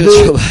 faleminderit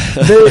shumë.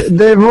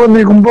 Dhe i vërë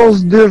një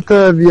këmbos dyrë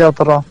të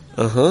vjetra.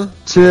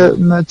 Që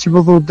me që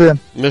po thotë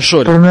me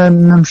shol për me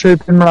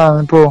mshepin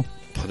mrane, po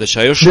dhe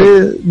që ajo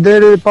shol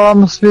deri para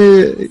mësmi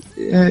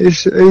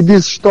i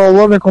disë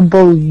shtollën e kom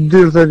po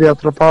dyrë të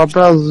vjetra para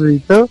 5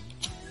 vite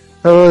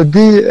edhe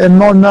di e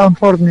mon me në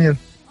fort mirë,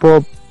 po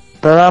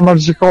për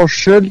emër që ka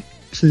shëll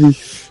që di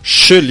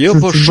shëll, jo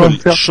po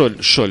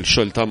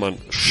shëll taman,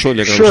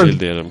 shëll e kam shëll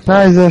derëm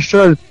najze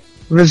shëll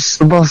veç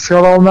së pas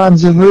ka ra men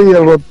që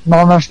thëje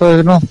ma në ashtë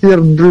e në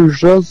thirë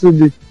ndryshë që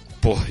di.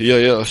 Po,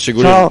 jo,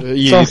 sigurisht.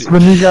 Qa së më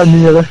një ka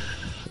mire.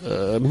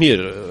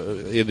 Mirë,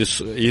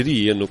 i ri,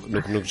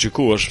 nuk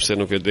gjikohesh pse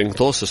nuk e din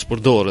këto, se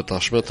s'përdore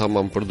tashme, ta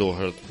ma më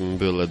përdoher të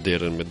mbëlle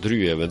derën me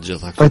dryjeve të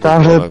gjitha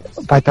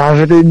këto.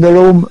 Pajtashet i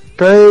ndërum,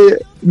 prej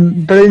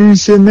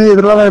 100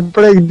 metra me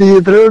prek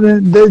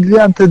ditërën, dhe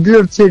janë të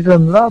dyrë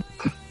qikën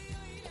ratë.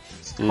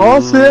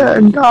 Ose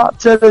nga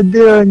qëre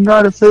dire nga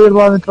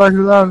rësirla me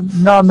traktar,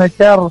 nga me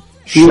kërë,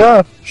 që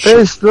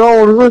 5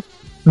 orë,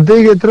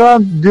 Ndege të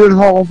rëndë, dyrë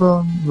hapë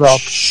dhe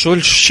Shol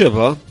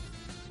shqipa?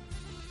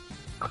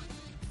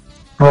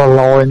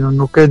 Vallajnë,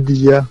 nuk e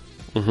dhja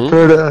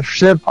Për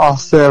shqip, a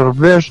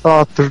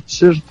serveshta, a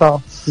tërqishta,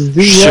 së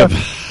dhja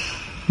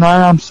Na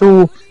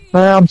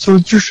jam su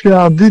qysh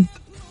këna dit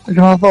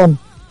Këna thonë,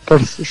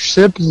 për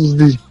shqip së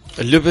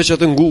dhja Lëpe që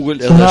të në Google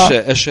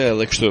edhe eshe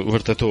edhe kështu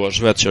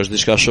vërtetuash vetë që është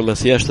diçka shumë e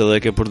thjeshtë edhe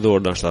e ke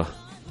përdor në ashta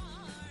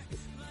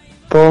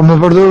Po me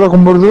përdor e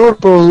kom përdor,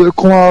 po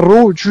kom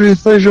arru që i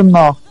thejshëm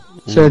na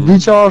që e di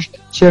që është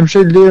që e më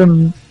shqe lirën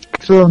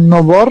këtë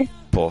në barë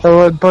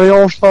edhe për jo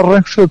është të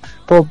rrën këshët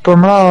po për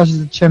mrana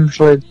që e më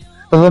shqe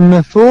edhe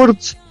me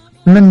thurç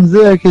me në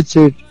dhe e ke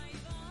qëtë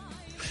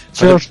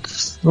që është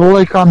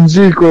loj kam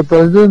gjiko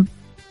të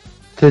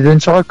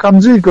edhin që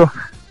kam gjiko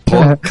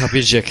po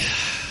kapi gjek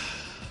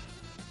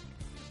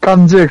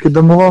kam gjek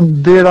dhe më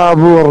thonë dira a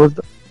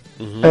burët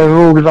e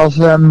rrugë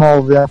se e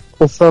modhja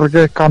po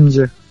thërke kam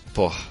gjek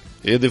po,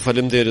 edhe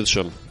faleminderit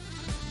shumë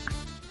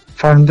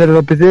Faleminderit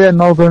dhe piti e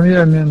në auto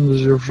mirë në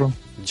zhjur shumë.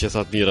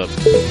 Gjithat mirat.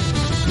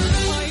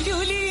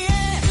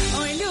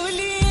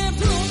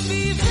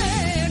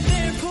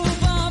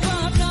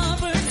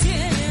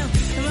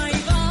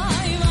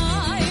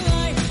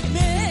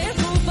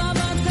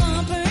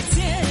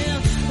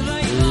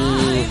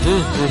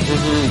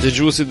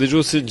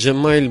 Dëgjusi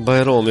Gjemail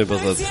Bajrami për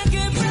thëtë.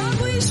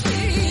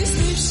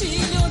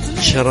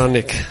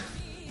 Qeranik.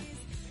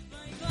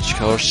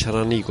 Qka është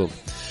Qeraniku?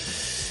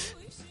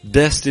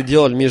 Dest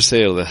ideal mirë se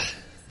edhe.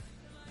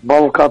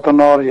 Bal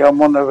katënar, jam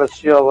unë e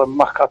veqia dhe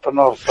ma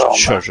katënar se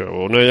unë. Që,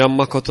 unë jam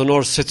ma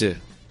katënar se ti.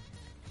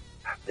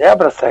 Ja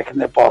bre se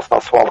këni pas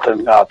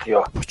asfaltin nga atë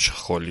jo. Po që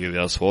ho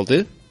lidhja asfalti?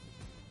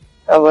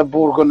 Edhe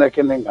burgun e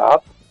këni nga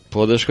atë. Po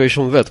dhe shkoj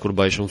shumë vetë, kur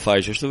baj shumë faj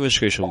që është dhe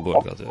shkoj shumë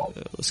burg atë.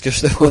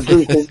 S'keshte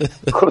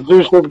kur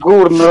dyshtë të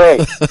gurë në rej.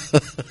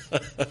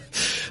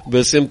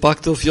 Besim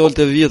pak të fjollë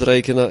të vjetra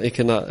i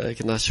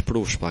kena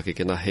shprush pak, i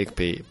kena hek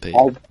pe...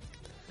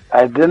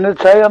 A i dini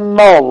që e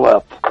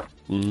nallet.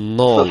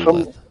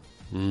 Nallet.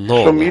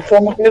 Shumica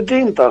nuk e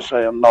din të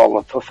që e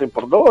nallet, që si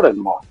përdorin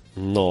ma.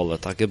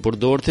 Nallet, a ke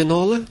përdor ti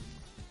nallet?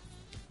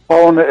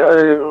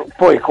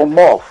 Po, i kom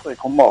maf.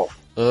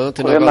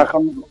 Ti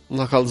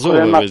na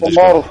kalzove veç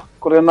dishka.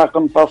 Kër e na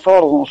kënë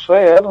pasarë në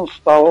shërë, në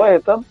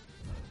shtaletën,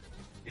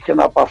 i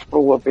kena pas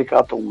pruve për i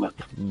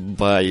katumit.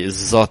 Baj,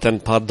 zaten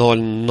pa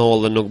dal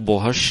nallet nuk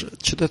bohash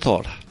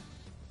qytetar.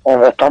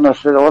 Ove, ta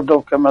nësi dhe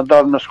duke me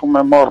dal me shku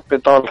me marë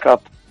për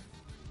talkat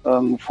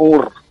në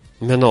furë.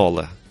 Me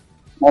nalle?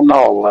 Me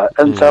nalle,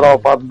 e në qera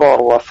pa të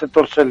barua, si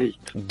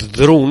tërqelit.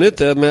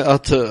 Drunit e me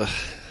atë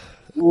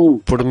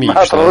përmi, me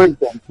atë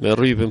rrypin. Me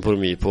rrypin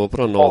përmi, po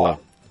pra nalle.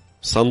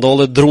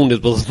 Sandalet drunit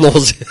për të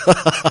nozi.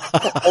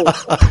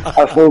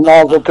 Ashtu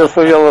nozi të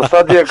së jelë,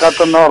 sa dje ka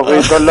të nërë,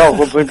 i të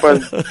laku të i për...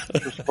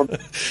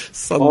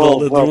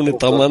 Sandalet drunit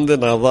të amande,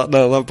 na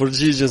dha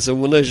përgjigjen, se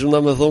më në shumë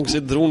na me thonë kësi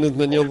drunit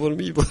me një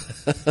përmi.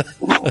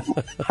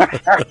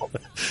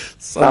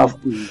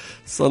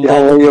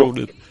 Sandalet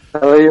drunit.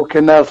 Edhe ju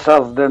kena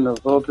sas dhe në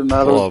zotin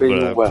në rrupe i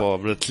juve. Po,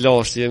 bre, të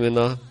lasht jemi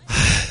na.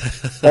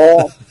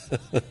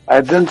 A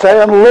e din që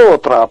janë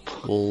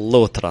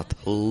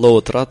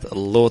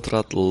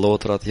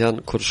lotrat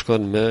janë kur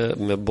shkon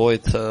me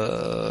bojt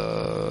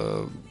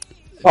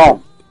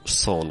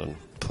sonën.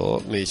 Po,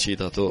 me i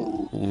qitë ato,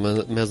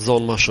 me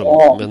zonë ma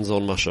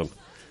shumë,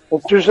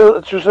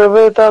 Qyshe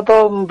vete ato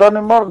në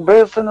Danimark,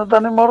 besin në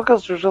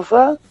Danimarkës, qyshe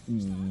sa?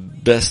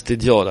 Best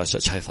ideala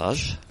që i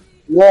thash?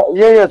 Ja,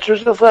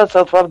 qyshe sa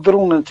që atë farë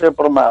drunin që e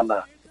përmene?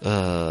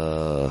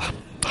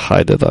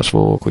 Hajde tash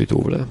më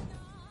kujtuvle.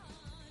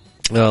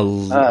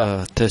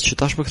 Te që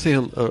tash më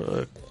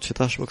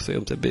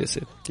kthehem te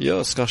Besi.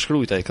 Jo, s'ka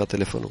shkrujt ai ka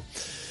telefonu.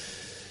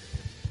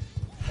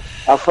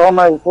 A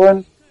thona I thon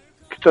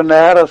këtë në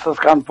herë se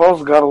s'kan pos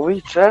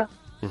garliçe.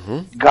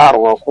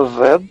 Garlo ku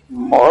zed,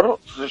 mor,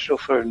 si që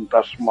thënë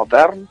tash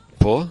modern.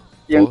 Po.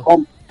 Jen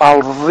kom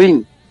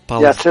palzin.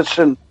 Ja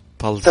çetën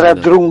 3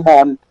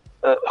 drumon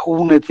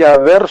hunit ja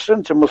vershën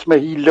që mos me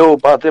hi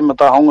lopa atë më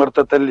ta hongër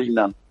të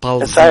linën.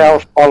 E sa ja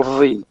është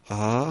palzin.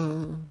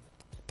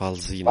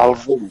 Palzina.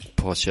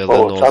 Po që edhe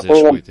nozi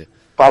shkujti.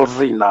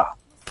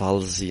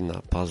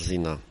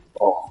 Palzina.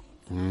 Po.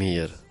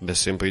 Mirë,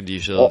 besim për I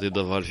dishë edhe ti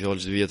dhe varë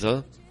fjallë që vjetë,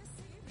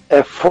 E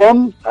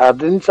fon, a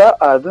din qa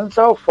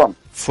o fon.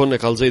 Fon e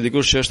kalzej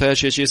dikush që është aja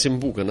që e qesim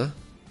bukën, a?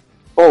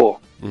 Po.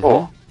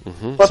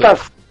 Po ta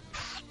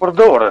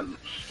përdoren,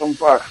 shumë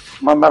pak,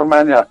 më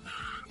mërmenja.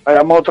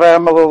 Aja motra e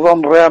me dhe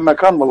dhonë reja me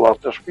kanë më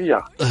latë të shpia.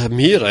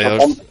 Mirë, aja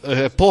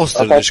është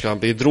poster në shkam,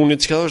 pe I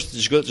drunit qka është,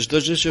 gjdo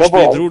gjë që është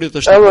pe I drunit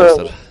është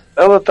poster.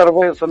 Edhe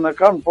tërvejtën e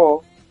kanë, po,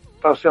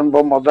 pas janë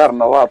bo modern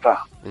në lata.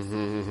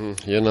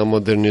 Jena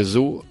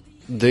modernizu,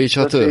 dhe I që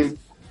atë.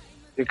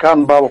 I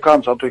kanë Balkan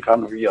që ato I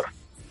kanë virë,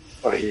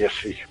 për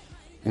jesi.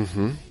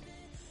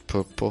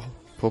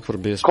 Po për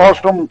besë. Ka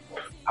shumë,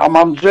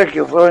 hamam gjek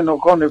I thoi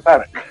nuk o një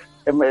perk,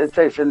 e me e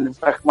qeshin një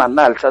perk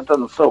manal që atë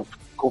në sopë,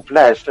 ku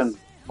pleshin,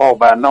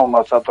 baba e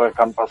nona që ato e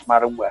kanë pas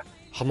marrue.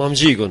 Hamam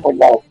gjikun?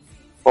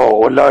 Po,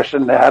 u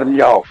lashin në herë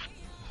mjaftë.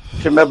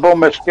 Që me bo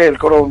me shkel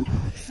kërën,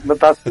 me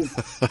ta të...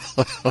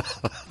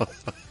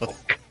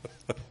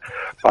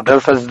 Pa dhe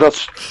se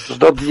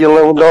zdo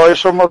t'jile u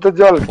lajshë më të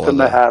gjallë këtë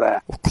në herë.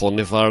 Ko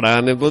një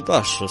farani bë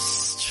dashës,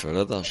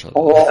 qëre dashër.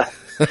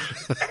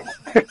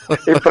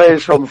 I prej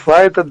shumë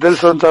sajtë,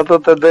 dilëshën që ato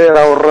të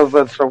dera u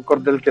rëzët shumë kër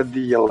dilë këtë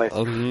djile.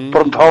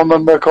 Për në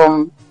thonën me kon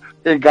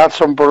I gatë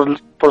shumë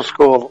për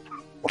shkollë.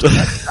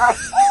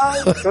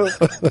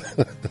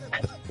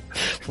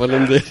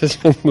 Falemderit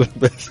shumë më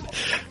besë.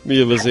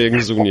 Mirë vëse e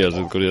ngëzu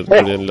njerëzit kër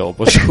jenë la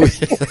po shuj.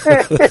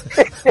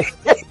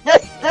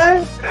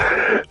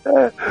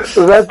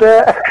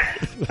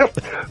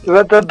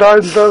 Vete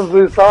dojnë të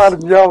zui sarë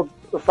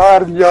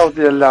mjavt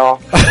je la.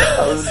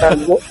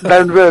 Në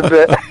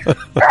bebe.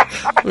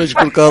 Veç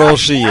kur ka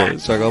roshije,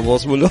 që ka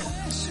mos më lo.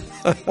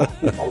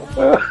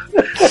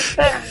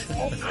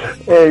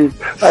 Ej,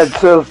 a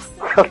qës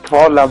të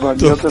falla më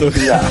një të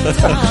tja.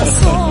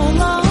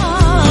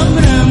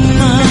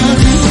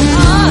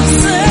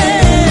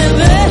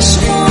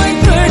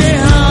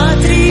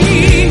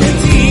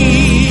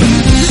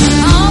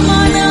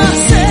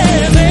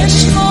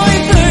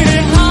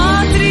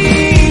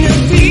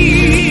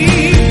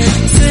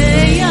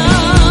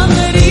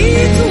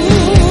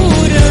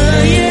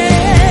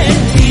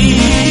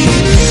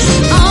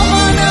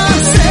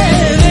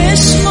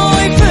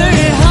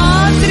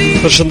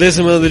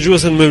 Përshëndesim edhe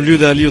dëgjuesen me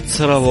vlyde Aliut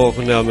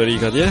Saravokun e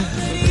Amerikat, je?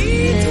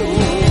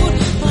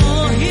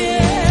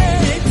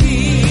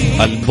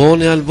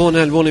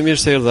 Alboni, mirë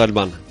se erdhe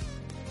Alban.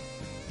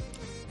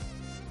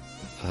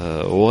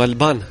 O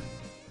Alban.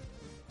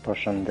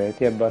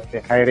 Përshëndetje, Baci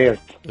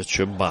Hajriz.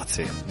 Që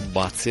Baci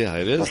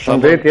Hajriz?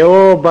 Përshëndetje,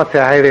 o Baci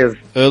Hajriz.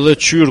 Edhe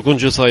qyrkun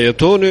që sa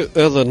jetoni,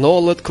 edhe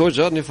nallet ko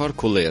gjatë një farë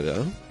kulere,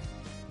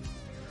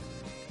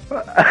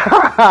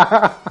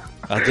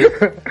 Edhe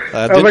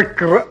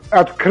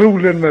atë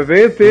krullën me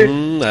veti.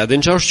 Edhe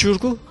në qa është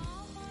qyrku?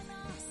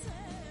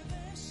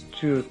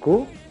 Qyrku?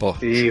 Po.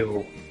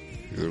 Jo.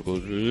 Qyrku?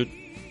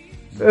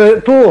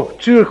 Po,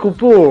 qyrku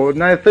po,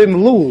 na e thejmë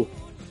lull.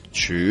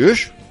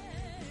 Qysh?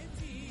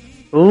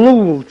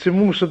 Lull, që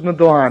mushët në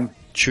dohan.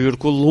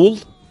 Qyrku lull?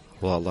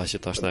 Valla që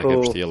tash na e ke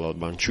pështjela të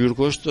banë.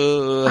 Qyrku është...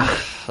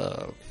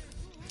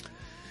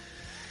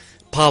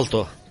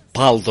 Palto,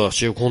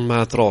 që ju kun me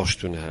atrash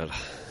të në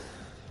herë.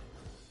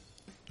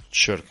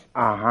 Qërk.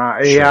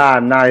 Aha,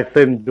 ja, na e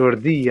thëmë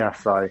durdi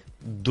asaj.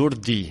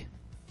 Durdi.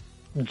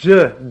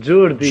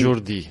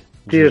 Gjurdi.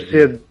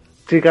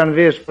 Ti kanë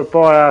vesh për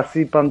para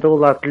si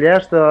pantollat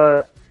leshtë,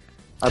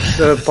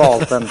 atë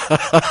paltën.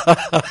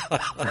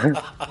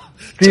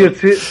 Ti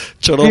si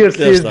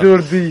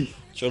gjurdi.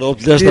 Qërop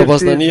leshtë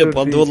pas në një,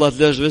 pantollat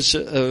leshtë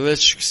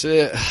veç këse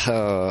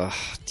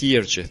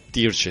tirqe.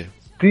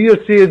 Ti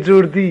si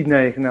gjurdi, ne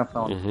e këna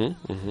thonë.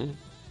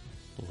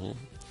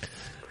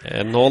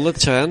 E nollet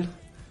që janë?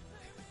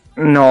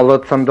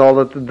 Nollet,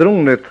 sandallet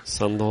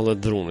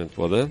drunit.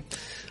 Po dhe?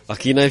 A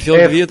kina e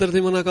fjallë vjetër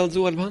ti më në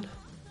kalëzu, Alban?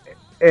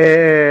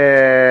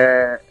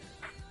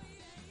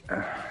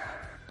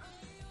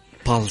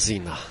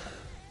 Palzina.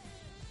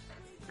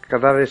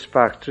 Kada vesh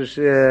pak,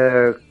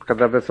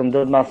 kada besëm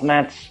do të mas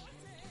meq.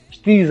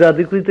 Shtiza,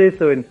 di kujtë e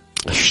thujnë?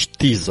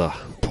 Shtiza,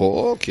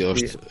 po, kjo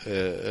është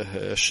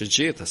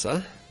shëgjetës, a?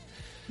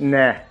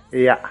 Ne,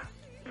 ja.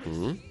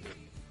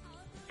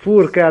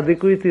 Furka, di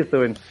kujtë e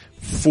thujnë?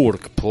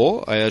 Furk,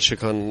 po, aja që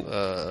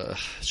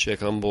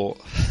kanë bo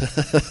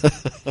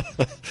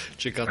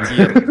që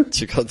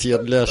ka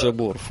tjerë leshe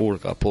borë,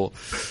 furka, po,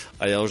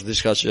 aja është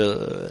diçka që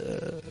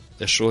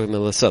e shohim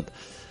edhe sët.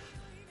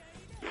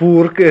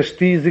 Furk e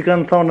shtizi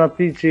kanë thonë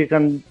ati që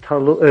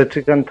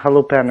kanë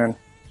tallu penën.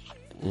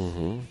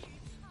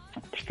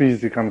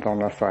 Shtizi kanë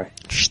thonë asaj.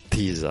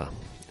 Shtiza.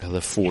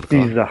 Edhe furka.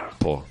 Shtiza.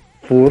 Po.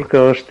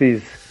 Furka është shtiz.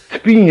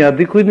 Tpinja,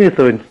 dikuj një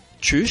thonë.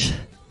 Qysh?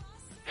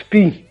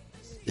 Tpi.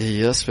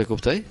 Ja, s'pe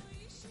kuptaj?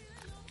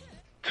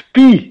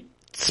 Tpi.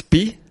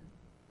 Tpi?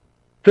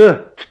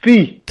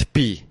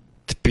 Tpi.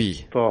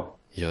 Tpi. Po.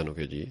 Ja, nuk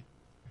e di.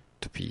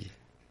 Tpi.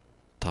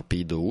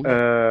 Tapi do ullë?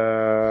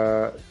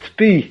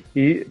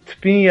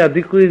 Tpinja,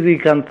 dikuj i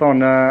kanë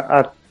thonë,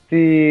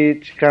 ati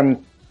që kanë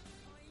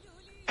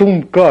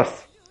tumë kos.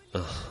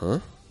 Aha.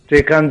 Që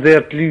kanë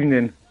zërë të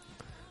lynin.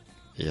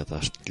 Ja,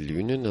 ta është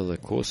lynin edhe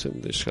kosin,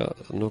 dhe shka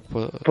nuk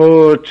pa...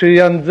 Po, që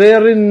janë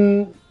zërin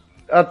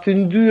aty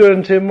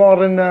ndyrën që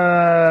marrin...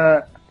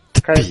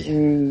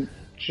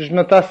 Që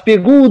shme ta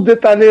spjegu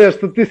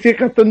detalesht, të ti si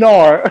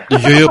katonar.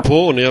 Jo,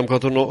 po, në jam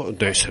katonar,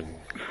 deshen,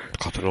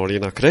 katonar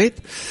jena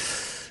krejt.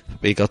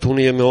 I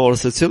katuni e me orë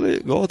se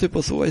cili, gati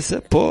po thuaj se,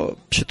 po,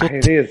 që to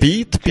të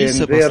pi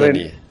se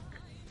pasani.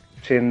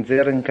 Që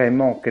nëzirën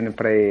kajmokin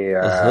prej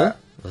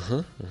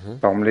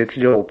tomlit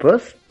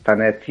lopës, ta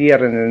në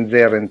tjerën e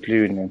nëzirën të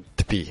lynin.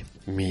 Të pi,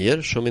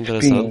 mirë, shumë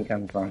interesant. Të pi,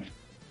 kanë thonë.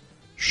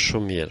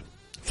 Shumë mirë.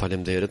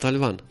 Faleminderit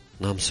Alvan,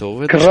 në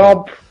mësove.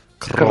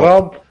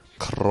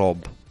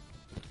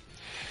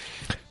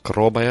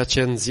 Krob aja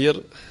që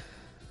nëzirë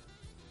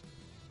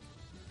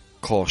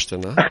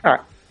koshten, a?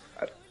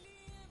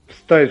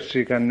 Stojt që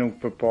i kanë nuk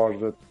për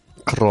parë.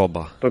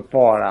 Kroba. Për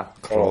para.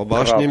 Kroba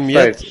është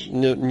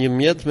një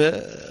mjet me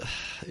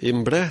i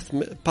mbreht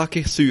pak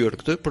i thyrë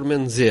këtë për me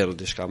nëzirë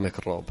dishka me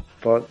krob.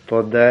 Po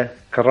dhe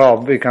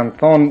krob i kanë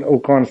thonë u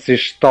konë si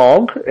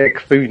shtog e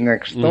këthyjnë e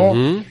kështu.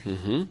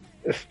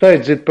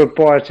 Stojt gjithë për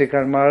parë që i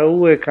kanë maru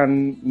e kanë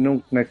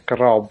nuk me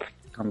krob,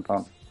 kanë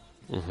thonë.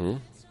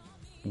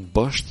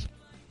 Bësht?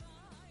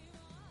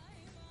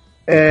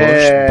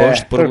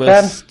 Bësht për me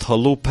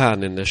t'hallu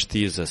penin e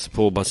shtizës,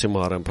 po basi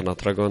marem për nga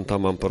të regon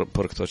tamam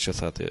për këto që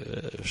thati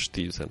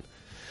shtizën.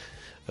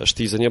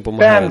 Shtizën një po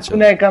më herë që...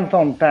 Pen, ne kanë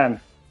thonë pen.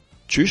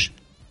 Qysh?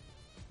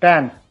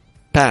 Pen.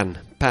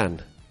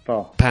 Po.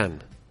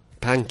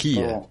 Pen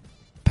kije.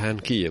 Pen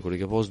kije, kër i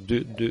ke pos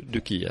dy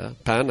kije.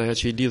 Pen aja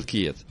që i lidh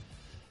kijet.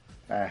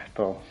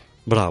 Po.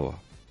 Bravo.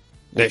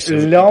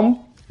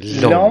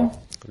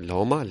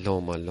 Loma.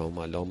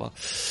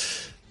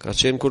 Ka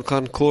qenë kur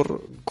kanë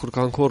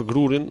kor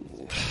grurin,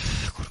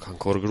 kur kanë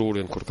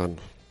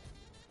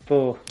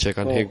që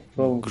kanë hek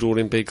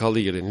grurin pe i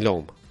kallirin,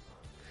 lom.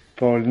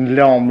 Po, në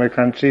lom e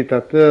kanë qitë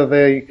atë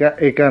dhe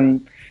i kanë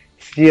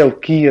sjell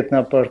kijet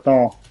në për to.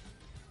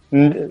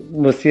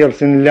 Më sjell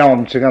si në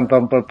lom që kanë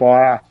thënë për po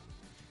a.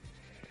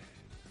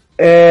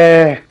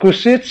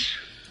 Kushiq?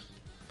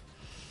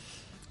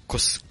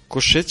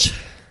 Kushiq?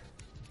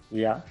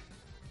 Ja.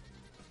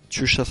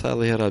 Qysh të tha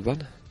dhe herë Alban?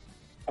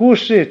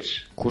 Kushiq.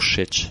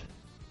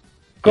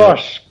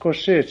 Kosh,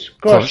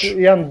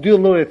 janë dy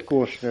llojet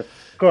kushve.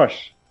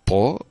 Kosh.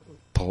 Po,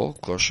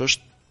 kosh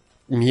është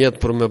mjet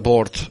për me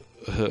bort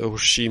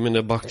ushqimin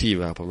e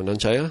baktive, apo me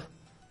nënqaja?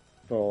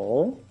 Po.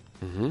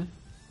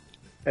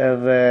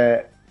 Edhe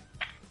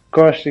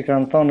kosh i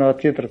kanë thonë o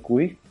tjetër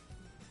kuj.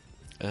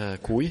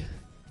 Kuj?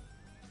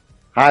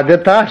 Hajde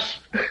tash.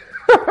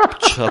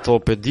 Që ato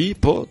pedi,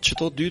 po, që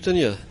to dytën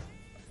je?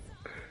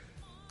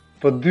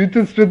 Po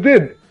dytën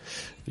s'pedin.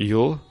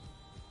 Jo.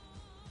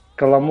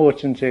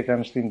 Kalamoqën që e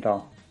kanë shtin ta.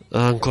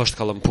 Në kështë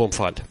kalam, po më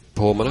falë.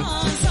 Po mëre.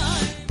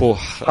 Po.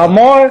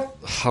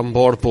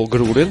 Hambar, po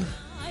grurin.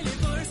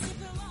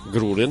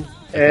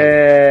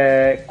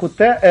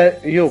 Kutet,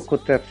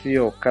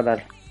 kadal.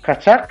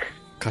 Kaçak,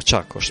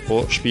 është po,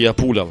 shpia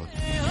pulave.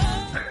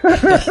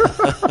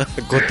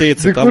 Gotet,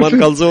 si ta manë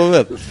kalzove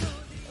vetë.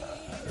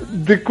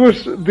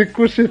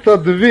 Dikush i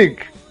thot vig.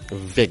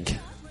 Vig.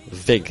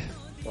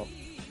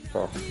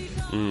 Po.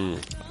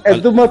 E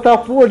du më ta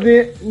foli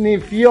një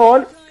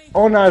fjall,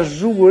 ona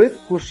zhurit,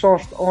 kush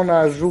është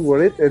ona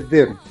zhurit, e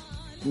din.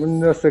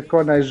 Nëse ka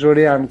në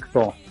zhurian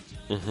këto.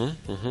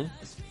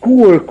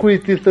 Kur, kuj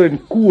ti thënë,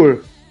 kur.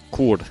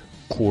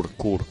 Kur,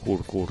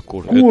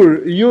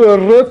 ju e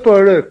rë për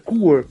rë,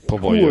 kur. Po,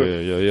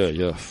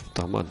 jo,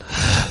 taman.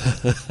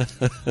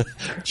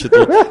 Që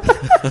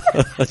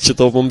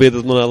to po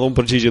mbetet më në adhon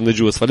përgjigjen dhe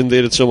gjuhës.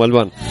 Faleminderit shumë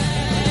Alban.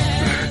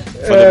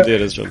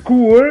 Faleminderit shumë.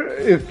 Kur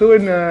i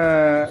thënë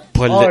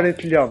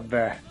arit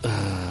lopëve.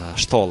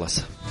 Shtallës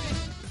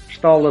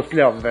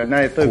lopëve, na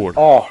i thënë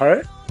ahër.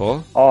 Po.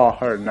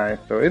 Ahër na i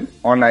thënë.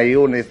 Ona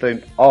ju i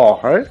thënë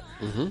ahër.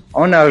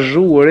 Ona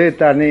zhure,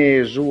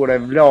 tani zhure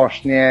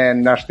vlashnje,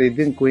 nashtë i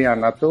din ku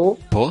janë ato.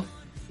 Po.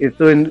 I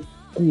thënë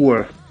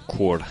kur.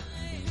 Po.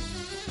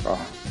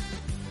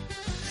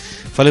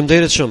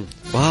 Faleminderit shumë.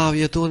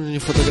 Jeton një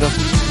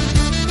fotografi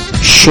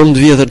shumë të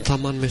vjetër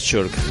taman me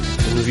qërg.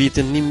 Në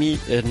vitin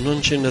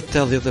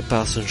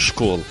 1985 në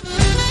shkollë.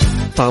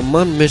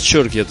 Taman me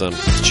qërg jetën.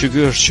 Që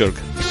ky është qërg.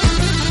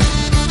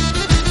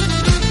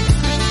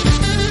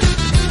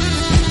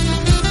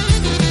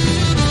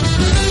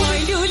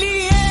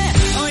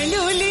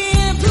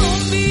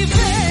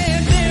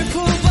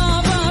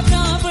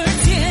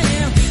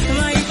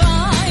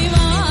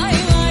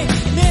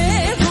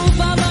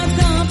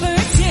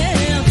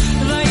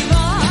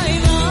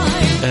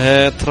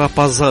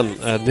 trapazan,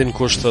 din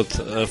kush thot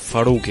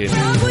Faruki.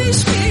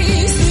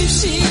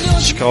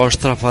 Çka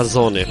është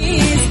trapazoni?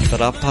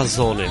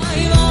 Trapazoni.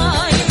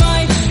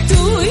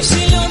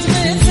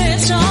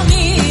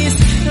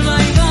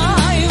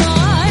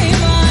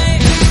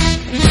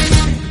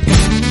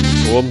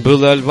 O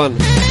mbyllë Alban.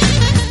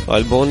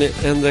 Albani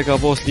ende ka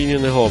pas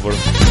linjën e hapur.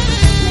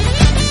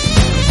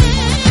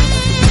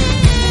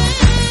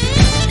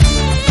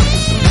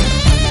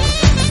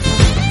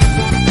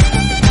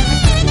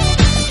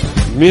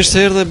 Mirë se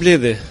erdhe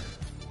Bledi.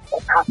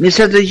 Mirë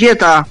se të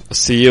gjeta.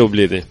 Si je u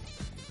Bledi?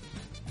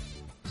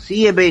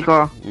 Si je Bejko?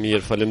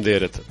 Mirë,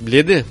 faleminderit.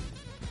 Bledi?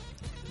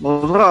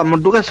 Më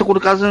duket se kur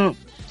ka zënë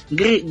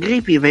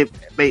gripi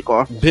Bejko.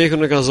 Bejko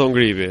në ka zonë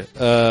gripi.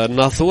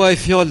 Na thuaj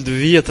fjalë të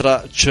vjetra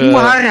që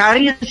Mu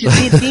Hajriz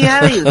që ti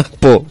Hajriz.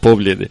 Po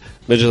Bledi.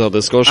 Megjithatë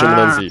s'ka shumë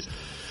rëndësi.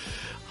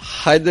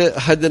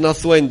 Hajde na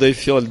thuaj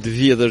ndonjë fjalë të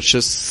vjetër që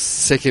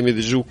se kemi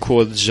dëgjuar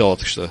kohë të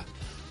gjatë kështu.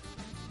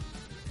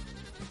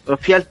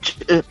 Fjalë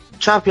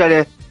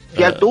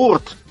të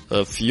urtë.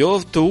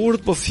 Fjalë të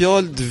urtë, po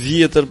fjalë të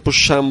vjetër, për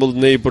shembull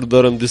ne i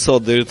përdorëm disa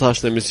deri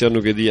tash në emision,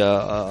 nuk e di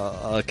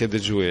a ke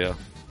dëgjuar.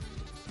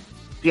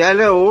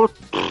 Fjalë e urtë,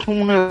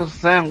 unë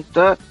them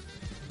të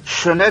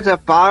shëndet e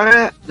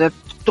pare dhe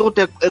trut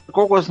e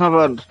kokës në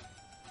vend.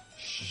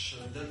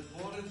 Shëndet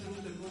pare,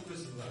 trut e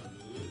kokës në vend.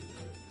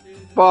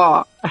 Po.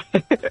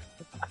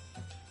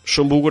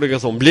 Shumë bukur e ka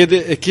thonë. Bledi,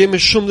 e kemi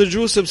shumë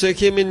dëgjuar sepse e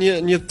kemi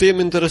një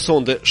temë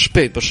interesante.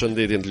 Shpejt për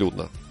shëndetjen,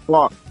 lutna.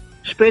 Po,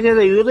 shpejt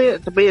edhe ylli,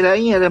 të bëj edhe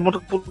një edhe mund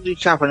të puti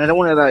qafën, edhe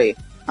unë edhe ai.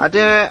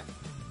 Atëre,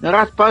 në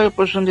rast parë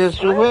përshëndes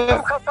juve.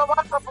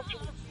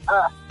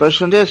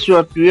 Përshëndes ju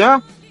atyja.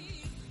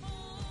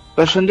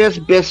 Përshëndes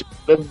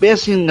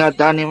Besin nga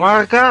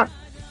Danimarka,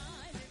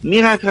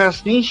 Mira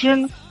Krasniqin,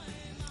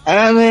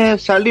 edhe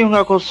Salim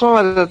nga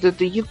Kosova dhe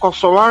të gjithë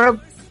kosovarët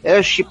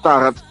e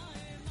shqiptarët.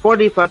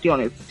 Foli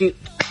Fationit.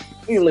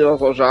 Ylli o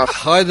thosha.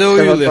 Hajde o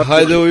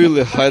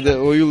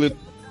ylli.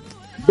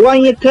 Dua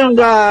një këngë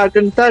nga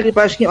këngëtari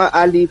bashkim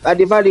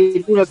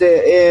Alivali Tunët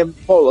e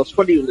Mollës,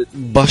 foli yllit.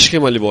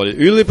 Bashkim Alivali.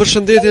 Ylli,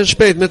 përshëndetjen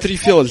shpejt me 3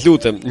 fjalë,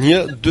 lutem.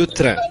 1, 2,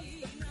 3.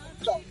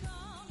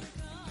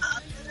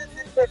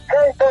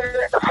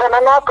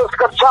 Serenatës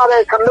kërçare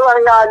e kënduar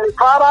nga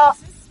Alifara.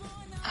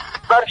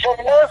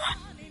 Përshëndes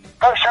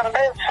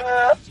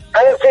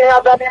Besin nga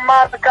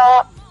Danimarka,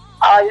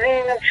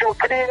 Ajrinë,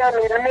 Shukrinë,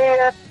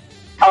 Ilmijet,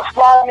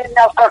 Aslamin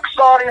nga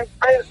Saksorin,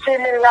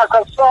 Besimin nga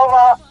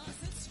Kosova,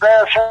 dhe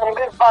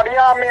shëndet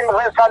Mariamin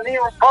dhe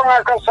Saliu po nga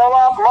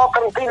Kosova,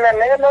 mokën time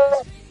Nenën,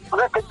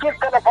 dhe të gjithë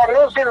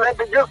telefonusin dhe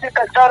të gjithë të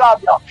kësa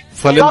radio.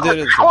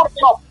 Faleminderit.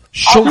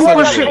 Shumë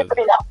faleminderit.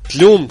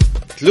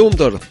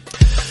 T'lumtur.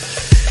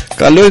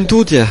 Kalojnë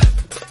tutje.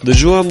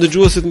 Dëgjuam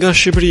dëgjuesit nga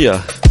Shqipëria.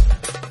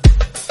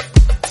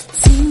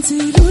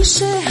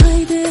 Zinxirushe,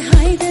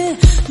 hajde,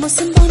 mos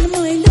më bën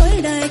më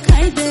lojra e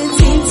kajde.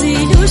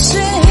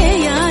 Zinxirushe,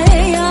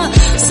 heja,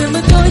 se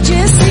më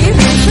dojgje si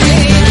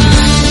vefeja.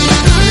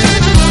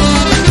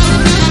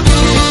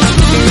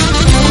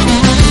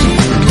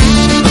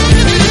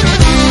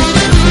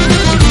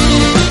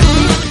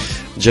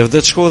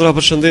 Gjevdet Shkodra,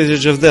 përshëndetje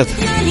Gjevdet.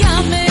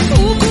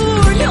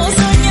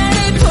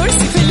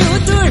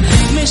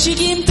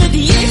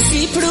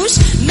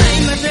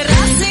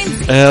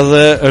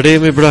 Edhe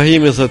Remi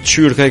Ibrahimi thot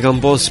qyrka i kam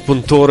pas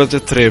punëtorët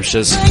e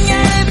Trepshës.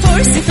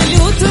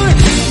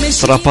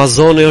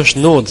 Trapazoni është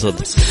nodë, thot.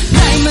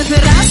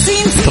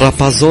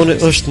 Trapazoni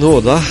është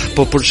nodë,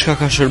 po për çka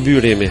ka shërby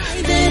Remi?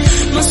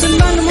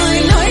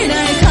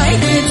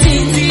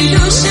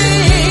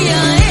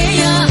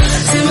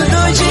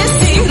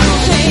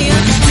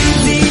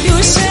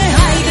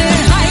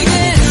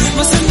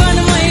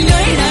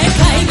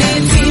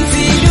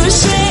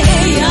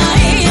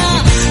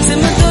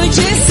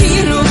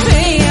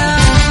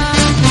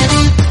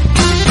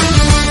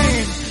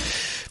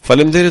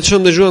 Faleminderit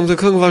shumë, dëgjuam këtë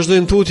këngë,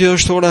 vazhdojnë tutje,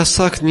 është ora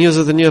sakt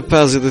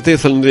 21:58.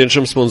 Faleminderit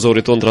shumë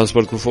sponsorit ton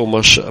Transport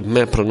Kufomash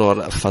me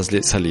pronar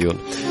Fazli Saliun.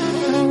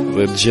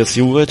 Dhe të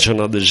gjithë juve që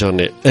na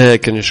dëgjoni e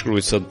keni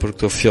shkruajtur sot për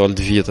këto fjalë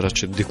të vjetra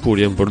që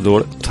dikur janë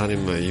përdorur, tani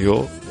më jo,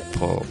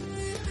 po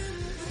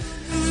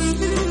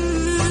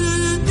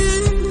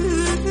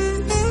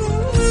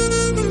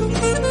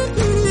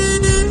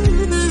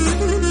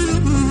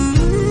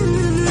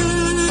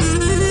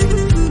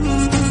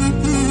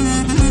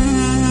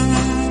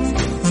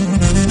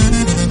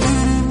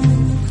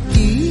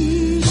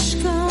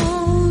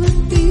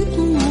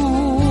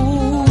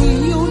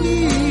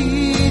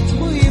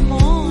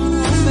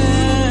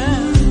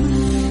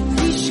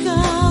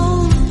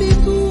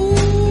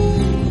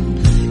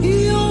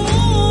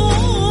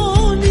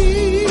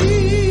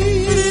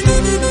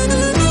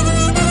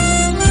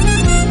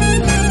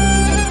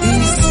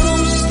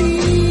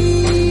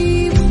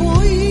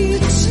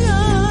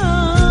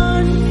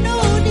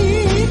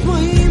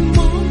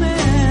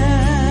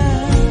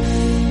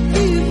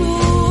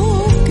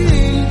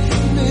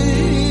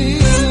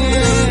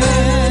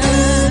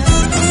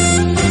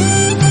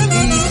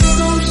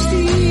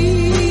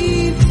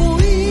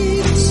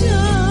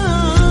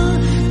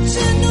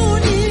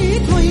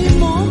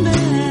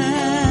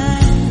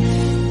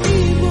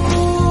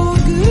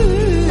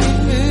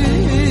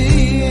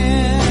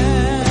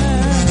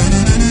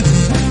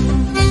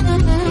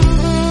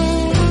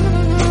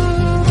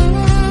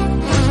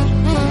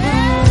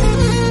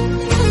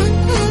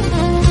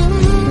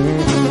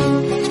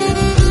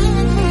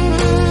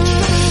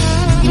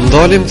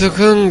Dalim të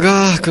këngë nga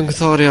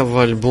këngëtarja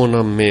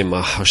Valbona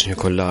Mema, është një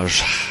kolazh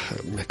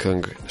me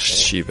këngë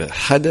shqipe.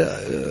 Hajde,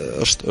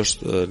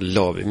 është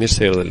Lobi, mirë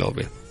se erdhe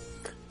Lobi.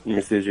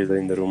 Mirë se gjithë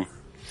i ndërum.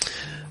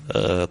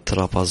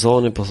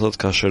 Trapazani po thot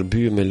ka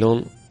shërby me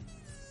lon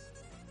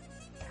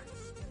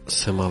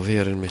se ma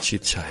verin me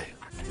qit qaj.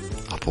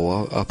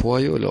 Apo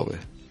ajo Lobi?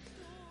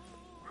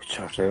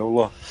 Qashtë e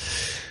Allah.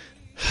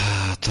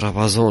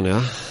 Trapazani,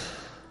 a?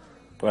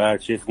 Po e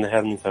qithë në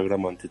herë në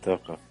Instagram në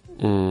TikTok.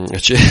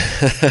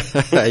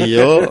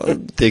 Jo,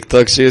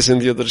 TikTok që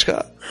jesin tjetër shka?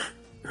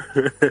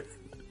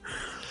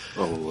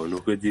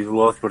 Nuk e di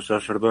vlasë për qa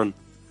shërben.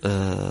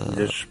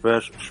 Dhe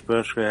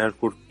shpesh ka herë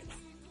kur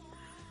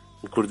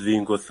të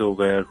vinë Kosovë,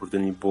 ka herë kur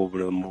të një bobër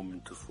dhe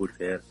moment të full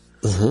ka herë.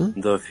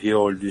 Nda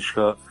fjallë,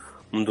 diçka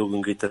më duke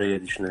nga i të reje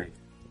diçnej.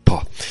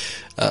 Po,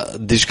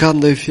 diçka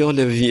ndaj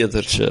fjallë e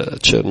vjetër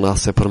që na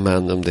se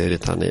përmendëm deri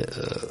tani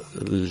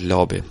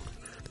Lobi.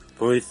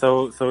 Po i sa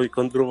i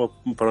kontrova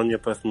para një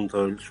 5 minuta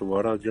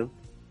shuva radion,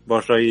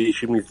 basha i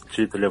shimit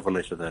që i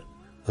telefonaj qëtër.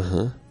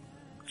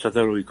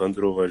 Qëtër u i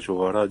kontrova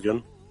shuva radion,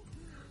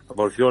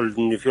 por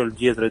një fjoll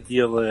djetër e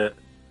tje dhe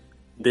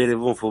deri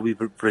vën fobi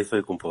prej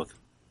saj kompot.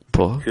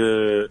 Po? Kë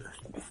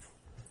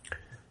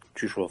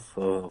qyshos,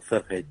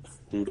 fërkajt,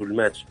 në dull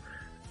meq,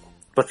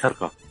 pa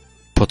cërka.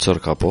 Po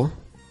cërka, po?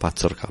 Pa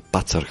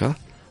cërka?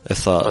 E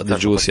tha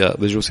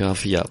dëgjusja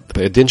Afia,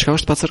 e din qka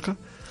është pa cërka?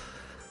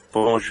 Po,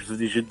 që të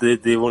di që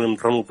dhe vonim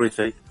të ramu prej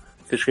sej,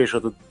 se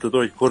shkesha të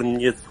dojtë kur një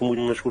jetë të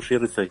mujnë me shku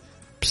shirë sej.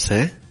 Pse?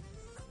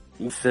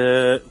 Se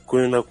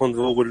kërë në këndë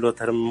vogël do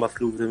të herë më mas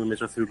lukë dhe me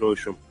qasë lojë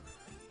shumë.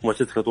 Ma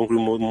që të këtonë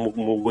kërë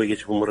më gojke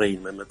që po më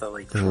rejnë me ta dhe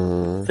i kësha.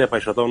 Se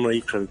pa isha tonë në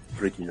i kësha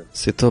prej kinja.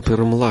 Si to për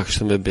rëmëllak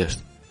shtë me besht?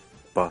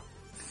 Pa,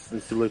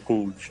 si lojë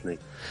kungë qënej.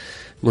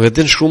 Më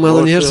hedin shkru me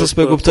edhe njëherë se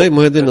s'pe kuptoj,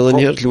 më hedin edhe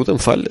njëherë të lutem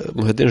falë,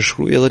 më hedin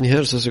shkru edhe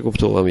njëherë se se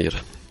kuptova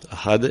mirë.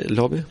 Hajde,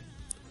 Lobi?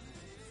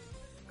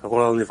 Ka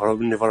kora një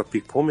farë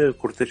pikë po me,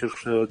 kur të që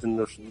është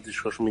në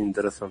shka shumë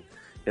interesant.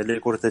 E le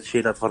kur të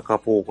qelat farë ka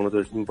po, kënë të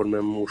është për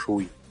me më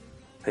shuj.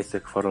 Hejse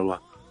këfarë la.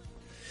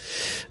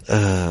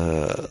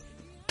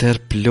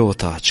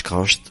 Terplota, qka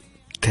është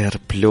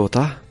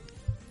terplota?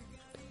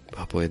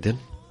 Apo e din?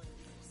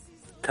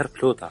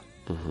 Terplota?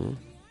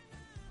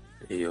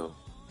 Jo.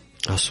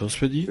 Aso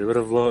s'pe di? Jo për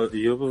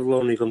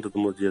vlau një kam të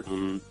më djetë,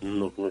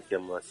 nuk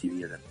jam asi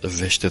vjetë.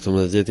 Vesh të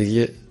më djetë i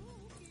gje?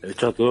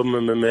 Që ato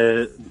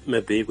me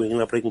bejku një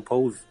nga prejkë në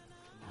pauzë.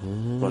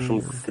 Ma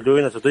shumë të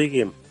lojnë, që të i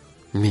kemë.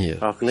 Mirë.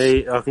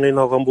 Aknej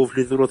nga kam bu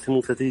flizurot si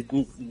nuk se ti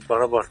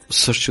barabartë.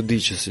 Sështë që di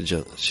që si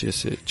gjënë,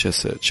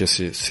 që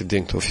si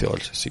din këto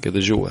fjallë, që si ke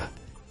dëgjue.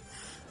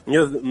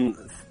 Një,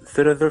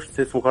 sërë dhe është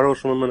se s'më karo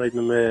shumë më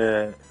najtë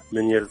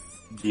me njerë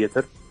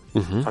djetër,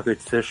 a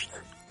këtë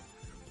sështë,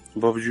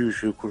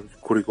 bavgjyshë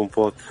kur i kom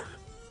potë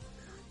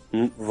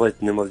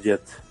vajtë në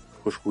mëzdjetë,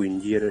 ku shku i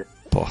ndjere.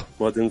 Po.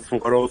 Ma dhe në s'më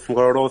karo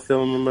se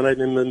më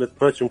najtë me të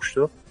pëqëm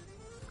kështu.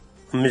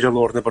 Me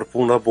gjallorët në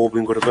përpuna,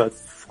 bobin kërë vetë,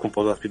 s'kom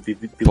po dhe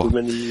piku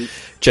me një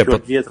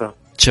qërët vjetra.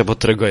 Që po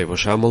të regoj,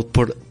 për shamull,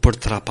 për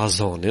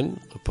trapazonin,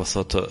 po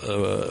thotë,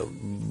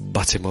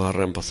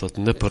 bacimarën, po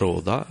thotë, në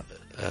përoda,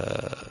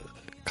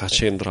 ka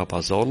qenë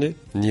trapazoni,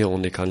 një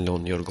unë i kanë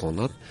lonë një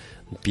orgonat,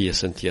 në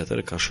pjesën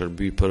tjetër ka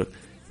shërby për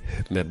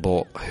me bo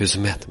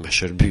hyzmet, me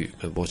shërby,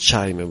 me bo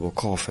qaj, me bo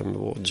kafe, me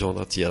bo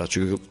gjona tjera,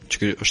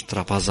 që është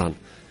trapazan.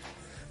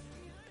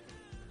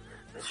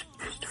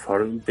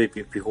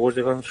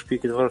 Pihozë e kanë shpi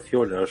këtë varë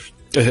fjole, është...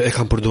 E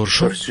kanë përdorë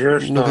shumë,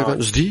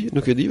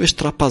 nuk e di, vesh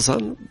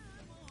trapazan,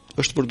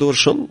 është përdorë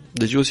shumë,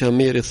 dhe gjusja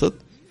meri thët,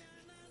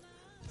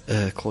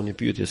 ka një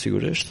pyetje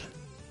sigurisht,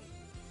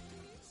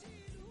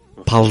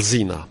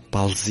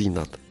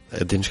 palzinat,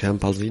 e din që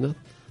janë palzinat?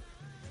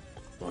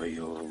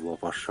 Jo, vlo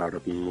pa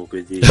sharët, nuk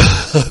e di.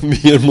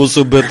 Mirë,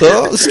 mos u beta,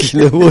 s'ki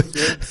nevoj.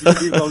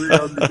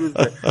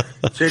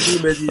 Që di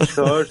me di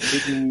qka është,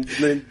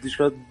 me di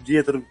qka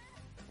djetër,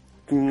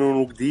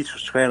 nuk di që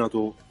janë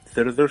ato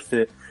të rëdhështë se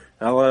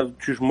ala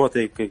qysh më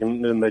të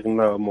me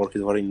këna morë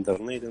këtë varë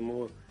internet e më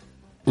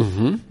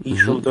i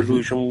shumë të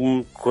luj shumë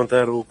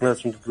kontarë u knasë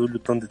shumë të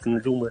luton ditë në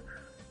lume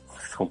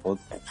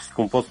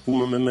s'kom po të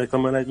pume me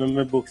kamerajt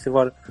me bëk si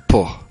varë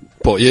po,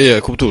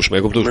 kuptush me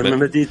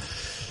ditë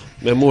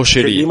me mo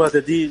shiri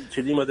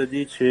qëllimat e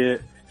di që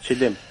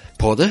qëllim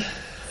po dhe?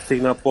 si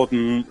këna pot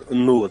në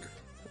nudë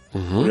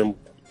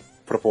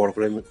përporë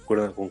kërë në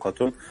kënë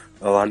katun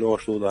edhe halo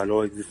ashtu dhe halo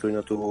egzistojnë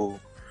ato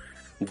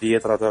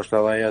djetra të është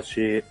edhe aja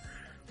që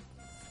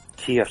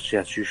tjerë që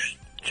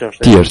është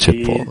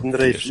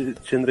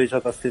që ndrejqë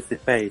ata si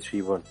pej që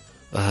i vën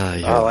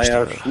aja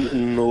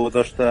është nudë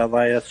është edhe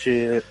aja që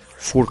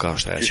furka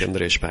është aja që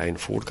ndrejqë pej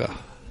në furka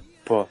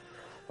po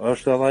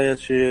është edhe aja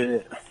që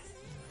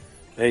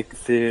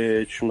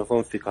që më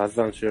thonë si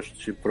kazan që është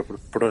që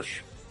përsh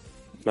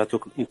me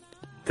ato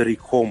tri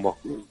koma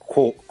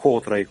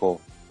kotra i ko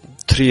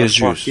tri e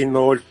gjys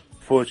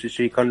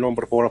që i kanë lonë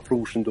për pora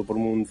prushin të për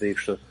mund dhe i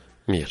kështë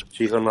mirë që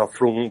i kanë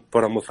afrumë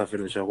për a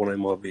musafirve që akona i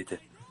mua beti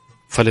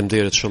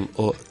Faleminderit shumë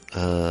o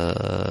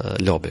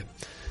Lobi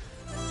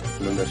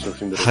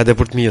Hajde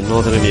për të mirë,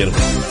 natën e mirë.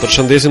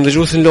 Përshëndesim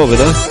dëgjuesin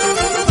Lobit, a?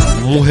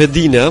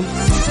 Muhedina,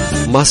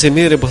 mas e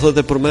mirë po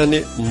thotë përmeni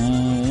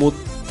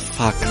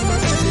mutfak.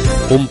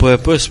 Po e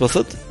pyes po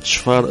thotë,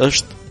 çfarë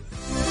është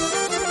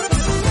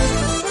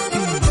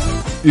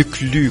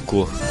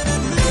yklyku?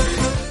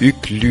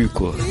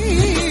 Yklyku.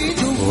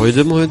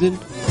 Hajde Muhedin,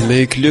 me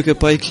yklyk e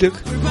pa yklyk?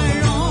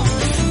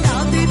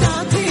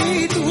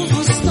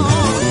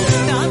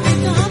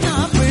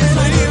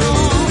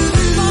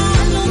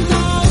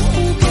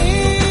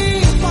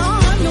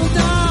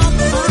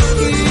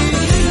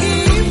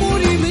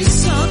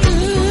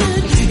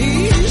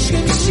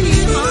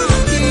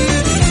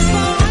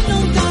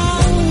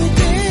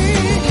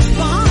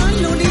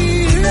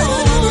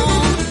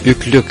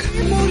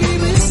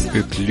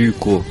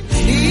 Yklyku.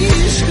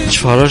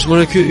 Çfarë është më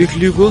ky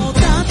yklyku?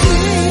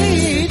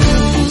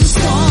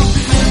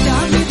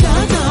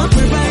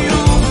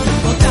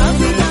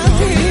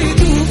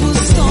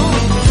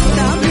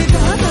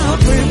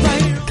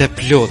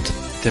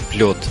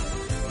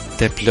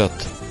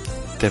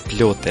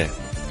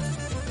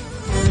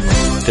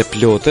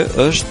 Teplote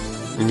është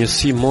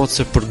njësi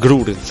moce për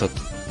grurin, thot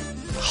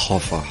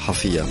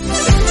hafia.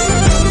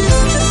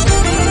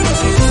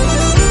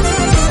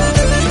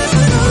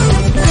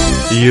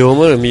 Jo,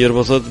 më mirë,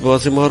 po thot, po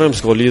si marrëm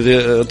s'ka lidhje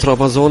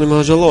trapazoni me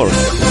xhallor.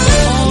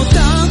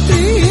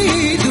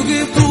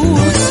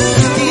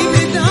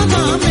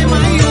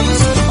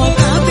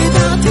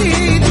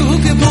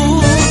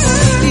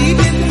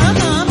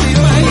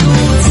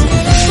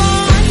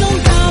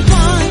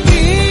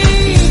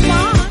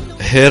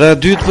 Hera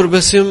dytë për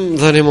besim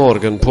dhani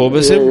morgën, po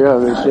besim? Jo,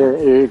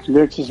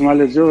 yklyk që s'ma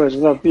lexova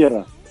çdo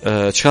tjera.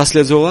 Çka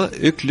s'lexova?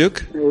 Yklyk?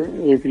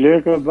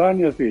 Yklyk o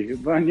banja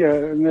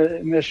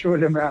me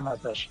shule me ana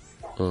tash.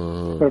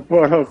 Për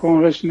para kon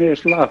veç në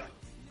shlaf.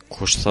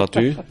 Kush tha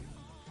ty?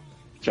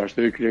 Ç'është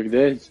yklyk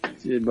dhe?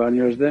 Si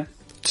banja është dhe?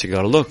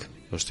 Cigarllok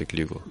është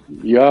yklyku.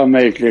 Ja, me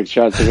yklyk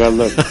çfarë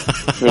cigarllok.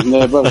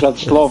 Ne bësh atë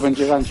shlofën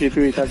që kanë qitu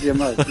i atje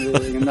më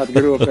në atë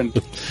grupën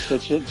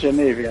që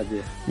nevi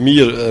atje.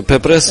 Mirë,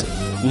 pepres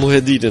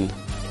Muhedinin.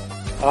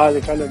 Hajde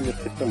kalojmë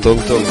këtë. Tong.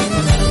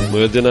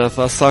 Muhedina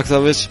tha sakta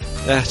veç.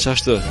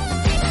 Ç'ashtu?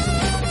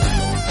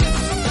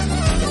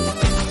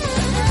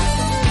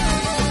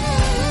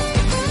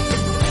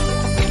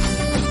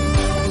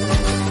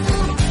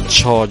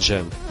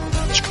 Çajem.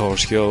 Çka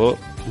është kjo?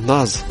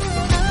 Naz.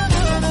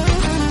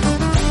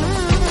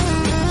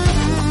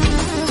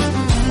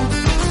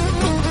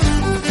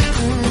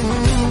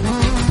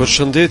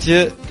 Përshëndetje,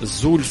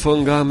 Zulfa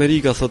nga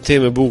Amerika, thot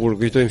temë e bukur,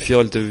 kujtojmë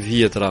fjalë të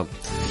vjetra.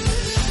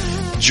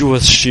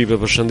 Gjuhës shqipe,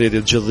 përshëndetje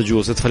gjithë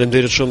dëgjuesit.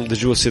 Faleminderit shumë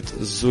dëgjuesit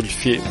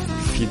Zulfi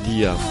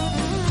Fidia.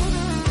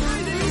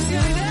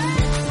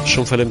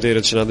 Shumë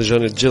faleminderit që na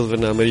dëgjoni gjithëve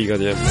në Amerikë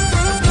atje.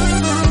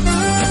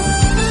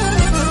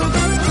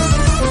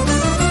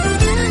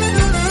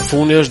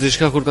 Funi është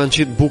diçka kur kanë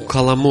qitë buk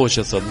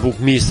kallamoqe, thot, buk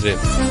misri.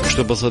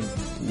 Kështu po thot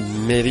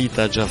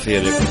Merita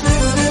Xhaferi.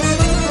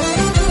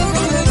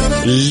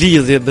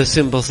 Lidhje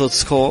besim po thot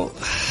s'ka.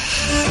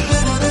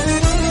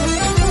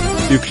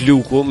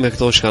 Yklyku me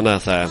këto shkana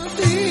tha.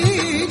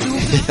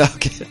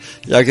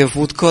 Ja ke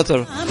fut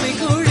kotër.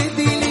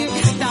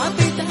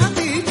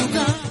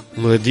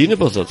 Më e dini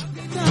po thot.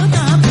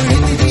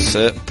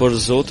 Se për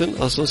Zotin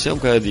asun s'jam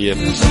ka e dije.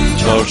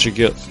 Çfarë është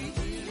kjo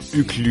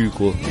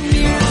yklyku?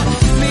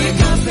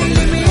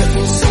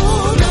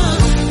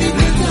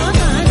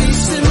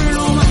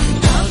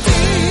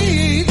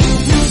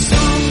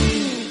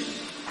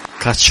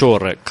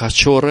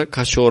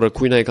 Kaqore,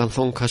 kujna i kanë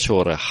thonë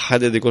kaqore.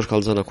 Hajde dikosh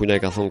kallzona kujna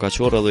i kanë thonë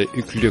kaqore dhe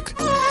yklyk.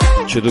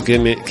 Që du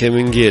kemi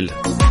ngel.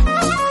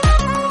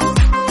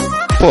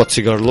 Po,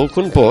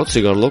 cigarllokun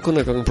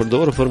e kanë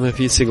përdorë për me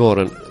pi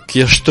cigaren.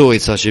 Kja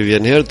shtojca që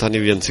vjen herë, tani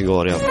vjen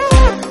cigarja.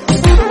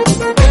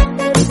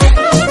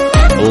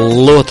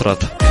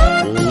 Lotrat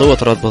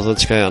për dhe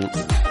qka janë.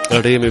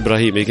 Remi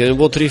Ibrahimi, kemi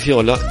bo 3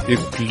 fjalla.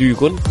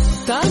 Yklykun.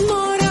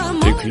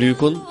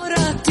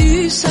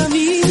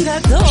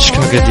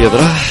 Shka ke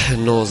tjedra,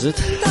 nozit.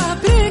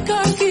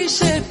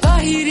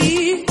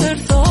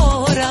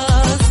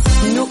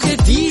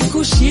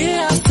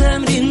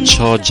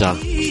 Çoja.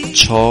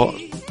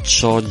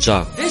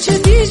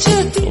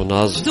 O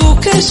naz.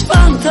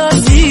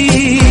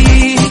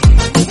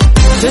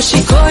 Të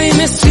shikoj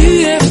me sy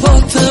e po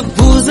të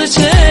buzë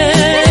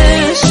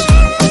qesh.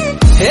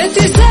 E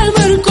ti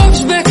zemër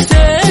kosh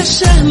bektesh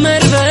e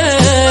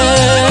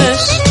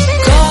mërvesh.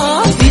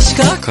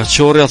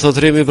 Kaqorja, thot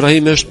Remi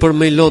Ibrahim, është për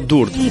me i lot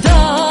durt.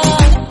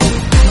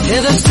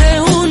 Edhe pse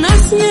unë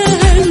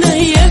asnjëherë në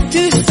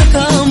jetë s'të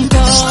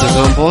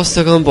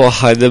kam po.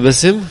 Hajde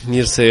besim,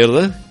 mirë se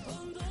erdhe.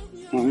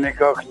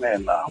 Niko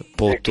knena.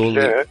 Po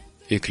tunë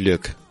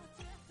yklyk.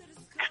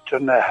 Këtë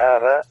në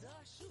herë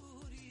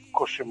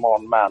kush i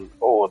mon men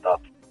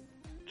odat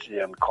që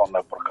jenë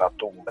kone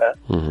përkatume.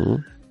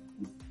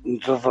 Në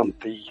zëzën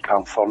ti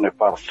kanë thonë i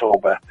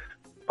parsobe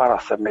para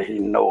se me hi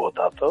në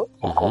odat, o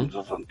konë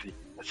zëzën ti.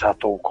 Që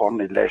ato u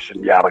konë i leshin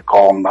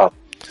jarëkonat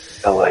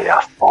edhe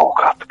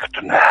jaspokat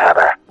këtë në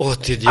herë. O,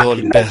 ti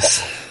djollë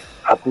bes.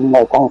 Atë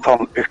më kanë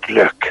thonë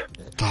yklëk.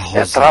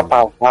 E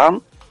trapazan,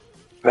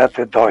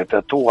 vetë dojtë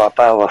tu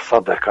ata edhe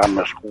sot e kanë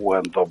me shkue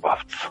në do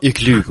baftë.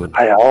 Yklykun?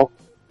 Aja,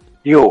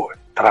 jo,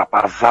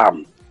 trapazan.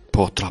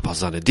 Po,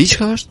 trapazan e di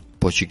qka është?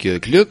 Po që kjo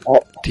yklëk,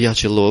 ti ja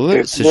qëllove,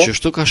 se që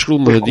shtu ka shkru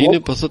më rëdini,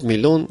 po thot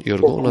milion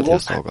jorgonat e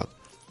stokat.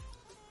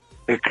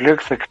 Yklëk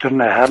se këtë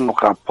nëherë nuk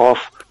kanë pas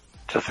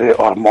që si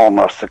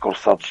hormonash se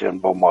kursat që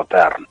jenë bo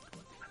modern.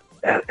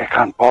 E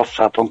kanë pas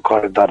që ato në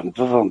koridor në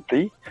gjëzën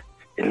ti,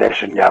 i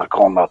leshin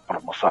jargonat për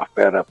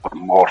musafere, për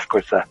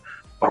moshkoj, se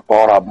për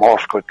para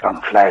moshkoj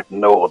kanë flajt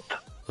nod.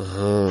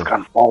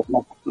 S'kanë flajt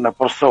në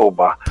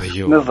përsoba.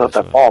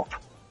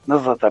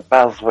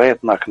 25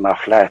 vetë në këna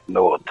flajt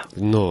nod.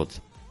 Nod.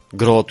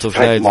 Gratë të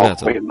flajt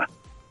vetën.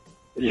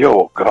 Jo,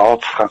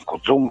 gratë s'kanë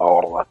kudzu me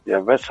ordat. Je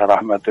veç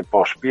rahmet i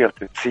po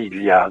shpirti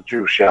cilja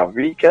gjyshja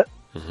vike.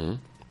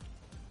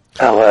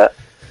 Edhe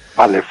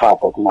pali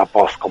fapot në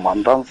pas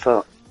komandancë,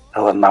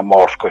 edhe në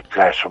moshkoj të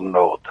flajshëm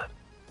nod.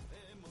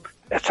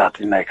 E që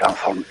ati ne kanë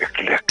thonë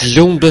yklëk.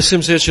 Lumë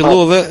besim se e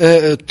qëllove,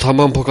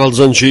 tamam po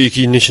kalëzën që i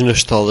ki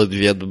 170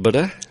 vjetë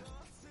bëre?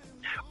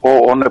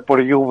 One për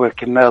juve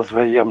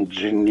kinezve jem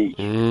gjini.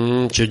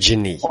 Që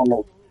gjini?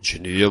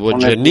 Gjini, jo bo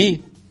gjeni?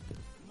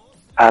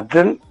 A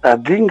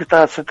din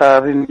këta që ta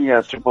rinia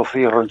që po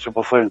thirën, që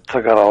po thëjnë të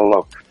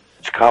garallok,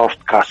 që ka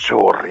është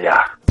kaqorja.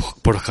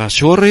 Për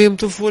kaqorja jem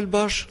të full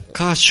bash?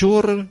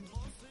 Kaqorja?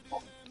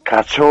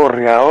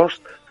 Kaqorja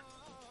është,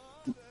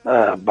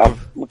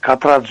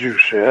 4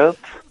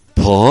 gjyshet.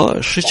 Po,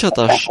 shqyqa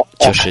tash,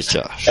 që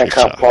shqyqa.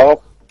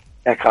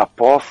 E ka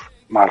pos,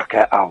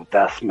 marke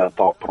avdes me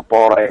to, për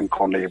para e në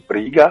kone i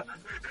briga,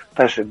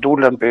 ta që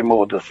dulen për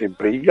modës i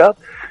brigat,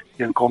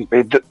 jenë kone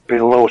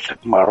për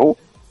loqet maru,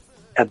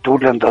 e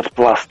dulen dhe të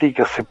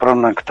plastike si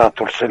prënën këta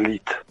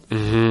turqelit.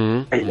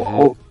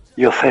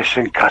 Jo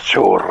theshin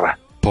kaqorre.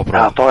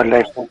 Ato e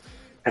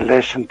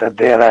leshin të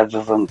dera e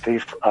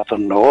gjëzëntis atë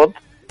nod,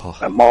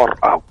 me marë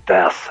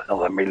avdes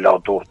edhe me la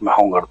durët me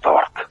hongër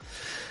dartë.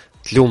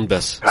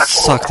 Lumbes,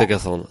 sakte ke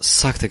thonë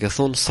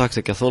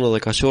edhe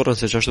kaqorën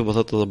se që ashtu po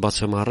thotë edhe batë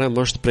që marrem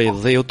është prej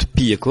dhejot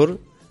pjekur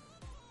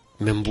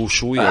me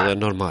mbushuj edhe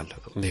normal,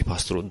 me i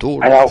pastru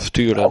durë,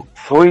 ftyren.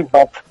 Thuj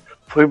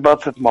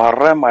batë që të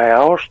marrem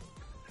aja është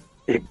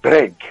i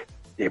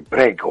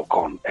breg u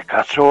konë, e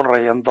kaqorë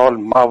e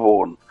ndalë ma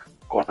vonë,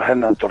 konë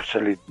henën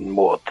turqelit në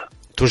modë.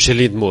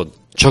 Turqelit në modë,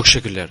 qok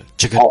shëkëller,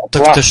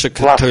 të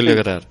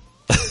shëkëller.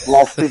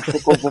 Plastik se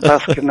ko të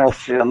tash kines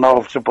që e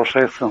nalë që po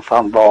shesin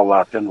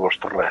sandalat e në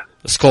vështërre.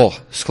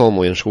 Ska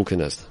mu jenë shku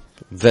kines,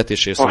 veti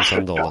shesin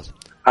sandalat.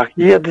 A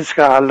kje di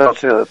qka halë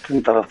që të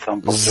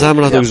interesant?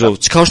 Zemra të gëzov,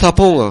 qka është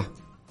aponga?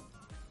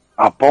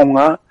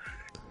 Aponga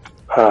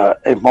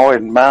e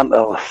mojnë men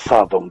edhe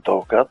sadum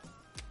tokat,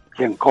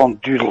 jenë konë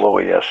 2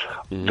 lojesh,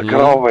 të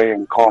grave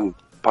jenë konë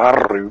par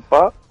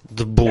rypa,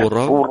 dë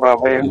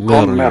burave jenë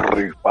konë me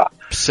rypa.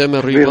 Pse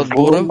me rypa të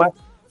burave?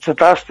 Që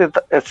ta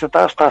është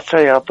ta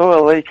qej ato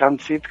edhe i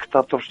kanë qitë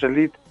këta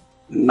turqelit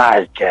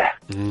najke.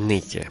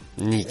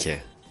 Nike.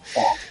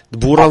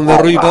 Bura me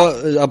rrypa,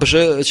 a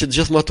përshë që të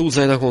gjithë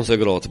matuza e në konë se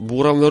gratë,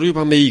 bura me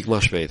rrypa me ik ma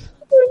shpejt.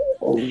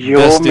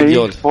 Jo me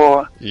ik,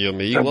 po, e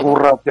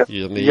burat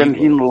jenë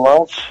hinë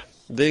laq.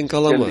 Dhe në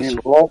kalamash.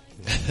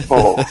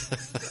 Po,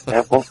 e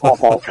po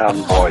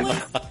kanë bojt.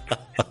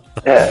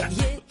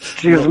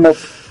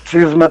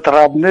 Qizme të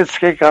rabnit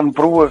që kanë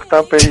pruë këta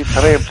për i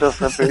trepqës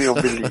e për i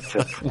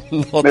obiliqës.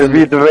 Me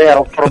vitë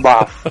verë për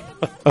basë.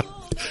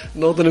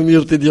 Notën e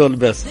mirë të idionë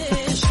bes.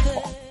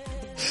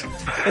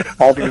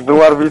 A të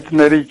gëzuar vitë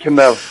në rikë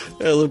nëvë.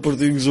 Edhe për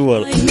të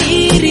gëzuar.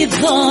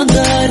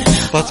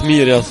 Pat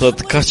mirë, ja thët,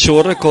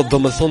 kaqore ko do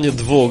me thonë një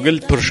dvogël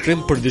për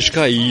shkrim për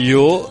dishka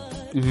jo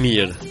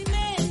mirë.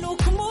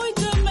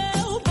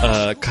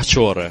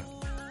 Kaqore.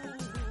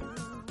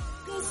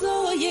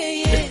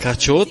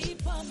 Kaqot?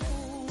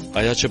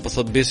 Aja që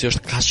pëthot besi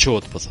është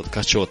kaqot,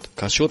 kaqot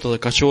edhe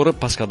kaqore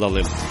pas ka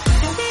dalim.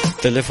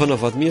 Telefona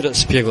Fatmire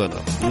spjegona,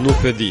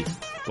 nuk e di,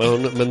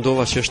 me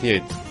ndova që është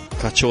njëjtë,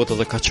 kaqot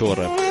edhe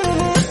kaqore.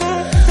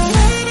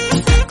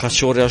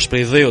 Kaqore është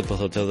prej dhejot,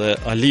 pëthot edhe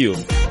Ali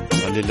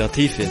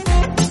Latifi.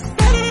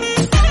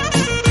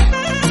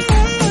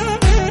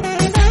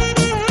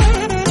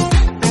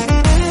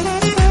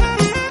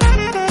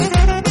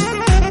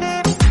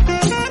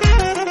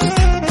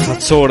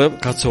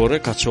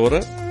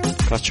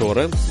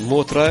 Kaqore,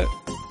 motra e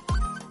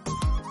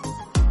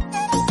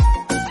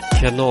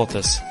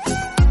kjanatës.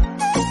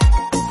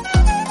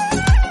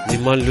 Një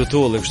man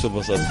lutolle, kështu po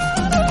thot.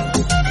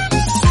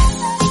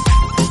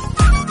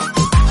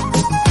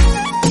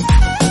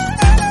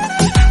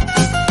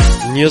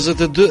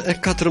 Njëzet e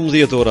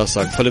 14 ora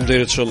sak.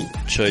 Faleminderit shumë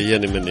që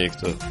jeni me ne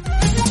këtu.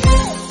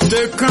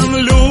 Te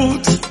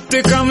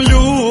kam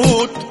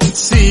lut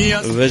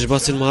veç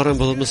basin marrën,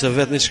 po thot mëse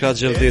vetë një shka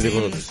gjevdeti, po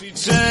thot.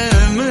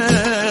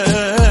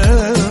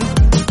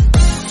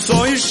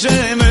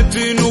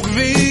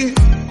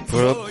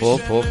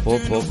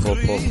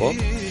 Po.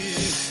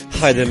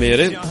 Hajde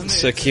meri,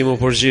 se kimu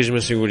përgjish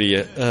me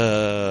sigurie.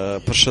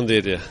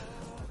 Përshëndetje.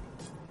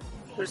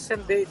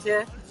 Përshëndetje,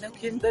 nuk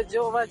i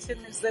ndëgjova që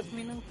 20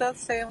 minuta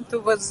se jam të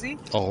vëzi.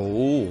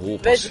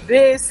 Veç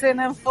bese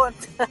në fund.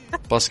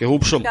 Pas ke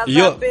hub shumë.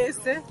 Jo,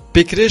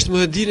 pikrisht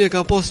më e dini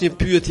ka pas një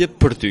pyetje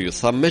për ty.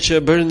 Tha me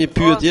që e bërë një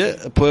pyetje,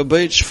 po e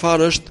bëj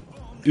çfarë është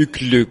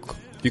yklyku.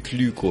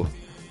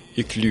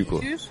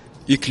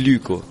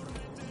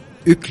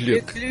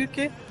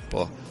 Yklyki?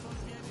 Po.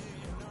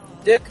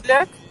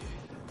 Dëklëk?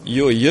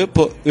 Jo,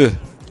 po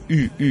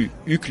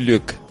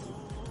yklyk.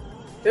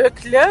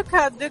 Yklyk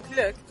a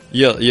dëklëk?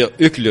 Jo,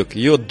 yklyk,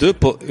 jo dë,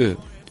 po y.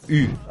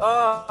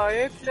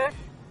 Yklyk.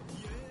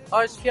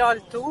 Është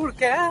fjalë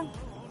turke,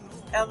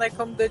 edhe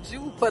kom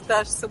dëgju, po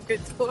tash s'm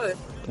kujtohet.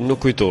 Nuk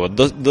kujtohet.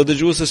 Do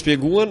dëgjoj se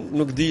shpjeguan,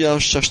 nuk dija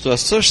është ashtu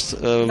as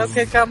është. Nuk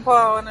e kam pa,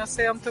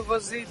 nëse jam të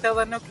vozit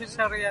edhe nuk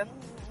isha rjet.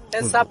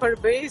 E sa për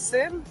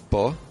besin,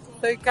 po.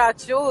 Të i ka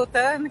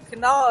qotën,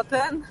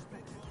 knatën.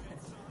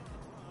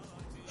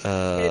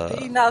 E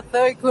ti na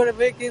thoj kur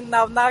vekin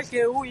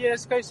navnake uje,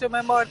 shkoj shumë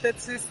e marrë të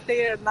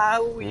cister na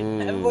uje,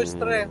 e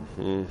vushtrim.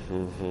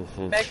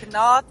 Me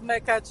knat, me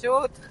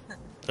kaqot.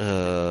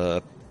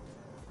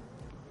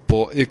 Po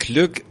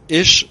yklyk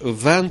ish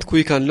vend ku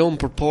i kanë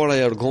lënë përpara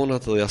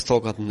jargonat dhe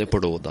jastokat në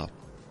përroda.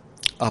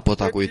 Apo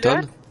ta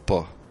kujton? Po.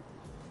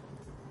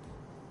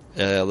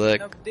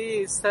 Nuk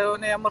di, se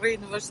unë jam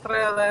rrinë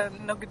vështre dhe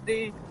nuk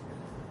di.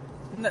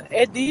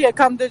 E di, e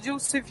kam dëgju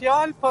si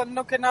fjalë, po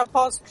nuk e na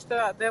pas kështë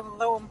edhe më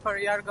dhomë për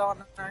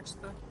jargonën e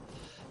kështë.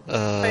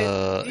 E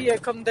di, e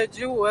kam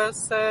dëgju,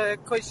 se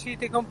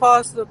kojshiti kam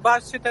pas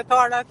bashkë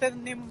qytetarë atë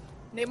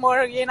një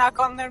morë jena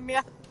kanë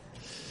nërmja.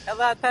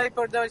 Edhe ata i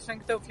përdojshën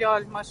këtë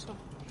fjalë ma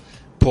shumë.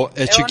 Po,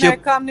 e unë e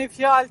kam një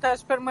fjalë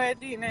tash për më e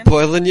dinin. Po,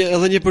 edhe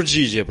një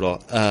përgjigje, pra.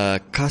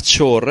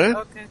 Kaqore,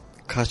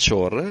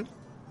 Kaqore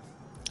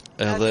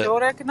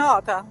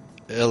knata.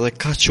 Edhe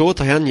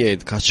kaqota janë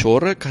njëjtë,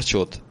 kaqore,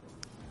 kaqot.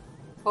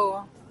 Po.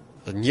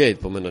 Njëjtë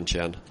po mendon që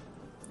janë.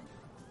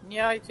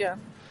 Njëjtë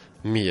janë.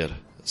 Mirë,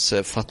 se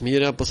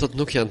Fatmira po thot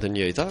nuk janë të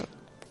njëjta,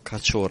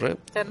 kaqore.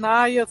 Te na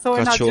ju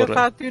thonë gjithë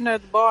aty në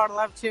të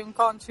bardhav që në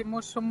kanë që mu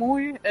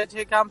shumuj, e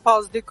që kam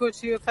pas diku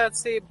që ju thëtë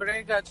si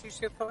brega që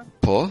që thonë.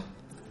 Po?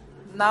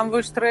 Na më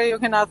vështre ju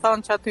kena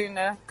thonë që aty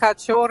në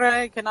kaqore,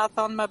 kena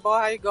thonë me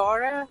bëha i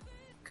gare,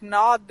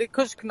 knat,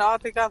 dikush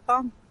knat i ka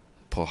thonë.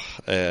 Po,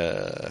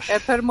 E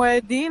për mu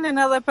e dinin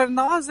edhe për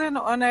nazin,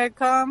 unë e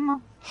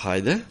kam...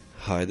 Hajde.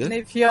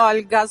 Një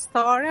fjalë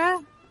gastare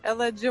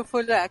edhe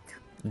gjufulek.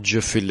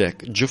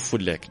 Gjufulek,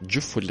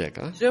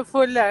 a?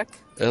 Gjufulek.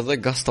 Edhe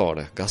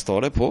gastare,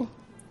 po?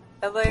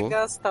 Edhe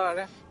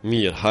gastare.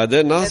 Mirë,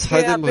 hajde,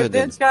 hajde më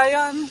hedin. Që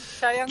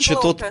janë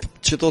klompet.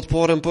 Që tot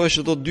porën po e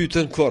që tot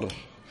dytën kor.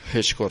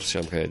 Heq kor që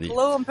jam ka edhi.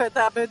 Klompet,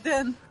 a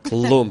bedin.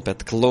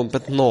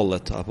 Klompet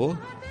nollet, apo?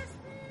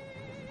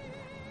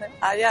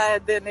 Aja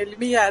edin,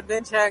 Elmia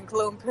edin që janë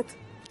klompet.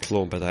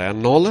 Klompet, a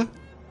janë nolle?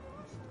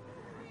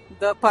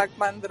 Do pak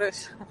më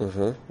ndrysh.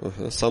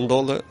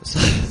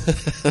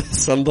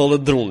 Sandole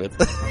drunit.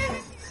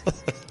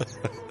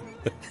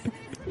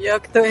 Jo,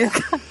 këto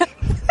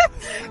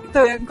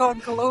janë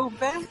konë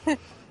klumpe.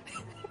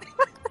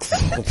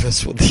 Klumpe,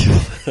 s'po dio.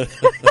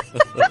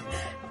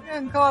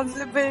 Janë konë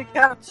se bëj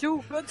ka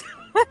qupët.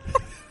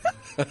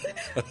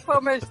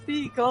 Po me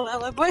shpikull,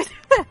 edhe bëj.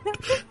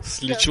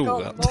 Sliquga.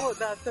 Janë konë mod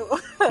ato.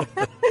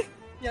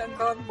 Janë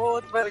konë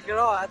mod për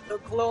gra ato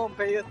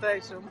klumpe, ju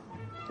thejshëm.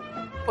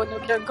 Po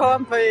nuk janë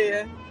kanë për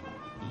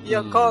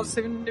janë kanë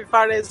si një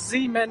fare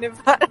zime, një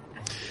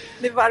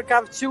fare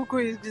kavquku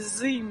i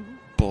zim.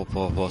 Po,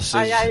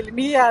 Aja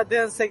Elmia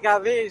dhe se ka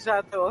vesh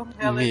ato.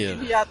 Edhe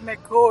Elmia me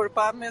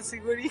korpa, me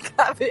siguri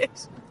ka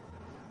vesh.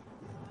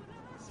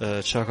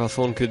 Qa ka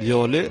thonë këtë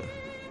djali?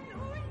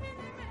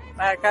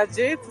 A ka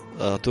gjithë?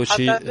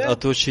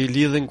 Ato që i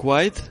lidhin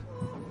kuajt?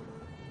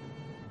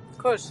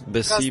 Kush?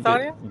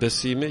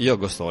 Besime? Jo,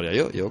 Gostorja,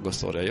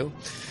 jo.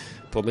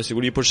 Po me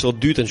siguri për çdo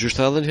dytën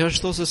gjyshta edhe një herë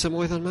shto se më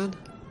i thënë men?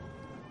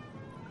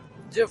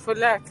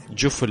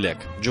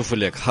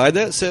 Gjufulek.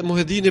 Hajde, se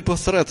Muhedini po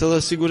thret edhe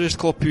sigurisht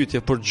ka pyetje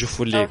për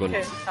gjufulekun.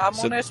 A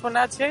munesh më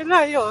na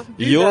qela, jo?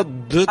 Jo,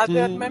 duhet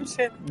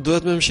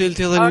me mshel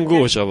ti edhe në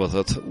goqa, po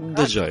thot.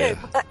 Dëgjoje.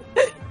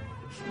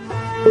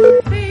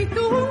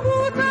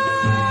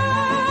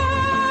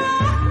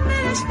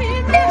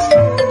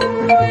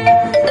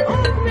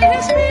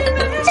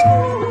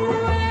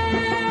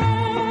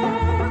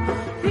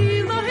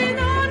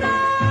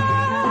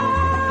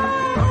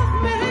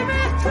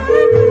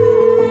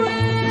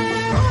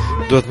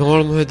 Duhet me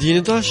marrë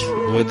Muhedini tash?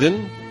 Muhedin,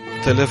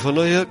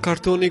 telefonoje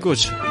kartoni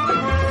kuq.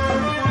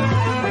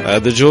 E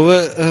dëgjove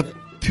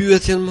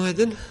pyetjen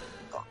Muhedin?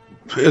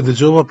 E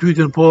dëgjova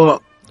pyetjen,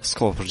 po...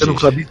 S'ka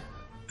përgjigje.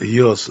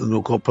 Jo,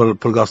 nuk ka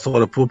për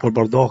gastore, po për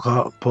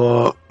bardaka,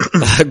 po...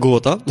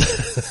 Gota?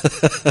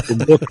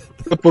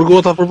 Për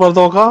gota për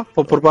bardaka,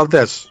 po për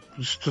bardeq.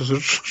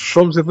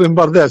 Shumë si thujnë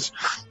bardeq.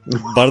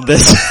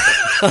 Bardeq.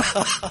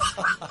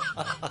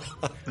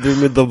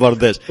 Dyrmi do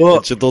bardeq.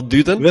 Që do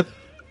dytën?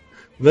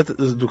 Vetë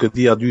duke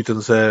dija dytën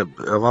se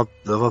e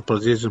dhatë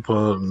përgjegjën,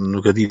 po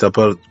nuk e dita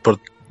për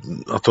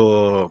ato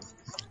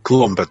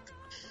klompet.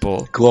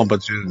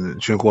 Klompat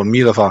që kanë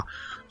mirë tha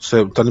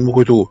se tani më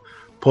kujtu.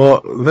 Po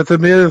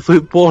vetëm edhe thuj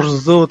poshtë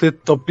zotit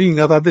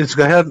Toplinga ata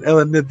diçka herë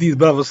edhe në ditë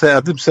bravo se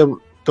aty pse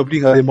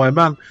Toplinga i më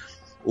mend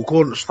u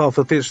kon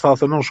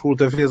 78-79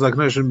 shkurt e Fleza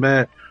kënaqën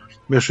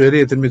me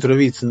Shëretin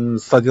Mitrovic në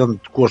stadion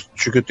ku është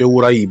çykët e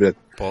ura ibret.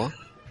 Po.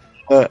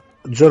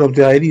 Gjërëm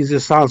të Hajrizi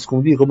sans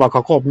ku ndi ku ma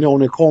ka kap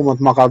njëun e komët,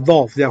 ma ka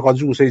daf, ja ka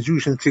gju se i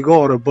gjyshin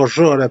cigare,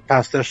 bëshëre,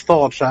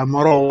 57 që e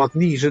mëravat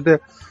nishët e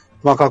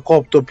ma ka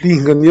kap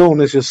Toplingën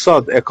njëun e që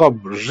sot e kap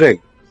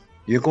zheg.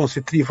 I kon si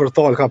 3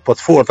 fërtal ka për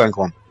të forta në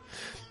kon.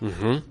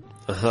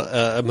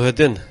 Më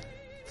hedin,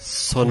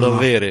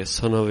 Sonaveri.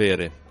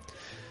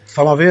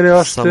 Samaveri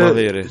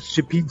është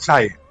Shqipin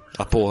qaj.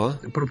 Apo, ha?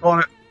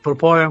 Për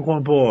pare në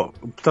konë, po,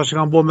 ta që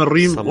kanë bo me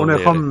rrim, unë e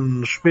kam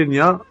në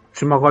Shpinja,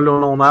 që ma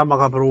kalonë unë e, ma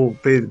ka përru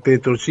pe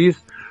Turqis,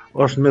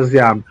 është me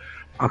zjam.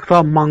 A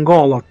këta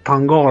mangalat,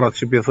 tangarat,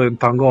 që pëthojnë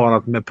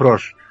tangarat me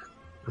prësh,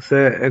 se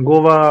e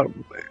ngova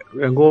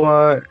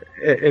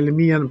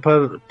Elmien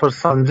për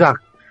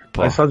Sanxak,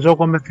 e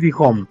Sanxako me 3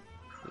 kom,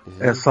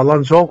 e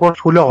Salanxako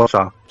është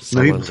Hulasha,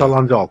 me hypë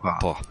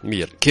Salanxaka. Po,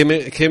 mirë.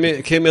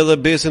 Kemi edhe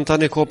besin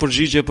tani ka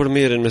përgjigje për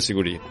merin me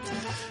siguri.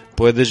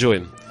 Po e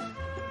dëgjojmë.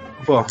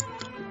 Po.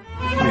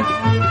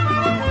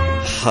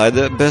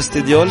 Hajde, best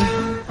ideal.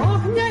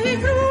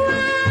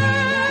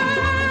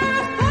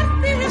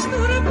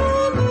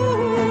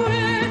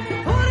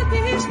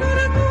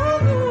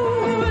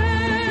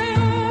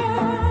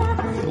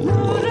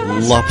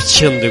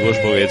 Lapqend dikush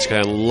po vetë, që ka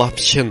janë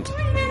lapqend.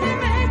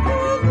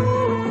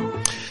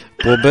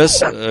 Po bes,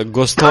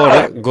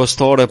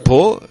 gostare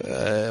po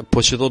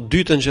që do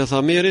dytën që tha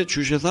meri, që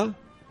që tha?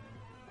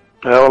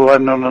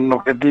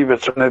 Nuk e di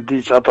veç në di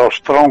që ato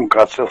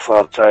shtronkat që tha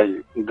qaj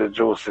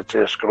dëgjuesi që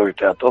e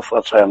shkrujti ato, tha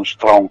që janë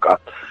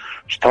shtronkat.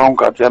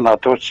 Shtronkat janë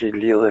ato që i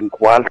lidhin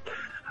kualt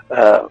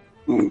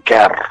në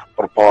kerë,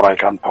 për para i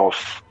kanë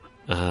posë.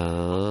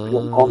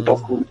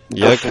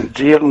 Nësë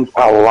gjirë në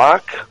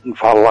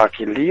fallak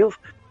i lidh,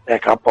 e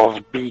ka pos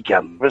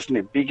bigën. Vesh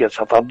një bigën që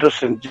ata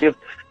dësën gjirë,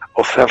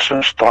 o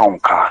thërshën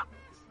shtronka.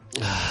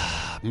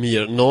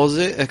 Mirë,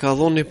 Nozi e ka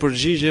dhonë një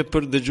përgjigje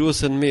për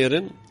dëgjuesen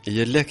merin,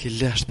 je lek i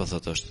lesht për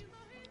thët është.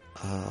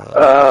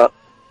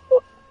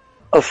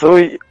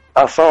 Thuj,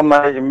 aso në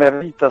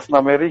Amerikës në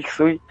Amerikë,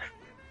 thuj,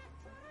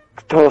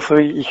 këto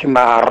thuj i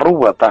këna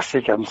arrua ta që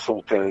ke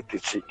mësut e ti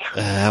qikë.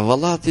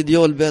 Valat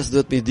ideal bes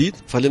dhe të mi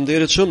ditë,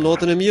 falemderit shumë,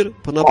 natën e mirë,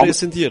 për në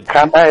presin tjertë.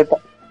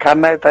 Ka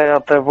nejta ja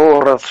të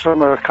vorët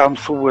shumë, ka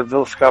mësu e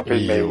dhe s'kapi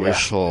me uja.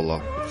 Inshallah.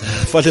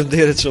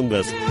 Falemderit shumë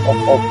bes.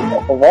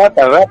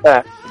 Vete.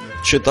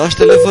 Që ta është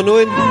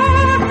telefonojnë,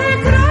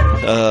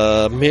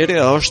 Meri,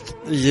 është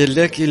je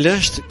lek i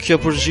lesht, kjo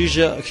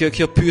përgjigja,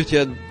 kjo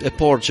pyetje e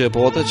parë që e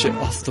pote, që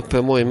asë të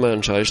pëmoj men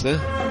që ishte.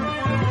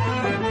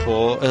 Po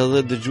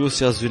edhe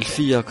dëgjusja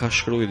Zulfia ka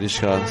shkruaj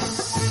diçka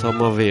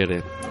Samaveri.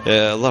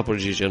 Dha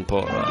përgjigjen, po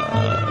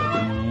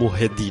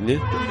Muhedini.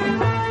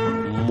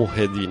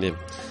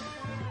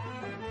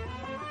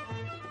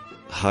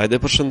 Hajde,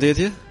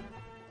 përshëndetje.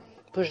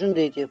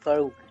 Përshëndetje,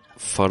 Faruk.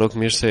 Faruk,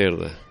 mirë se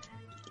erdhe.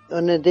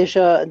 Unë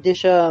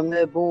desha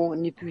me bu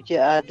një pyetje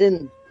a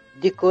din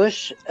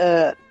dikush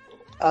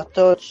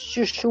ato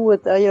që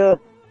shuhet ajo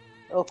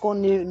o kon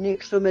një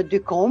kështu me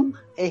 2 kom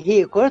e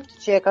hekurt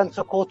që e kanë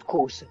cokot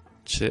kosën.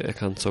 Që e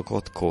kanë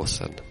cokot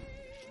kosën.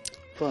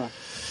 Po.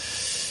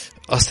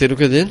 As ti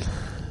nuk e din?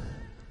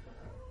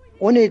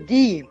 Unë e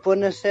di, po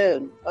nëse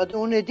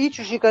unë e di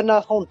që shi ka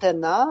na thonë të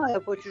na,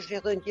 po që shi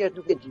thonë tjertë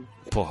nuk e di.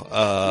 Po,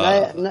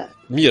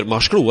 mirë, ma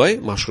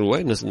shkruaj,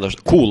 nëse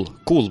ndashtë,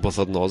 cool, po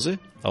thot Nozi,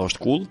 a është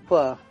cool?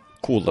 Po.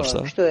 Cool është,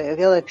 a?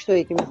 Kështu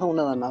e kemi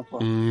thonë edhe na, po.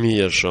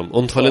 Mirë shumë,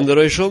 unë të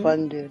falenderoj shumë?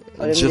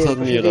 Gjithat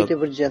mirë.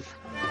 Falenderoj për gjithë.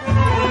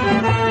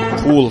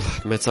 Cool,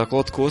 me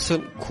cakot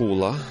kosën,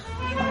 cool, a?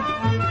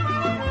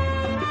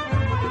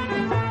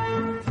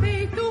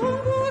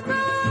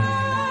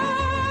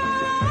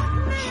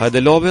 Hajde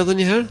lobe edhe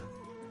njëherë?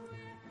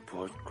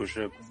 Po,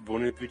 kështë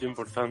boni pytin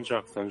për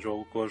Sanxak,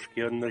 ku është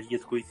kjo në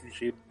jetë kujti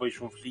që i bëj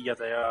shumë flijat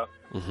aja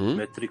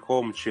me 3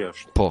 kom që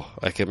është. Po,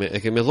 e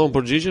kemi dhonë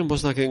përgjigjen, po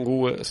s'na ke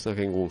ngu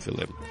në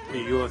fillim.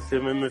 Jo, se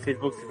me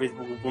Facebook, si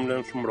Facebook ku më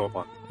lënë shumë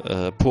ropa.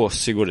 Po,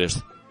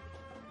 sigurisht.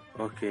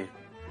 Okej.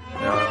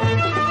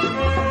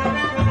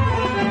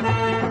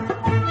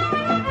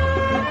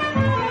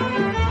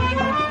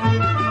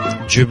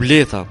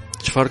 Gjybleta,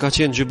 qëfar ka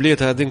qenë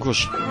gjybleta e din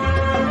kush?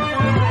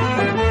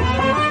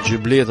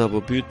 Gjybleta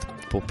po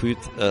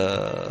pyet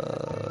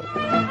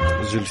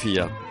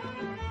Zulfia.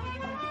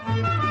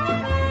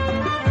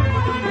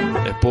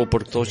 E po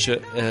për këto që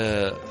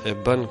e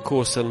bën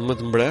kosën më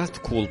të mbret,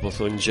 cool po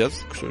thonë gjithë,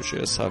 kështu që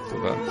e saktë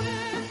ka.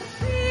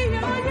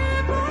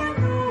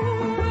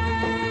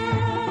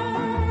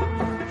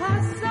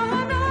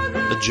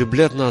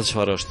 Gjyblet në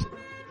çfarë është?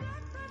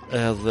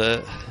 Edhe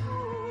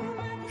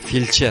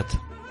filqet.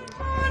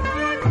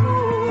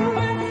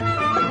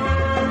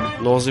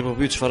 Nozi po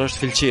pyet çfarë është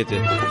filqeti?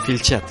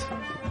 Filqet.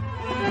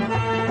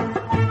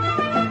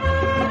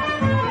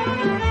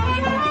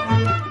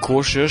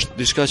 Kosh është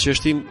diçka që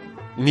është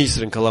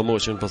Misrin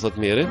Kallamoqin, po thot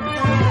Meri.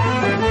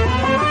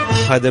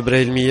 Hajde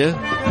bre Elmije.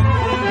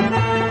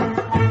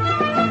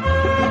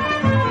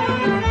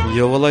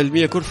 Jo valla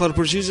Elmije, kur farë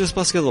përgjigjes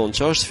pas ke dhonë,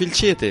 që është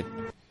filqeti.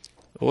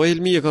 O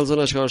Elmije ka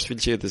zona që është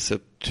filqeti, se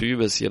ty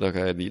besjena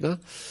ka e dita.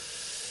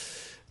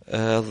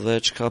 Edhe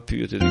që ka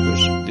pyeti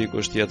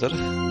dikush tjetër.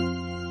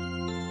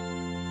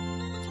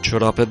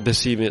 Qërapet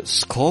besimi,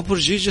 s'ka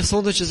përgjigje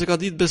thonte që se ka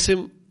ditë besim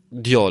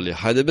djali.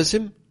 Hajde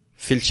besim,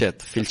 filqet.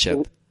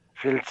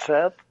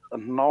 Filqet,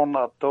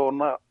 nona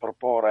tona, për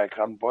para e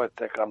kanë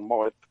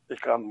bojt, i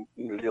kanë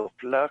lidh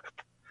plakt,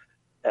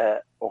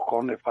 o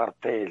koni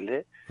parteli,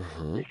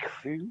 i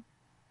këthym,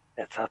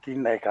 e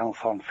qatina e kanë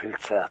thonë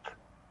filqet.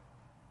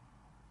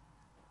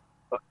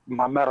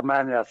 Ma merë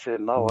menja që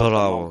në...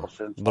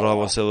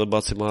 Bravo, se dhe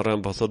baci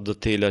marrem, po thot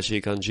dëtela që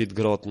i kanë gjitë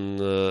gratë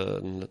në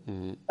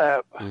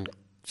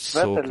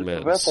sokme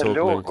në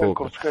kokë.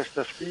 Kur që kështë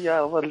të shpia,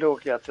 edhe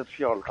lokja që të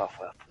fjollë ka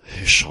thët.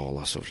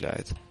 Inshallah, su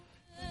flajt.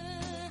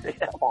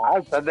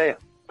 Hajtë të dhe.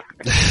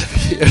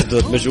 Do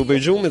të me gjupe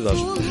i gjumi,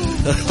 dhash.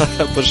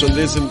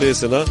 Përshëndesim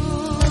besin, ha?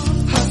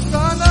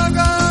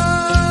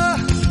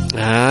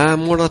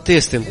 Mora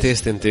testin.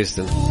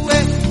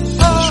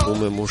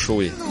 Shkume mu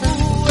shuj.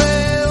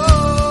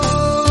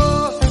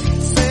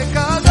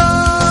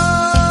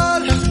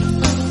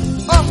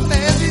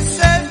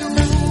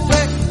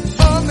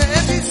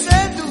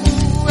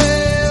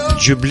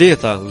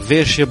 Gjybleta,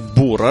 veshje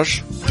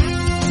burrash,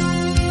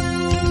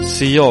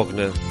 si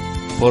jokne,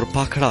 por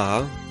pa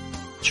krah,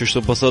 që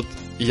shtu po thot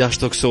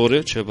jashtë toksori,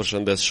 që e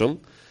përshëndes shumë.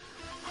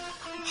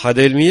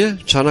 Hajde Elmije,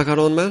 qa na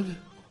karon men?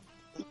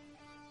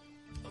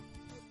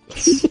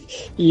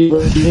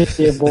 Jo,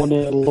 e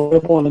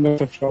bone me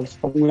të fjallë,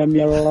 s'po më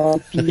mirë la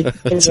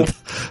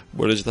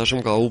Bore që ta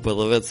shumë ka upe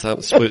dhe vetë,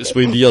 s'po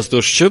i dijas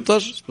të shqip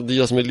tash, s'po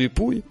dijas me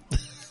lipuj.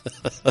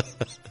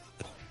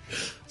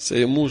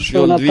 Se e mu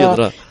shjon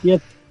vjetra.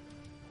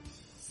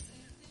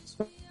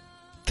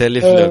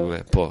 Teleflëgve,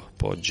 po,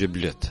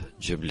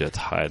 gjiblet,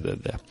 hajde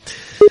dhe.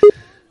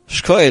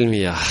 Shko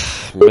Elmija,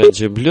 me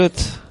gjiblet,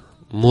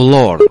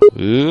 mullor,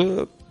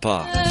 pa.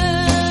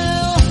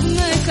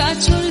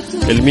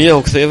 Elmija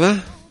u ktheve?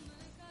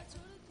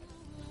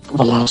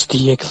 Valla, s'ti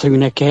e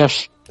këthyne kesh.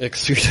 E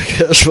këthyne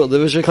kesh, po dhe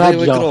veç e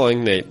ktheve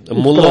krojnë nej.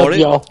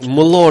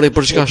 Mullori,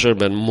 për çka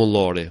shërben,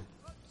 mullori?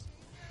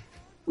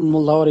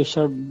 Mullari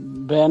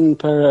shërben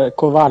për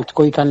kovalt,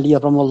 ku i kanë lidhë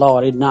për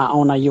mullari, na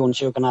ona jonë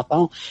që ju kanë ata,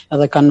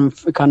 edhe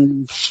kanë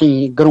fshi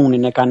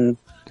grunin, e kanë...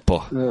 Po,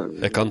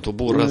 e kanë të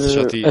burë rrëth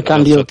që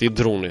ti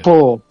druni.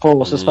 Po,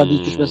 se s'pa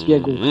di kish me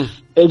spjegu.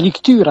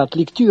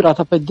 Liktyrat,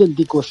 apë del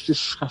dikush që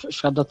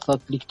shka do të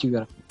thot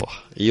liktyra. Po,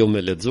 jo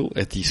me ledzu,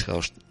 e ti shka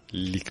është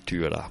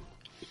liktyra.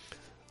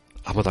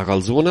 A më ta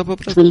kalzune për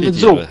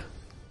praktiktive?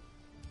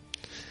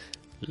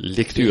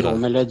 Liktyra. Jo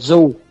me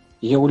ledzu.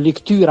 Jo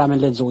liktyra me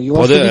lexu, jo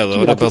është liktyra.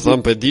 Po edhe po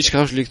them pe di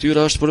çka është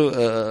liktyra,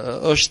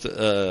 është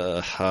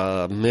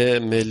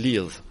me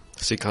lidh,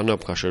 si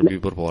kanop ka shërby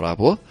përpara,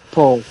 apo?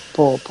 Po,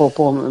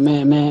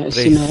 me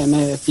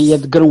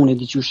fjet gruni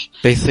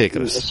diçush. Pe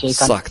thekrës,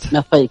 sakt.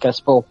 Me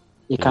thekrës, po.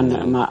 I kanë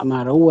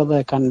marrë dhe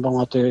kanë bën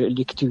atë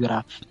liktyra.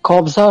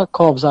 Kobza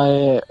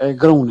e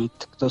grunit,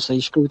 këto se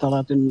i shkruajt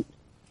aty në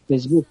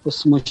Facebook, po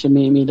smuç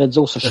me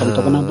lexu se shumë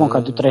të kanë bën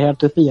ka 2-3 herë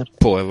të thirr.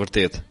 Po, e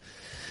vërtet.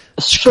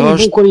 Shumë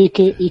bukur i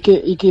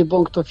ke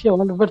bën këto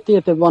fjalë, në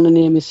vërtet e bën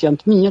në emision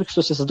të mirë,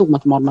 kështu se s'do më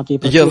të marr më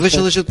tepër. Jo, veç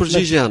edhe që të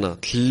përgjigje Ana,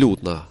 të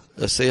lutna,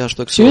 se jashtë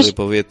toksori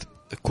po vet,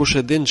 kush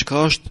e din çka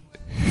është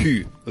hy,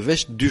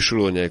 veç 2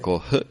 shkronja e ka,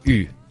 hy.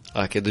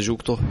 A ke dëgju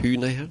këto hy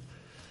ndonjëherë?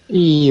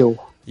 Jo,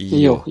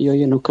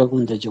 nuk ka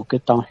gjuar dëgju,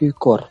 këta hy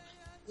kor.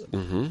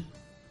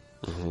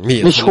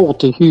 Mirë. Me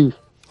shoti hy.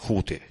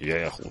 Huti.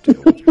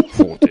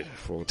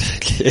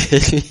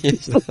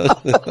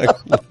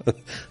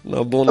 Na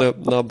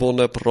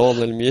bone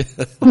prallë Elmi.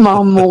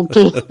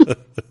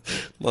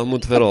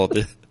 Mahmut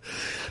Ferrati.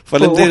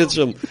 Faleminderit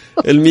shumë.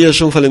 Elmia,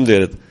 shumë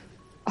faleminderit.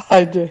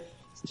 Hajde,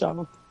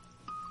 ciao.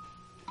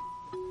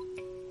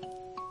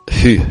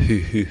 Hy.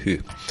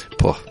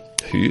 Po,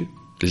 hy.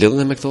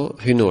 Lidhën me këto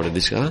hynore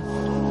diçka?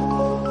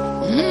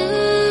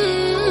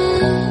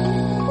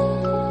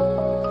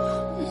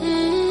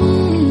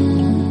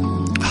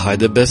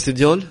 Hajde besti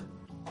djallë?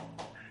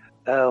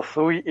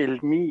 Thuj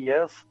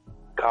Elmijas,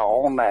 ka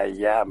ona e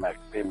jame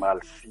këpi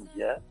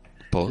malësie,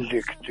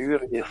 lektyr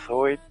i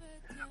thujt,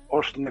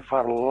 është një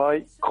farloj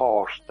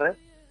koshte,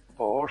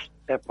 po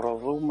është e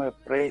prodhume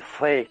prej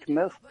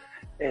theknes,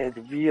 e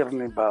të virë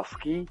një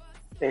baski,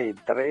 e i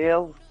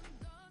dredh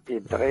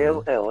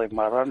edhe i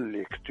maran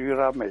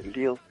lektyra me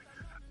lidh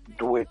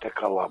duhet e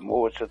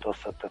kalamoqet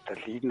ose të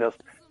linës,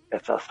 e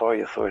qasoj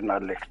i thuj në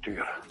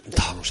lektyrë.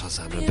 Da, më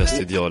shazem në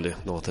best ideali,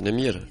 natën e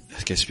mirë. E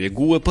ke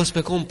spjegu e pas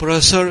me kom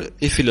profesor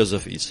i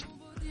filozofisë.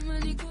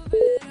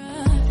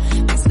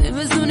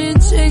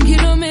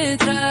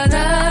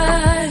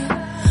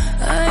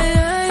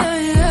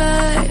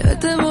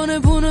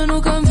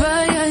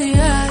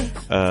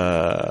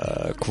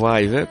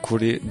 Kuajve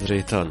kuri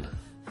drejton.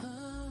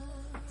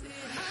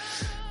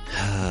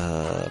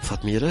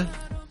 Fatmire?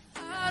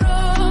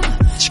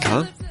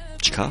 Qka?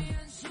 diçka?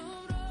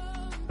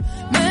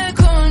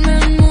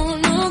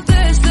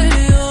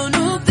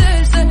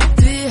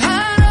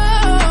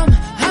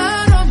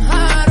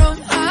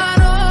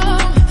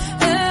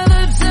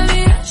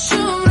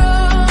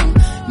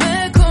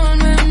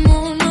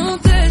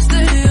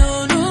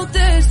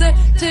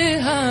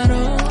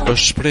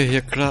 Është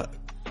shprehje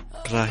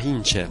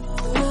krahinqe.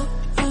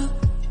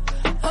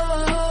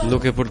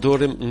 Nuk e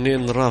përdorim ne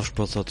në rrafsh,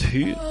 po thot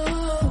hy,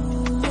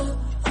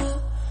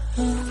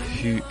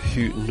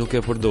 nuk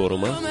e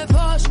përdorim, a?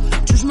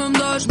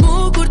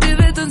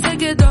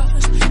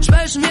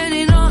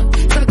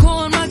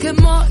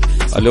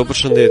 Alo,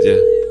 përshëndetje.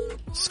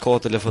 S'ka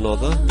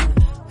telefonata?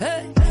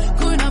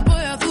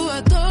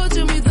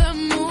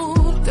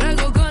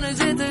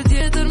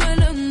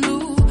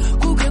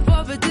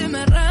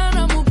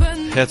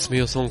 Hec me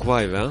ju thonë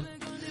kuajve, a?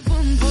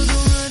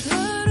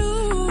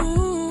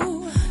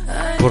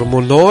 Por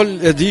monol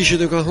e di që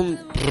të ka thonë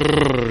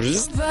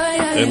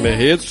e me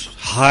hec,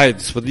 hajt,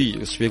 s'pëdi,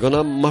 shpjegona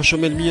ma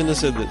shumë Elmija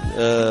nëse din,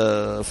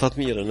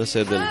 Fatmira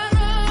nëse din,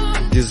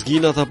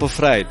 dizginat apo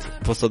frajt,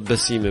 po thot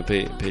besime pe.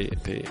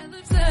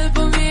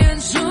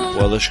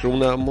 Po edhe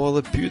shkruna mo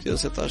edhe pyetje,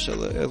 se tash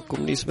edhe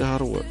kum nis me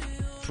harruar.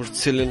 Për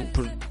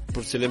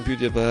cilën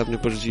pyetje pa hap një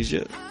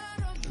përgjigje,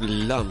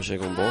 lam që e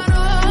kom bo.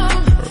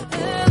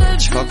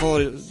 Qka ka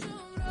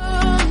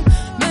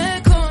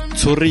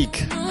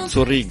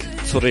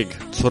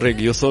Curig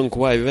ju thonë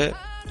kuajve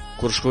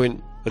kur shkojnë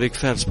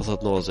rikferës, po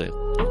thot noze.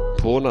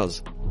 Po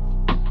naz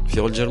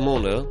fjallë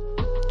gjermone,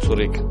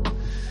 Curig.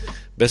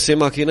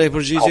 Besim, a kina i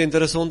përgjigje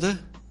interesante?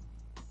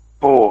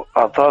 Po,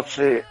 ata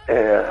që e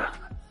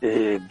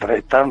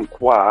drejtan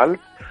kual,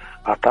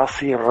 ata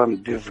si rënë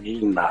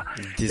dizgina.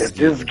 E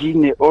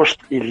dizgini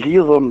është i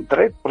lidhën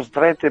drejt për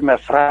drejti me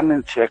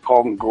franin që e ka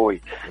në goj.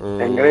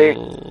 E ngrej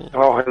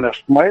krahen e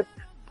shmajt,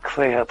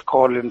 kthehet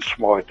kolin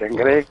shmajt. E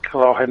ngrej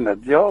krahen e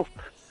djath,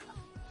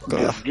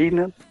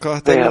 dizginin,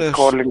 kthehet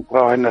kolin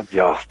krahen e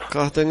djath.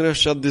 Ka të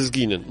ngresh qatë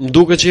dizginin. Më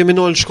duke që jemi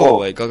nolë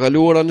shkovaj, ka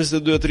kaluara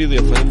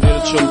 22:30,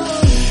 faleminderit shumë,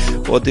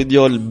 po t'i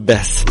djallë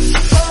beth.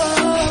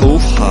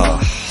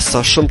 Sa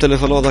shumë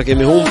telefonata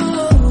kemi humë,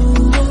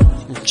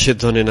 që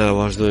të një ne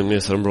vazhdojmë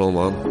njësër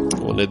mbroma.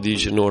 Unë e di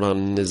që në oran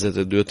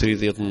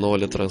 22:30 në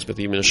nole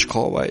transmitimin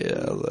shkovaj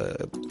dhe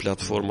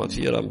platforma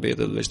tjera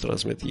mbetet veç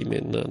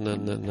transmitimin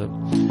në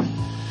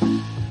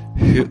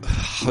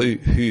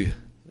hy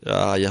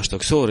ja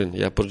jashtoksorin,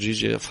 ja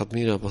përgjigje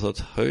Fatmira po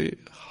thot hy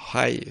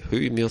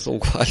mi o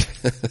thonë kual.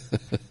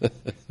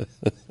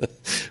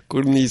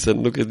 Kur nisen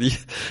nuk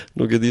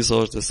e di sa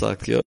është e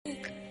sakt kjo.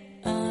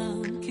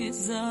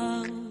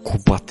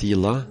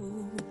 Kupatilla,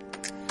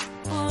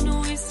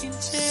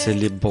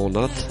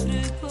 selibonat,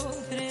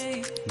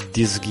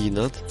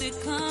 dizginat,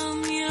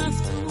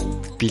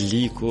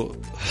 piliku,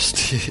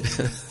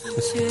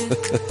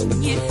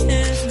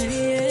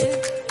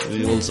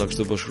 vjollë sa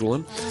kështu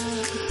bëshkruan,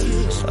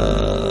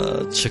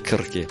 që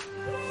kërki.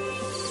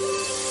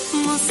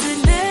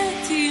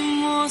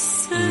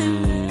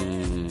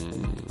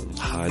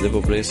 Hajde po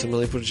presim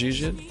edhe i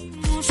përgjigje.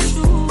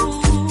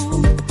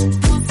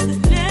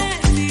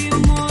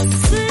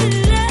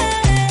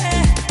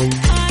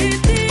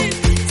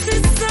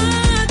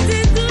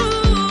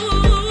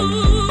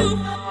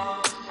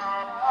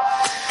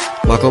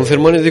 Ma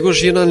konfirmoni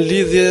dikush jena në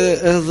lidhje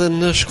edhe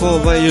në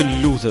Shkovaj, ju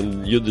lutem,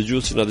 ju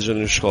dëgjues që na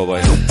dëgjoni në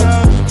Shkovaj.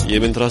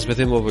 Jemi në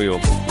transmetim apo jo?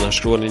 Na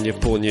shkruani një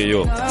po, një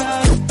jo.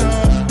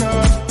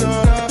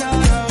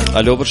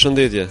 Alo,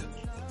 përshëndetje.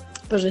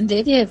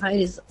 Përshëndetje,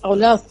 Hajriz.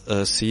 Ola.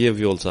 Si je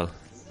Vjollca?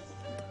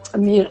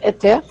 Mirë, e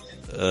te?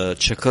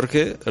 Që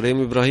kërke,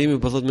 Remi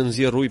Ibrahimi po thot me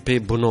nxjerr ujë pe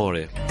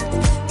bunari.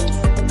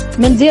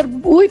 Me nxjerr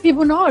ujë pe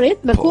bunarit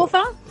me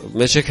kofa?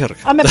 Me që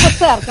kërka. A me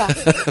pacerka?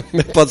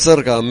 Me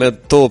pacerka, me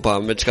topa,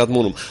 me çka të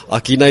mundum. A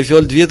kina i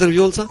fjalë të vjetër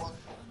Vjollca?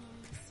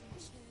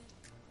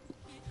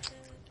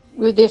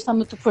 Ju deshta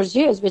më të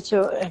përgjigjesh që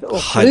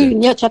o kry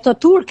një çata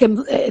turke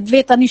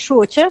veta një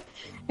shoqe,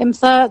 e më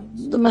tha,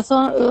 do të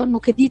thonë,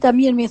 nuk e dita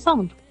mirë më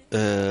thonë.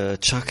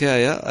 Çka ke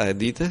aja, a e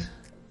dite?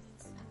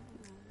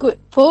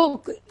 Po,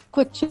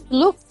 që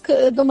luk,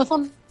 do të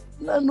thonë,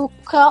 nuk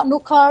ka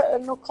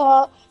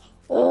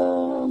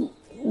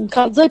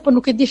kalzoj, po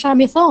nuk e di çfarë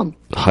më thon.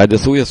 Hajde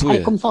thuje.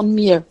 Ai kom thon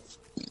mirë.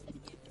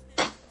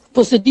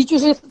 Po se di që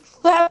është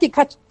thati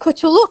ka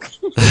koçulluk.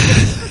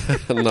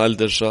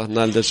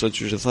 Naldesha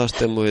që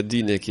thashte më e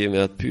dini kemi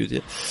atë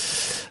pyetje.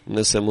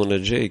 Nëse më në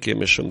gjej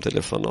kemi shumë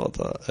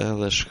telefonata,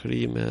 edhe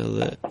shkrime,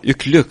 edhe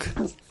ykluk.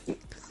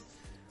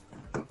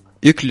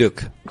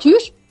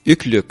 Qysh?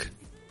 Ykluk.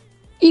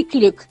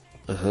 Ykluk.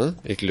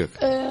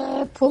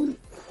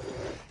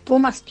 Po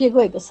ma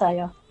shpjegoj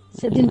besaja.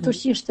 Se din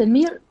turqisht e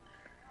mirë,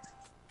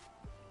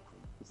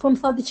 po më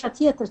tha diqa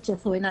tjetër që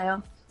thujnë ajo.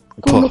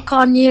 Ku nuk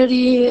ka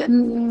njeri...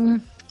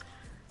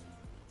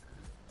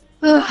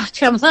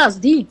 që më tha,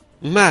 s'di.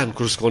 Men,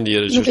 kur s'ko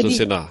njeri që shtë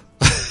si na.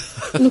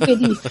 Nuk e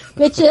di.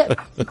 Veqë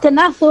të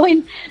na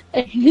thujnë,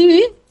 hy,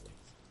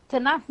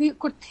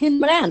 kur të hinë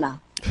mrena.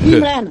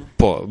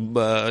 Po,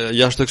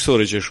 jashtë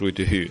kësori që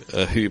shkruajti hy,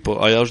 po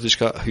ajo është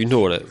diçka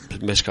hynore,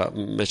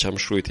 me çam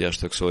shkruajti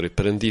jashtë kësori,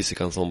 perëndisi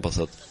kanë thonë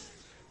pasat.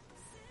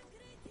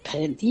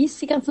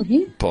 Perëndisi kanë thonë hy?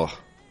 Po.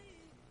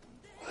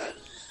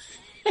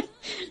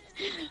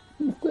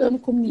 Nuk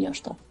kom një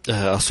ashtu.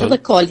 Edhe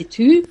kalit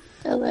hy,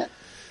 edhe...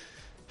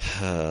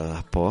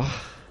 Po.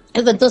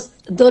 Edhe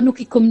do nuk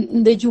I kom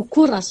ndëgju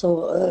kur aso...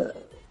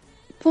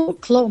 Po,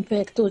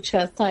 klompe këtu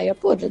që thaja,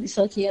 po, dhe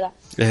disa tjera.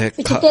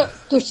 Që të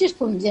turqisht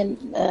po më vjen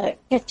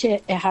këtë që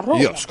e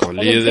harroja. Jo, s'ko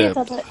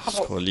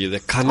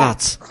lidhe.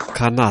 Kanac.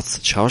 Qa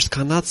është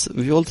kanac,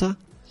 Vjolta?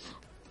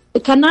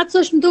 Kanac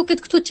është më duket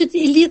këtu që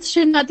I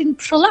lidhshin atin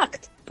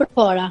pshollakt për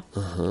para.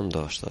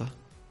 Ndoshta.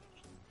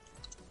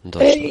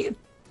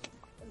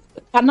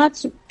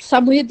 Kanac, sa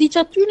mu e di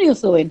që aty në ju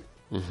thujnë.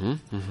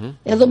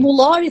 Edhe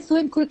mullari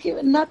thujnë kër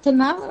na të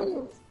na...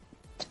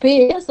 të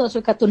pes,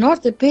 ose katunar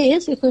të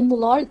pes, I thujnë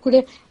mullarit, kër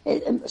e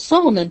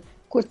sonën,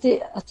 kër të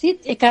atit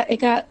e ka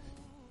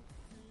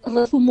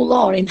rëthu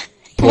mullarin.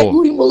 Po,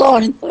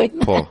 mullarin, thujnë.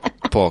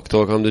 Po, këto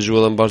kam dëgju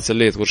edhe në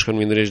Barcelet, kur shkën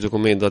minërish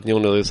dokumentat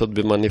njone dhe I thot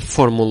bëma një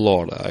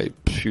formular, a I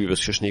pyve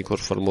s'kesh një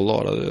kur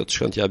formular, dhe të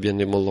shkën t'ja bjen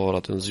një mullar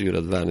atë në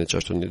zyre të venit, që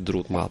është një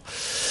drut madh.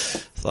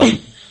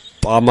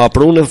 Pa ma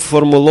prune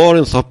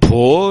formularin, tha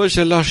po, veç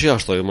e lash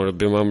jashtë, jo mërë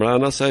bima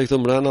mrena, se e këtë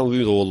mrena,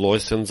 o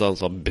loj se nëzanë,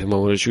 tha bima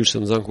mërë qysh se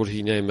nëzanë kur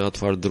hinja I me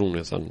atë farë druni,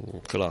 tha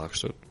në këra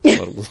kështë.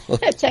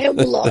 Qa jo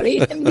mullari,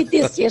 mi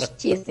tis që është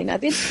qesin,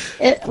 atit,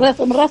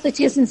 rrëthë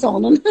qesin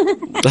sonën.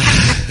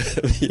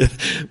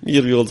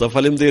 Mirë Vjolta,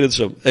 falemderit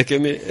shumë, e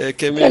kemi...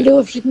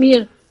 Kalofshit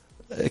mirë.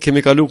 E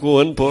kemi kalu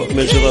kohën, po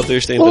me që dhe të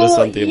ishte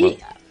interesant tema.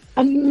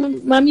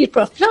 Ma mirë,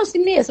 pra,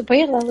 flasim nesër, po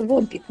erdha dhe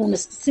vonë për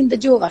punës, si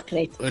ndëgjova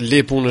krejt.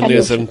 Le punën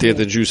nesër në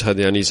 8:30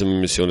 hadi anisëm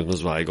emisionit në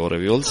zvaj, gore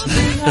Vjolës.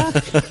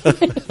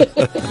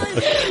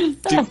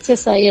 Që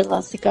sa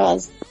erdha, si ka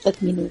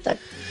 10 minuta.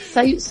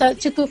 Sa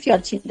që tu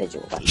fjallë që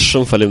ndëgjova.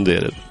 Shumë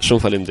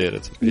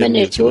falemderit. Me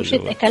në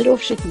qofshit e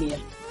kalofshit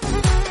mirë.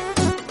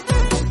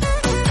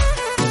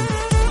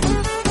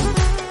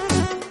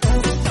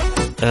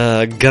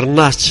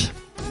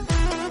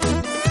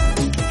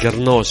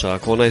 Gërnoqa,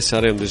 kona I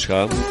sjarem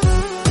diçka.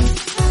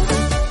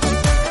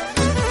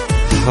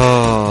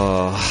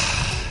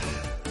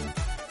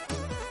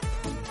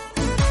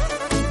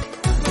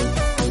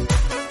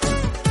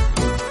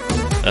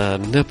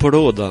 Në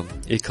përoda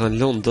I kanë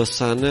lënë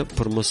dosane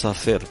për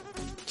mësafir,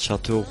 që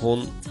aty u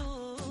konë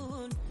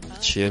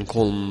që jenë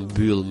konë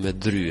mbyll me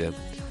dryje,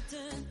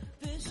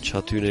 që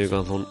aty në ju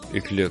kanë thonë I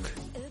klëk,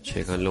 që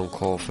I kanë lënë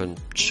kafen,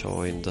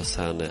 qajnë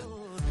dosane.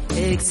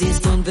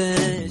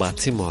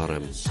 Bati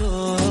marem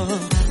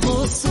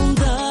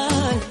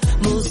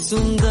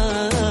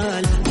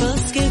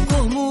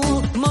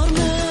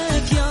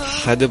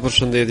Hajde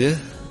përshëndetje.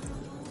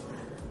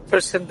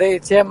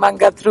 Përshëndetje, ma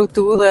nga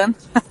trutudhen.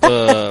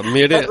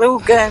 Mire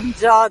Rrugën,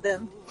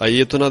 gjadën. A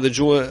jetu na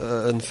dëgjue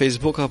në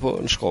Facebook apo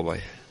në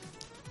Shkobaj?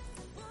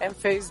 Në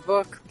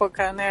Facebook, po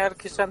ka nërë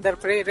kisha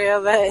ndërprejre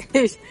edhe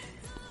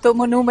të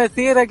mënu me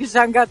thira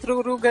kisha nga tru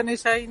rrugën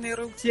isha I një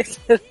rrugë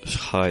tjetër.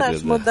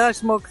 Tash më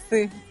dash më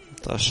këthi.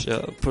 Tash ja,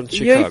 për në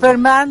Chicago. Jo I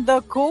përmend do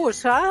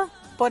kush, a?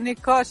 Po një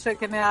kosh e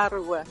kene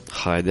arruë.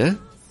 Hajde.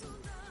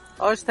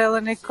 Është edhe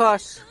një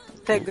kosh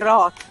të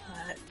gratë.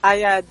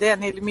 Aja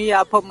den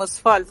Ilmia po më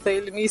s'falë të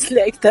Ilmi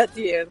s'lek të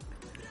tjerë.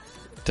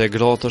 Të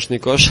gratë është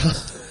një kosh?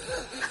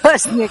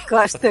 është një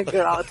kosh të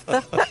gratë.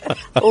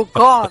 U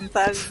konë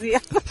të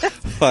zhjetë.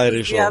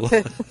 Fajri sholla.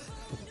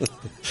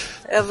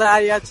 Edhe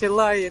aja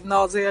qëlloj,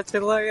 nozi ja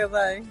qëlloj edhe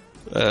aj.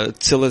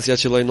 Cilës ja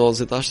qëlloj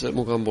nozit ashtë,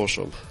 mu kam bo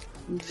shumë.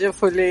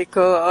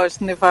 Gjëfuliko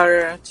është një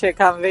farë që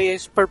kam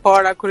vesh për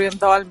para kër jenë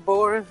dalë në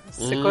borë,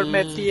 si kur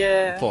me tje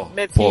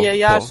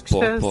jashtë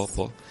kështës,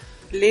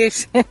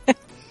 leshe.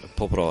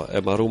 Po pra, e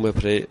maru me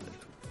prej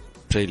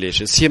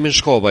leshe. Si jemi në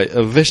Shkobaj,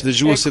 vesh dhe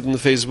gjusit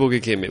në Facebook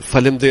I kemi.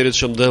 Falemderit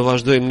shumë dhe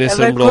vazhdojmë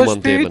nesër mbroma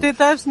në temën. Edhe kush pyjti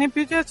tash një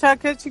pyjtja qa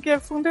ke që ke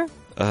funde?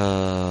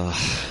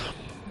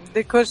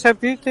 Dhe kush e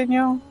pyjti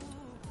një?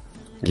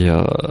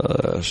 Ja,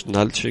 është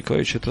nalë që I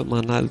koj që të ma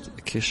nalë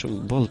keshëm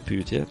bol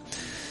pyjtje,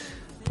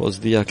 po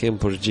s'dija kem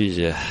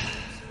përgjigje.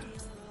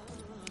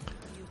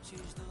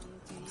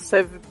 Se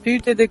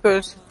pyjti dhe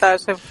kush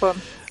tash e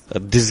fund?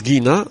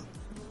 Dizgina?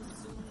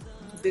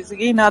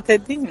 Dizgina të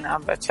dina,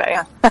 bë që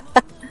janë.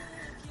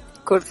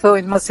 Kur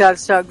thojnë më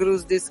sjallë qa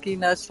gruz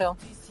dizgina shumë.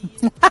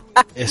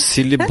 E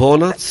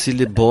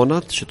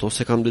silibonat, që to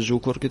se kam dëgju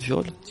kur këtë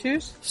fjollë?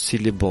 Qysh?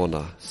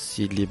 Silibonat.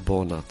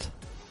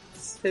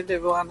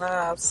 Silibona,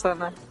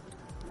 apsone.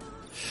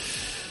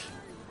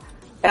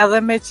 Edhe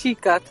me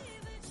qikat.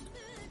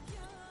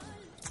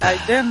 A I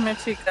den me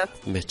qikat?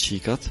 Me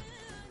qikat?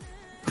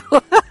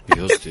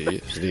 Jo,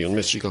 s'di unë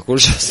me qika kur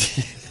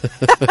qasi.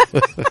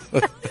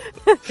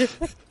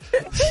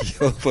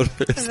 Jo,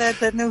 përves.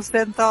 Vete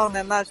nusën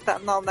tonë, nashta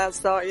në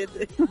nësojit.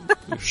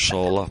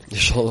 Inshallah,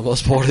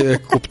 mas pari e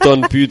kupton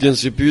pyetjen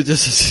si pyetje,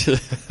 si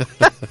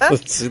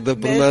dhe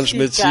përmensh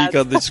me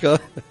qika diçka.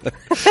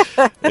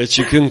 E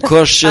që kënë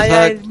kosh që thak...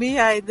 Aja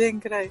Ilmia I din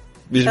krejt.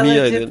 Ilmia I din.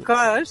 Edhe gjithë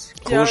kosh,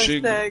 kjo është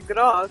e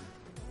gratë.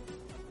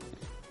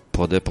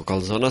 Po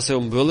kallzona se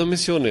u mbyll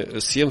emisioni,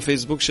 si jem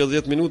Facebook që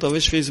 10 minuta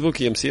veç Facebook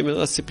jem, si jem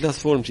as si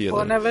platformë tjetër.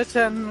 Po ne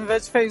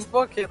veç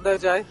Facebook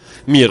dëgjoj.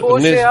 Mirë,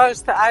 ne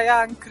është aja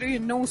në kry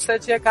nuse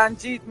që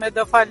kanë gjitë me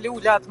do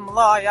falulat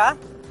mëllaja.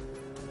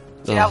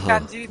 Që ja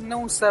kanë gjitë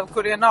nuse,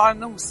 kur jenë arë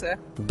nuse.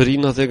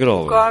 Brinat e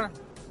grove.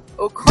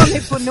 U koni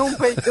punun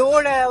për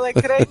dore edhe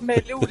krejt me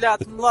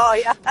lulat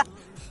mëllaja.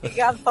 I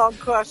kanë thonë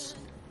kosh.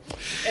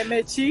 E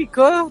me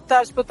qiko,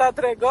 tash po ta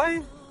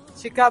tregoj,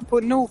 që kam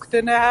punu këtë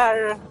në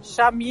herë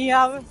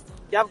shamijave,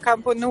 jam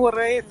kam punu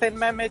rrethin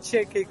me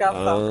qik, i kam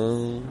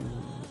thonë.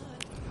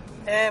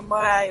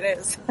 Më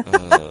Hajriz.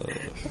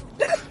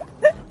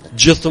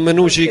 Gjithë të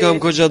menu që i kam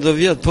ko gjatë dhe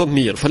vjetë, po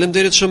mirë.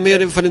 Faleminderit shumë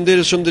mirë,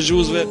 faleminderit shumë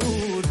dëgjuesve.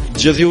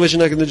 Gjithë juve që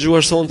na keni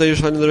dëgjuar sonte, ju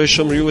falenderoj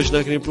shumë juve që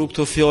na keni pru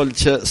këto fjalë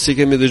që si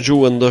kemi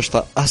dëgjuar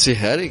ndoshta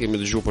asnjëherë, kemi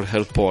dëgjuar për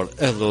herë të parë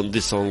edhe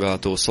disa nga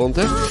ato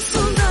sonte.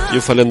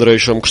 Ju falenderoj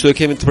shumë. Kështu e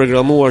kemi të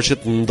programuar që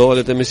të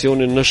ndalet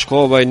emisioni në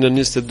Shkovaj në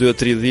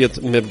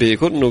 22:30 me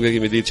Bekun. Nuk e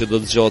kemi ditë që do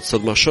të zgjatet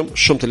sot më shumë.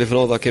 Shumë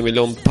telefonata kemi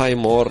lënë pa i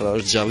marrë,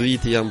 është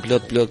gjaviti, janë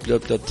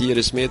plot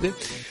tjerë smeti.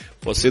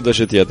 Po si do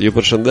që tjetë, ju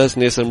përshëndes,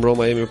 nesër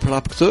mbroma jemi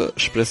prap këtë,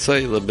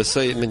 shpresoj dhe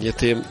besoj me një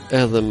temë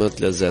edhe më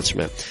të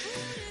lezetshme.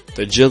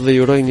 Të gjithë dhe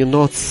uroj një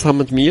natë sa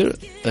më të mirë,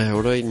 e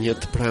uroj një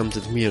të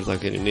premte të mirë, ta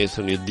keni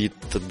nesër një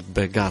ditë të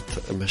begat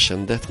me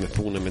shëndet, me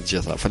punë, me të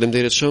gjitha.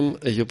 Faleminderit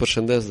shumë, ju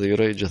përshëndes dhe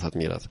uroj gjitha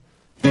të mirat.